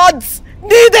do not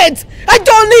need it. I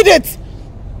don't need it.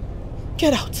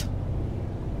 Get out.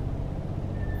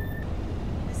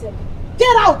 I said,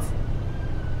 get out.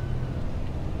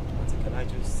 Can I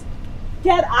just...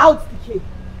 Get out, Dkind.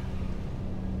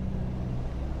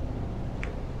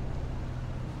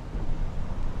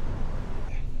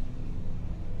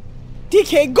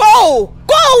 Dkind, go!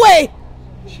 Go away!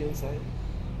 Is she inside?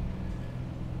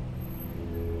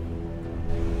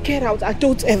 Get out and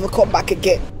don't ever come back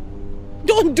again.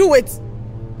 Don't do it.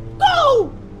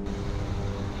 Go!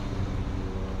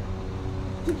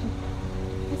 I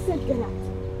said get out.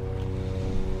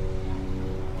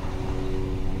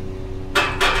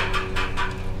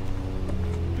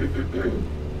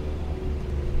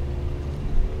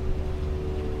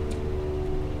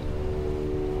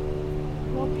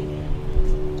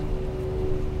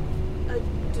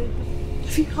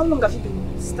 How long have you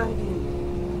been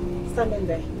standing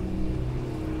there?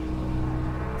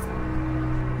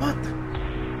 Martha.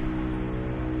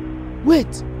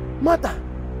 Wait, Martha.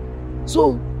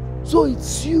 So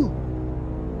it's you.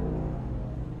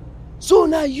 So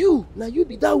now you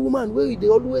be that woman where they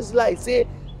always lie, say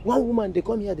one woman they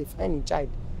come here they find a child.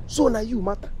 So now you,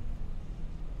 Martha.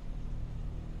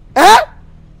 Eh?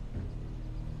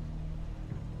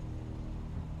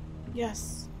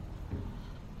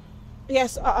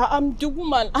 Yes, I'm the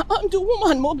woman. I'm the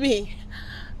woman, Moby.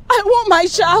 I want my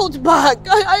child back.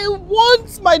 I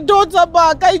want my daughter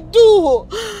back. I do.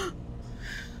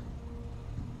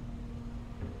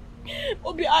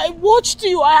 Moby, I watched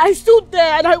you. I stood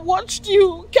there and I watched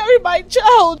you carry my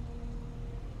child.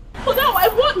 But now I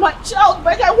want my child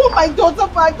back. I want my daughter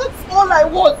back. That's all I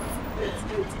want. Wait.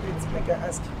 Make I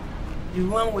ask you. You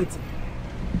want waiting?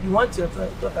 You want your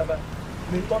daughter back?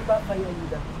 May thunder fire you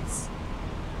that place.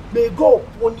 May God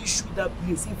punish you that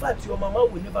place. In fact, your mama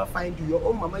will never find you. Your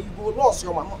own mama, you go lost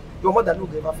your mama. Your mother will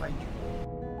never find you.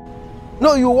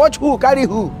 No, you watch who carry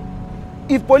who.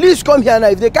 If police come here now,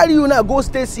 if they carry you now, go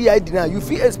stay CID now. You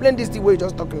feel explain this the way you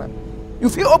just talk now. You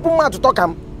feel open mouth to talk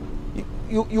am.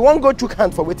 You won't go chook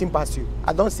hand for waiting past you.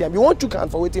 I don't see him. You won't chook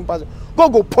hand for waiting past you.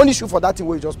 Go punish you for that thing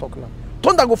where you just talk now.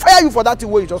 Thunder go fire you for that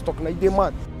thing where you just talk now. You dey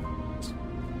mad.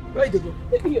 Where you go?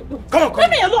 Leave me alone. Come on. Leave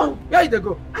me alone. Where you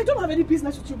go? I don't have any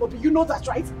business with you, Bobby. You know that,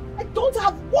 right? I don't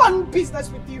have one business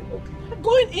with you. Okay. I'm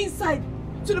going inside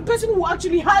to the person who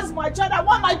actually has my child. I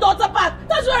want my daughter back.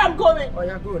 That's where I'm going. Oh,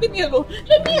 yeah, go. Leave me alone.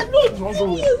 Leave me alone. Leave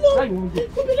me alone. Where you want to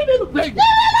go? Leave me alone. Where Leave you me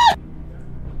alone.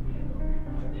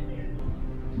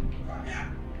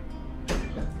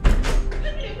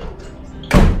 Leave me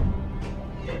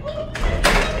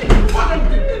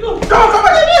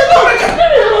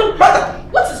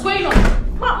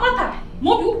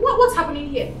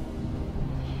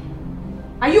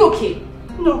Are you okay?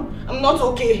 No, I'm not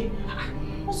okay.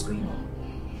 What's going on?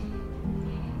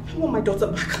 I want my daughter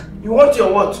back. You want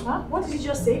your what? Huh? What did you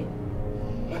just say?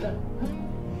 Madam,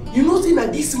 you know say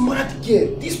that this mad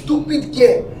girl, this stupid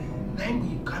girl, now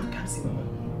you can't see mama.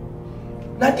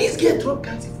 Now this girl drop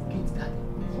can't forget that.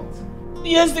 What?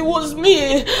 Yes, it was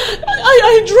me.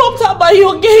 I dropped her by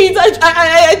your gate.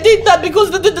 I did that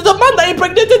because the man that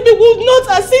impregnated me would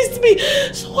not assist me.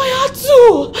 So I had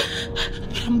to.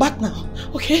 But I'm back now,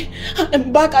 okay?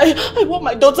 I'm back. I want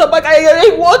my daughter back.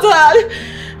 I want her.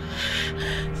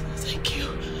 Thank you.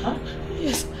 Huh?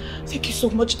 Yes. Thank you so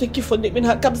much. Thank you for naming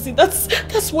her Kamsi.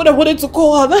 That's what I wanted to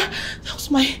call her. That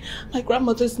was my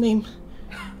grandmother's name.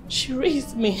 She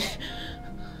raised me.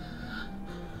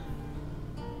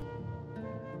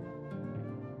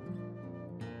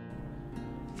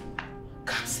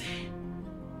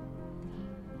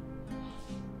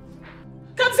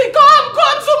 Kamsi,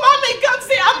 come to mommy.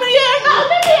 Kamsi, I'm here now.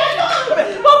 Leave me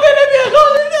alone. Mommy, leave me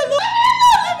alone. Leave me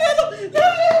alone. Leave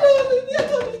me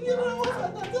alone. Leave me alone.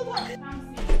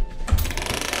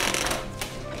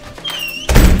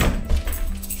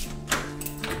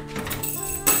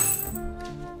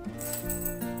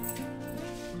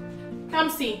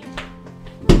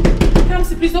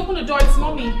 Kamsi, please open the door. It's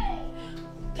mommy.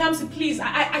 Kamsi, please.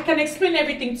 I can explain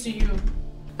everything to you.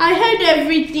 I heard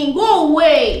everything. Go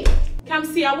away.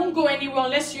 Kamsi, I won't go anywhere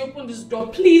unless you open this door.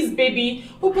 Please, baby.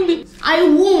 Open the... I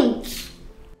won't.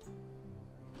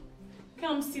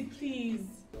 Kamsi, please.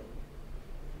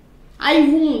 I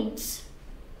won't.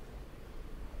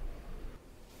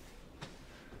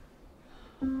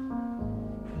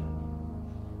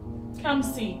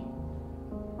 Kamsi.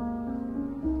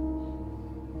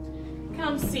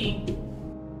 Kamsi.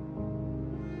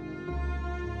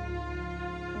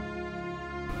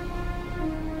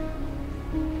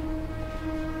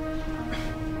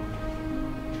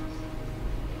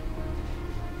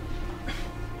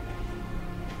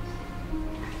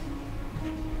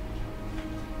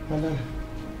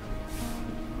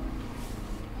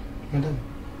 Madam,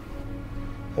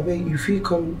 I beg if you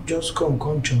come, just come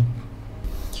chop.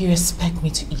 You expect me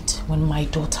to eat when my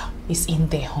daughter is in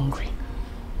there hungry?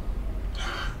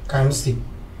 Kamsi.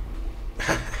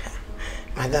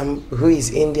 Madam, who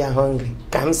is in there hungry?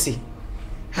 Kamsi.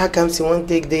 How Kamsi won't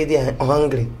take there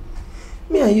hungry?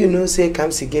 Me and you know say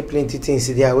Kamsi get plenty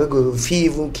things there. We go fee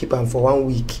even keep am for 1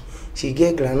 week. She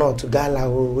get granite, gala,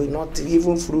 not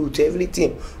even fruit,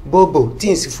 everything. Bobo,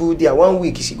 things food there. 1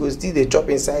 week she goes still the chop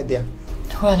inside there.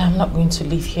 Well, I'm not going to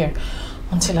leave here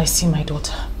until I see my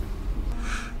daughter.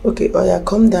 Okay, oh yeah,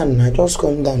 come down now. Just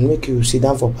come down. Make you sit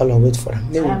down for parlor, wait for him.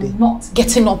 I'm not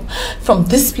getting up from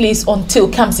this place until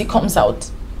Kamsi comes out.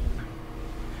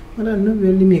 Madam, no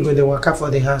really me go the waka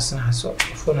for the house now. So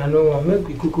for now, no one make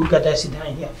we cook gather sit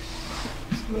down here.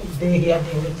 Make they here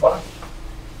they wait for her.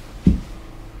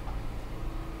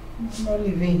 I'm not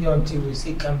leaving here until we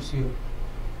see Kamsi.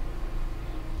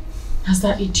 Has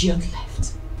that idiot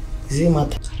left? Is it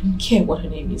matter? I don't care what her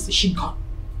name is. Is she gone?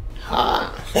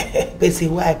 Ah, they say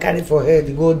why I carry for her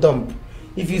to go dump.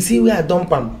 If you see where I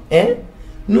dump am,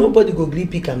 nobody go gree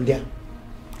pick am there.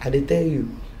 I dey tell you.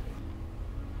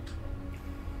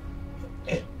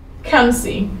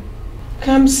 Kamsi.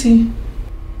 Kamsi.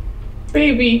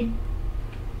 Baby.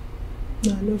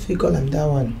 No, I no fit call am that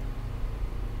one.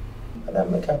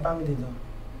 Madam, make her bang the door.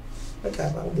 Make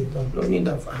her bang the door. No need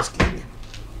of asking me.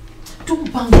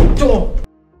 Don't bang the door.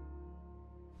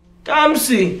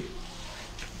 Kamsi.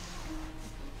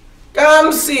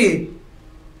 Kamsi.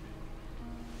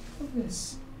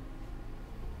 Yes.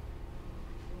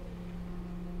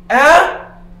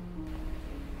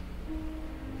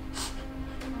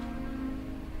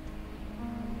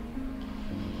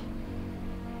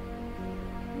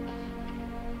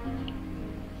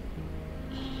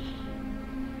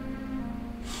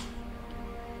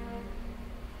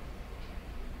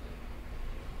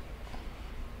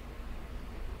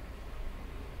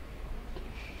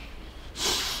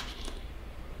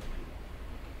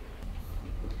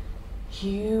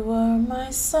 You are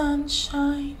my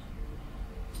sunshine,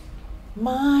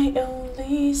 my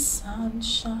only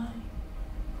sunshine.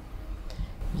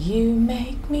 You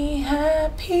make me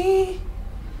happy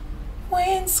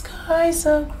when skies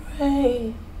are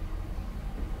gray.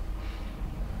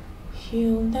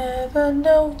 You'll never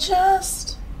know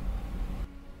just.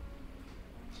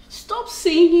 Stop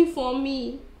singing for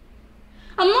me.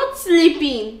 I'm not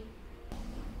sleeping.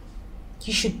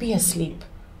 You should be asleep.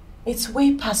 It's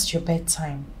way past your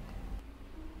bedtime.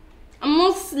 I'm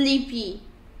not sleepy.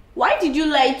 Why did you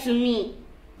lie to me?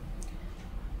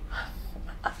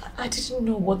 I didn't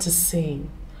know what to say.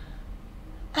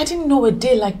 I didn't know a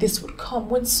day like this would come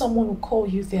when someone would call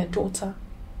you their daughter.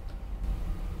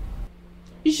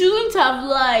 You shouldn't have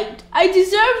lied. I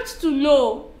deserved to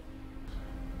know.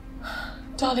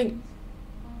 Darling,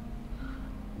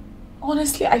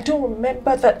 honestly, I don't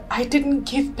remember that I didn't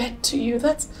give birth to you.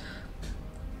 That's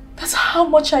how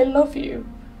much I love you.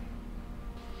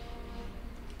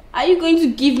 Are you going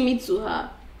to give me to her?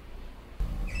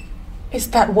 Is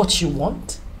that what you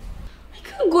want? I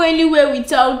can't go anywhere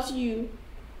without you.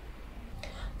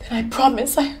 Then I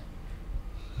promise,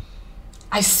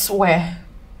 I swear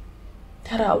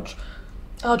that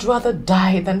I'd rather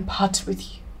die than part with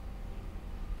you.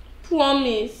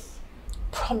 Promise.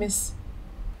 Promise.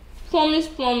 Promise,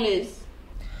 promise.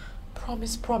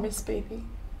 Promise, promise, baby.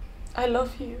 I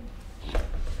love you.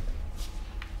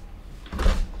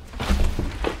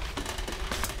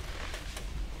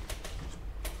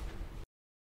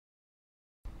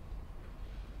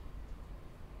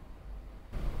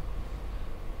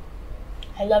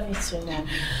 I love you too, Mom.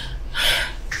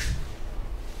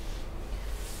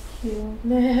 You'll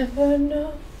never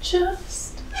know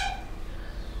just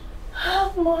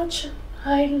how much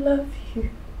I love you.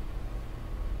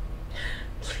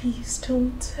 Please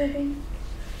don't take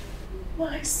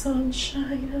my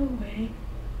sunshine away.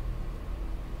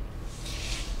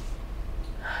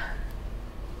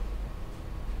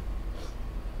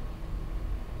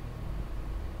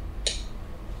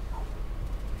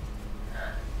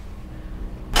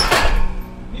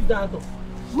 Leave that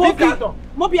door.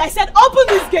 Mobi, I said open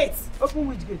this gate. Open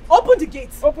which gate? Open the gate.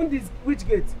 Open this which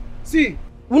gate? See,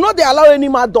 we not they allow any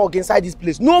mad dog inside this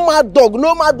place. No mad dog,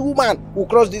 no mad woman will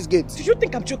cross this gate. Do you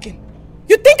think I'm joking?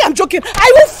 You think I'm joking?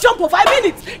 I will jump off. I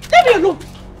mean it. Leave me alone.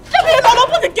 Leave me alone.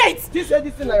 Open the gate. This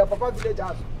thing na your papa village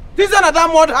house. This is another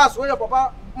mud house where your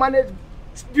papa manage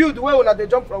build where una dey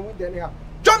jump from window anyhow.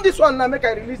 Jump this one now, make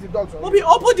I release the dogs. Mobi,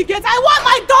 open the gate. I want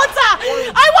my daughter.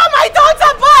 I want my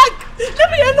daughter back.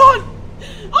 Leave me alone.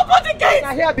 Open the gate.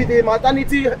 Now here be the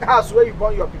maternity house where you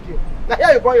born your pikin. Now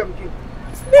here you born your pikin.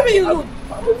 Leave me alone.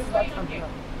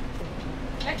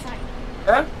 Let's hide.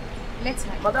 Eh? Let's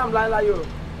hide. Madam, lie, you.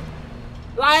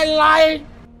 Lie.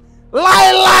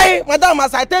 Madam,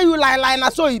 as I tell you, lie, na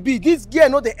so it be. This girl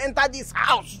no dey enter this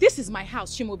house. This is my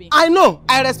house, Chimobi. I know.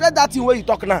 I respect that thing where you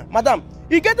talk now. Madam,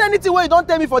 you get anything where you don't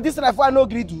tell me for this life where I no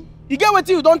agree do? You get wetin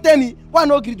you don't tell me where I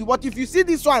no agree do? But if you see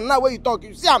this one now where you talk,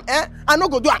 you see am, I no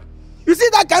go do am. You see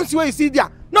that camps where you see there?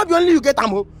 Not be only you get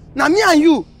am. Now me and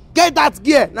you get that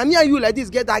gear. Now me and you like this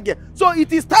get that gear. So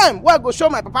it is time where I go show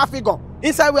my papa figure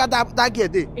inside where that gear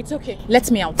dey. It's okay.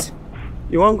 Let me out.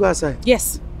 You want go outside?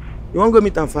 Yes. You want go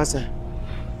meet am for outside?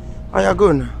 Oh, you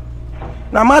go now.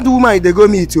 Now mad woman they go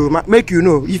meet you. Make you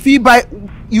know. If he buy,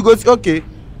 you go okay.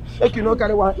 Make you know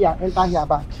carry one here, enter here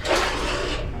back.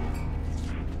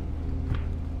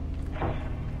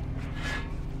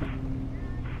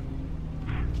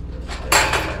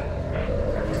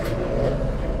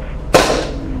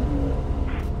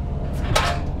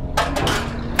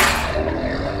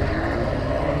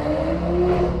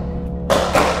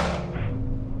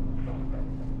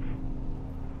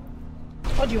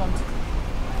 What do you want?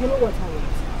 You know what I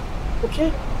want,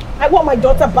 okay? I want my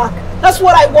daughter back. That's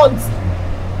what I want.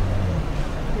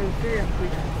 You're very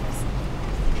afraid of this.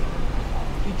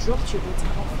 You dropped your daughter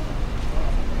off.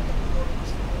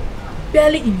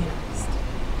 Barely immunized.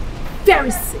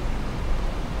 Very sick.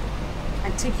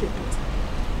 I take your daughter.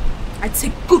 I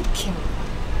take good care of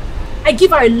her. I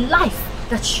give her a life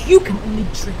that you can only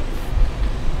dream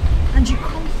of. And you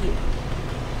come here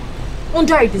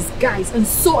under a disguise and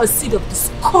sow a seed of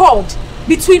discord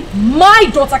between my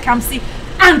daughter Kamsi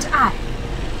and I.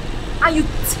 And you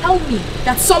tell me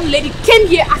that some lady came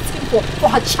here asking for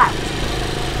her child.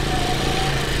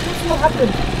 That's what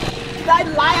happened. Did I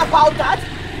lie about that?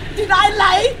 Did I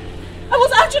lie? I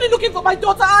was actually looking for my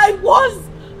daughter. I was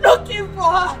looking for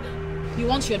her. You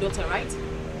want your daughter, right?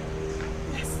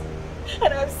 Yes.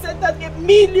 And I've said that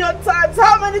 1,000,000 times.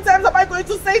 How many times am I going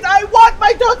to say it? I want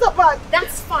my daughter back.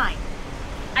 That's fine.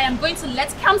 I am going to let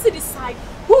Kamsi decide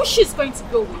who she's going to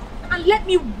go with. And let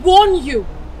me warn you,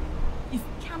 if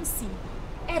Kamsi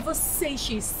ever says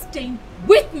she's staying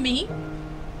with me,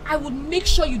 I will make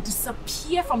sure you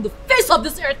disappear from the face of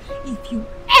this earth if you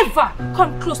ever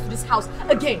come close to this house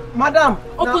again. Madam,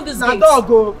 open this gate. Dog,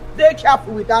 go. Be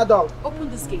careful with that dog. Open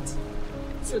this gate.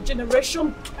 It's your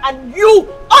generation, and you,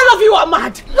 all of you are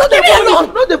mad. No,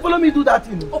 they follow me do that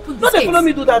thing. Open this gate. They follow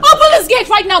me do that. Open this gate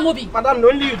right now, Mobi. Madam,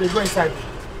 only you they go inside.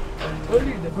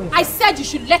 Only you they go inside. I said you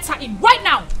should let her in right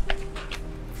now.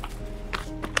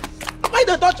 Why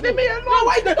they touch me? Leave me alone. No,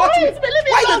 why they touch me?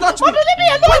 Why they touch me? Leave me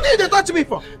alone. What did they touch me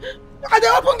for? And they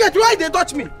open gate, why they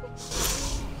touch me?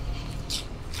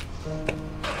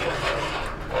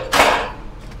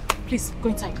 Please, go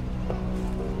inside.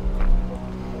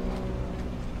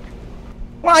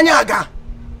 Wanyaga!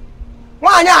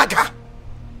 Wanyaga!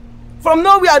 From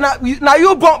nowhere, now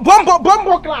you bomb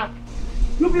clock.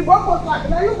 You be bomb clock,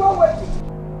 now you go waiting.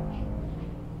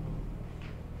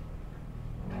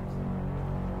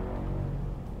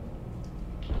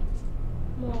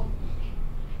 Mom.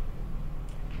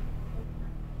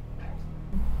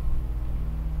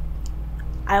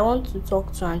 I want to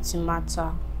talk to Auntie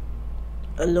Martha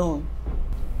alone.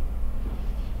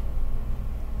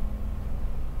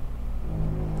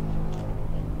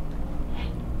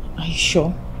 Are you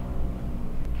sure?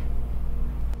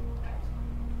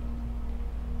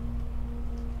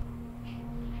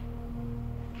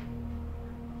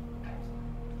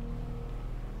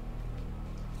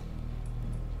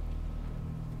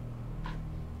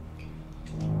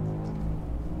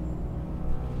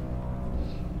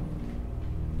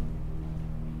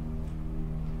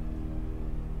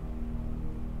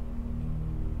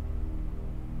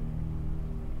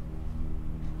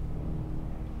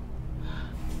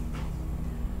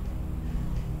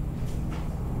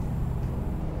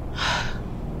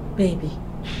 Baby,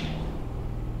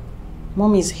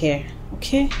 Mommy's here,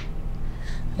 okay?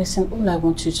 Listen, all I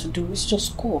want you to do is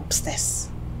just go upstairs.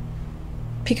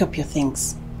 Pick up your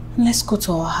things and let's go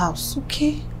to our house,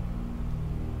 okay?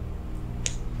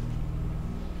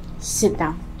 Sit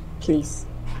down, please.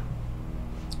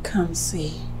 Come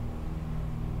see.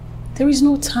 There is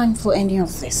no time for any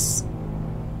of this.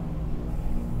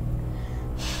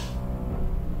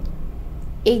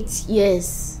 8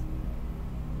 years.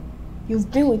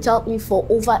 You've been without me for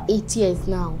over 8 years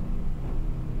now.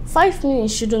 5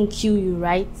 minutes shouldn't kill you,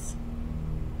 right?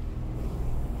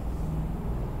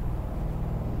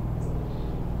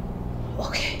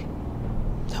 Okay.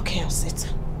 Okay, I'll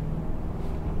sit.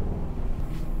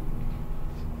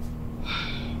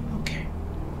 Okay.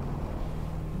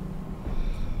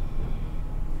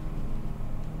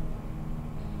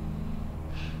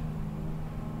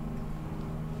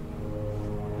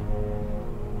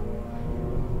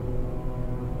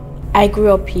 I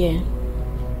grew up here,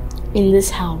 in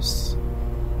this house,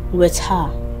 with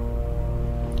her.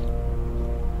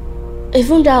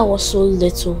 Even though I was so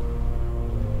little,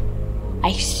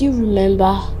 I still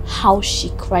remember how she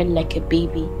cried like a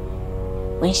baby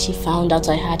when she found out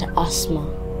I had asthma.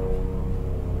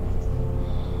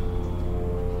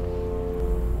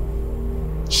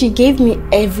 She gave me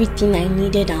everything I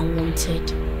needed and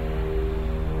wanted.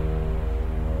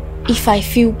 If I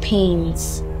feel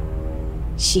pains,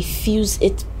 she feels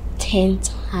it 10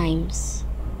 times.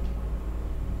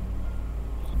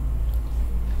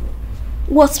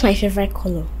 What's my favorite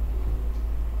color?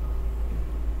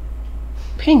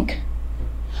 Pink.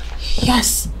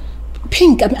 Yes,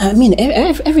 pink. I mean,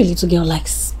 every little girl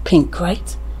likes pink,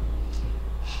 right?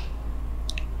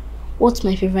 What's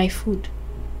my favorite food?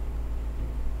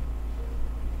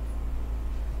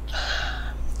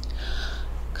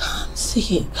 Can't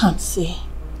see.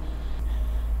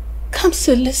 Come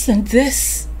see, listen,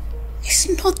 this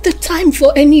is not the time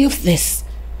for any of this.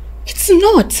 It's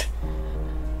not.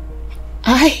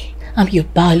 I am your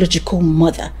biological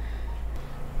mother.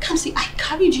 Come see, I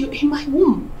carried you in my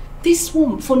womb. This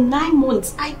womb for 9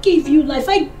 months. I gave you life.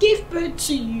 I gave birth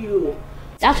to you.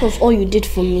 That was all you did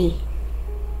for me.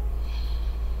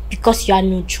 Because you had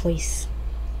no choice.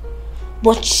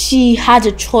 But she had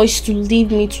a choice to leave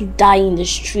me to die in the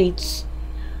streets.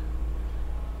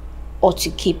 Or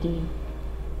to keep me.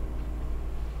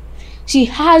 She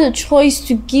had a choice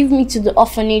to give me to the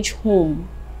orphanage home,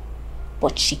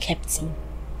 but she kept me.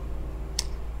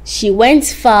 She went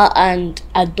far and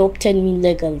adopted me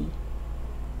legally.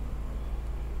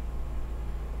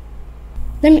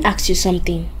 Let me ask you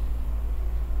something.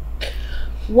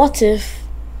 What if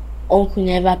Uncle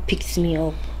never picked me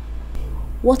up?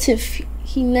 What if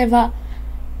he never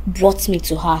brought me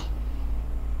to her?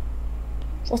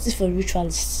 What if a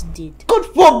ritualist did? God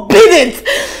forbid it!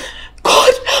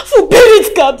 God forbid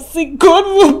it, Kapsi! God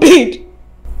forbid!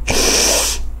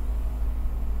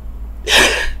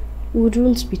 We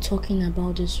wouldn't be talking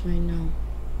about this right now.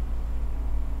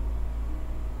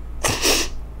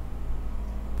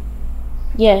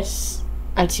 Yes,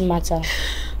 Auntie Martha,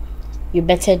 you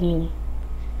bettered me.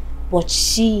 But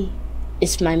she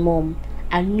is my mom,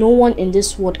 and no one in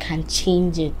this world can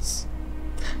change it.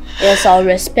 Yes, I'll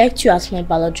respect you as my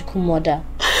biological mother,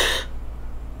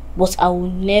 but I will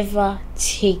never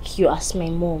take you as my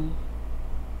mom.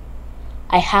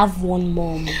 I have one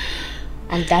mom,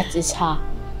 and that is her.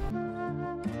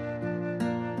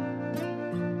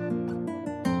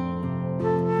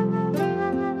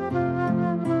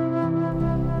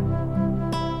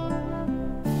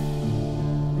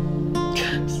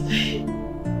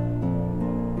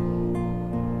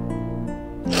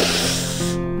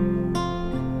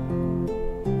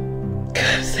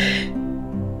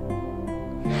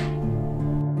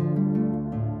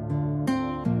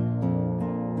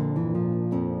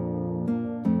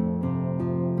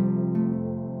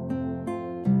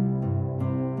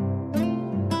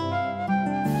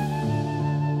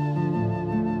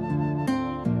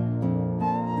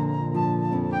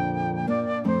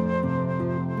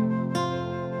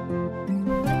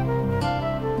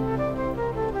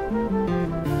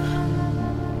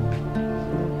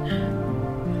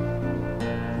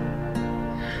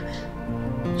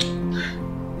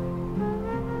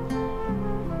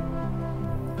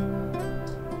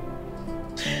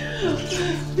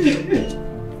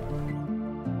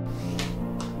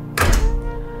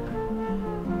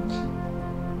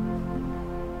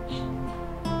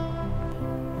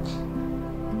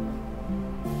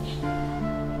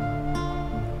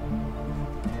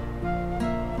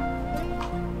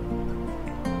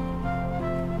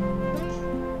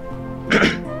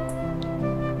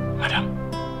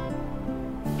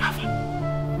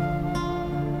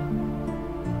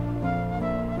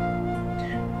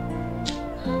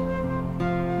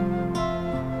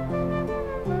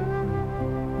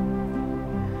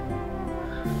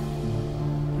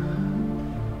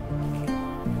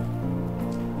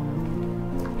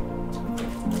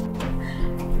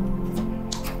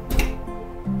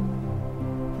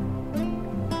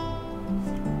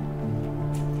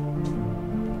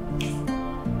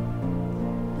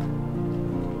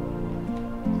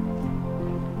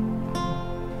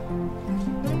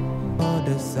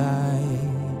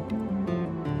 side.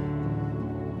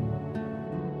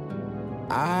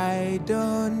 I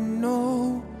don't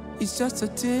know, it's just a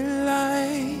thin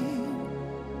line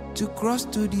to cross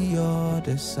to the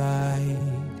other side.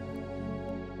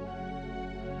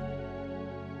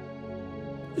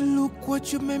 Look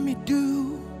what you made me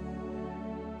do.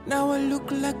 Now I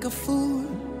look like a fool.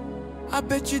 I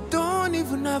bet you don't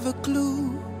even have a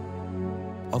clue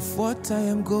of what I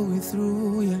am going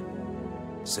through, yeah.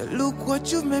 So look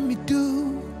what you made me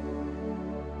do.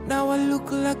 Now I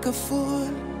look like a fool.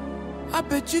 I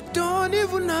bet you don't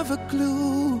even have a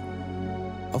clue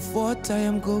of what I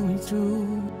am going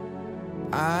through.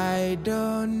 I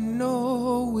don't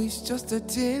know, it's just a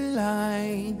thin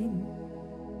line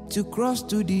to cross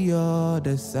to the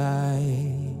other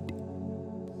side.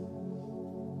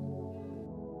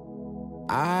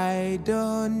 I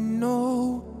don't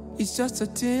know, it's just a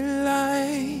thin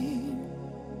line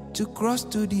to cross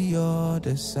to the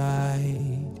other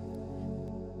side.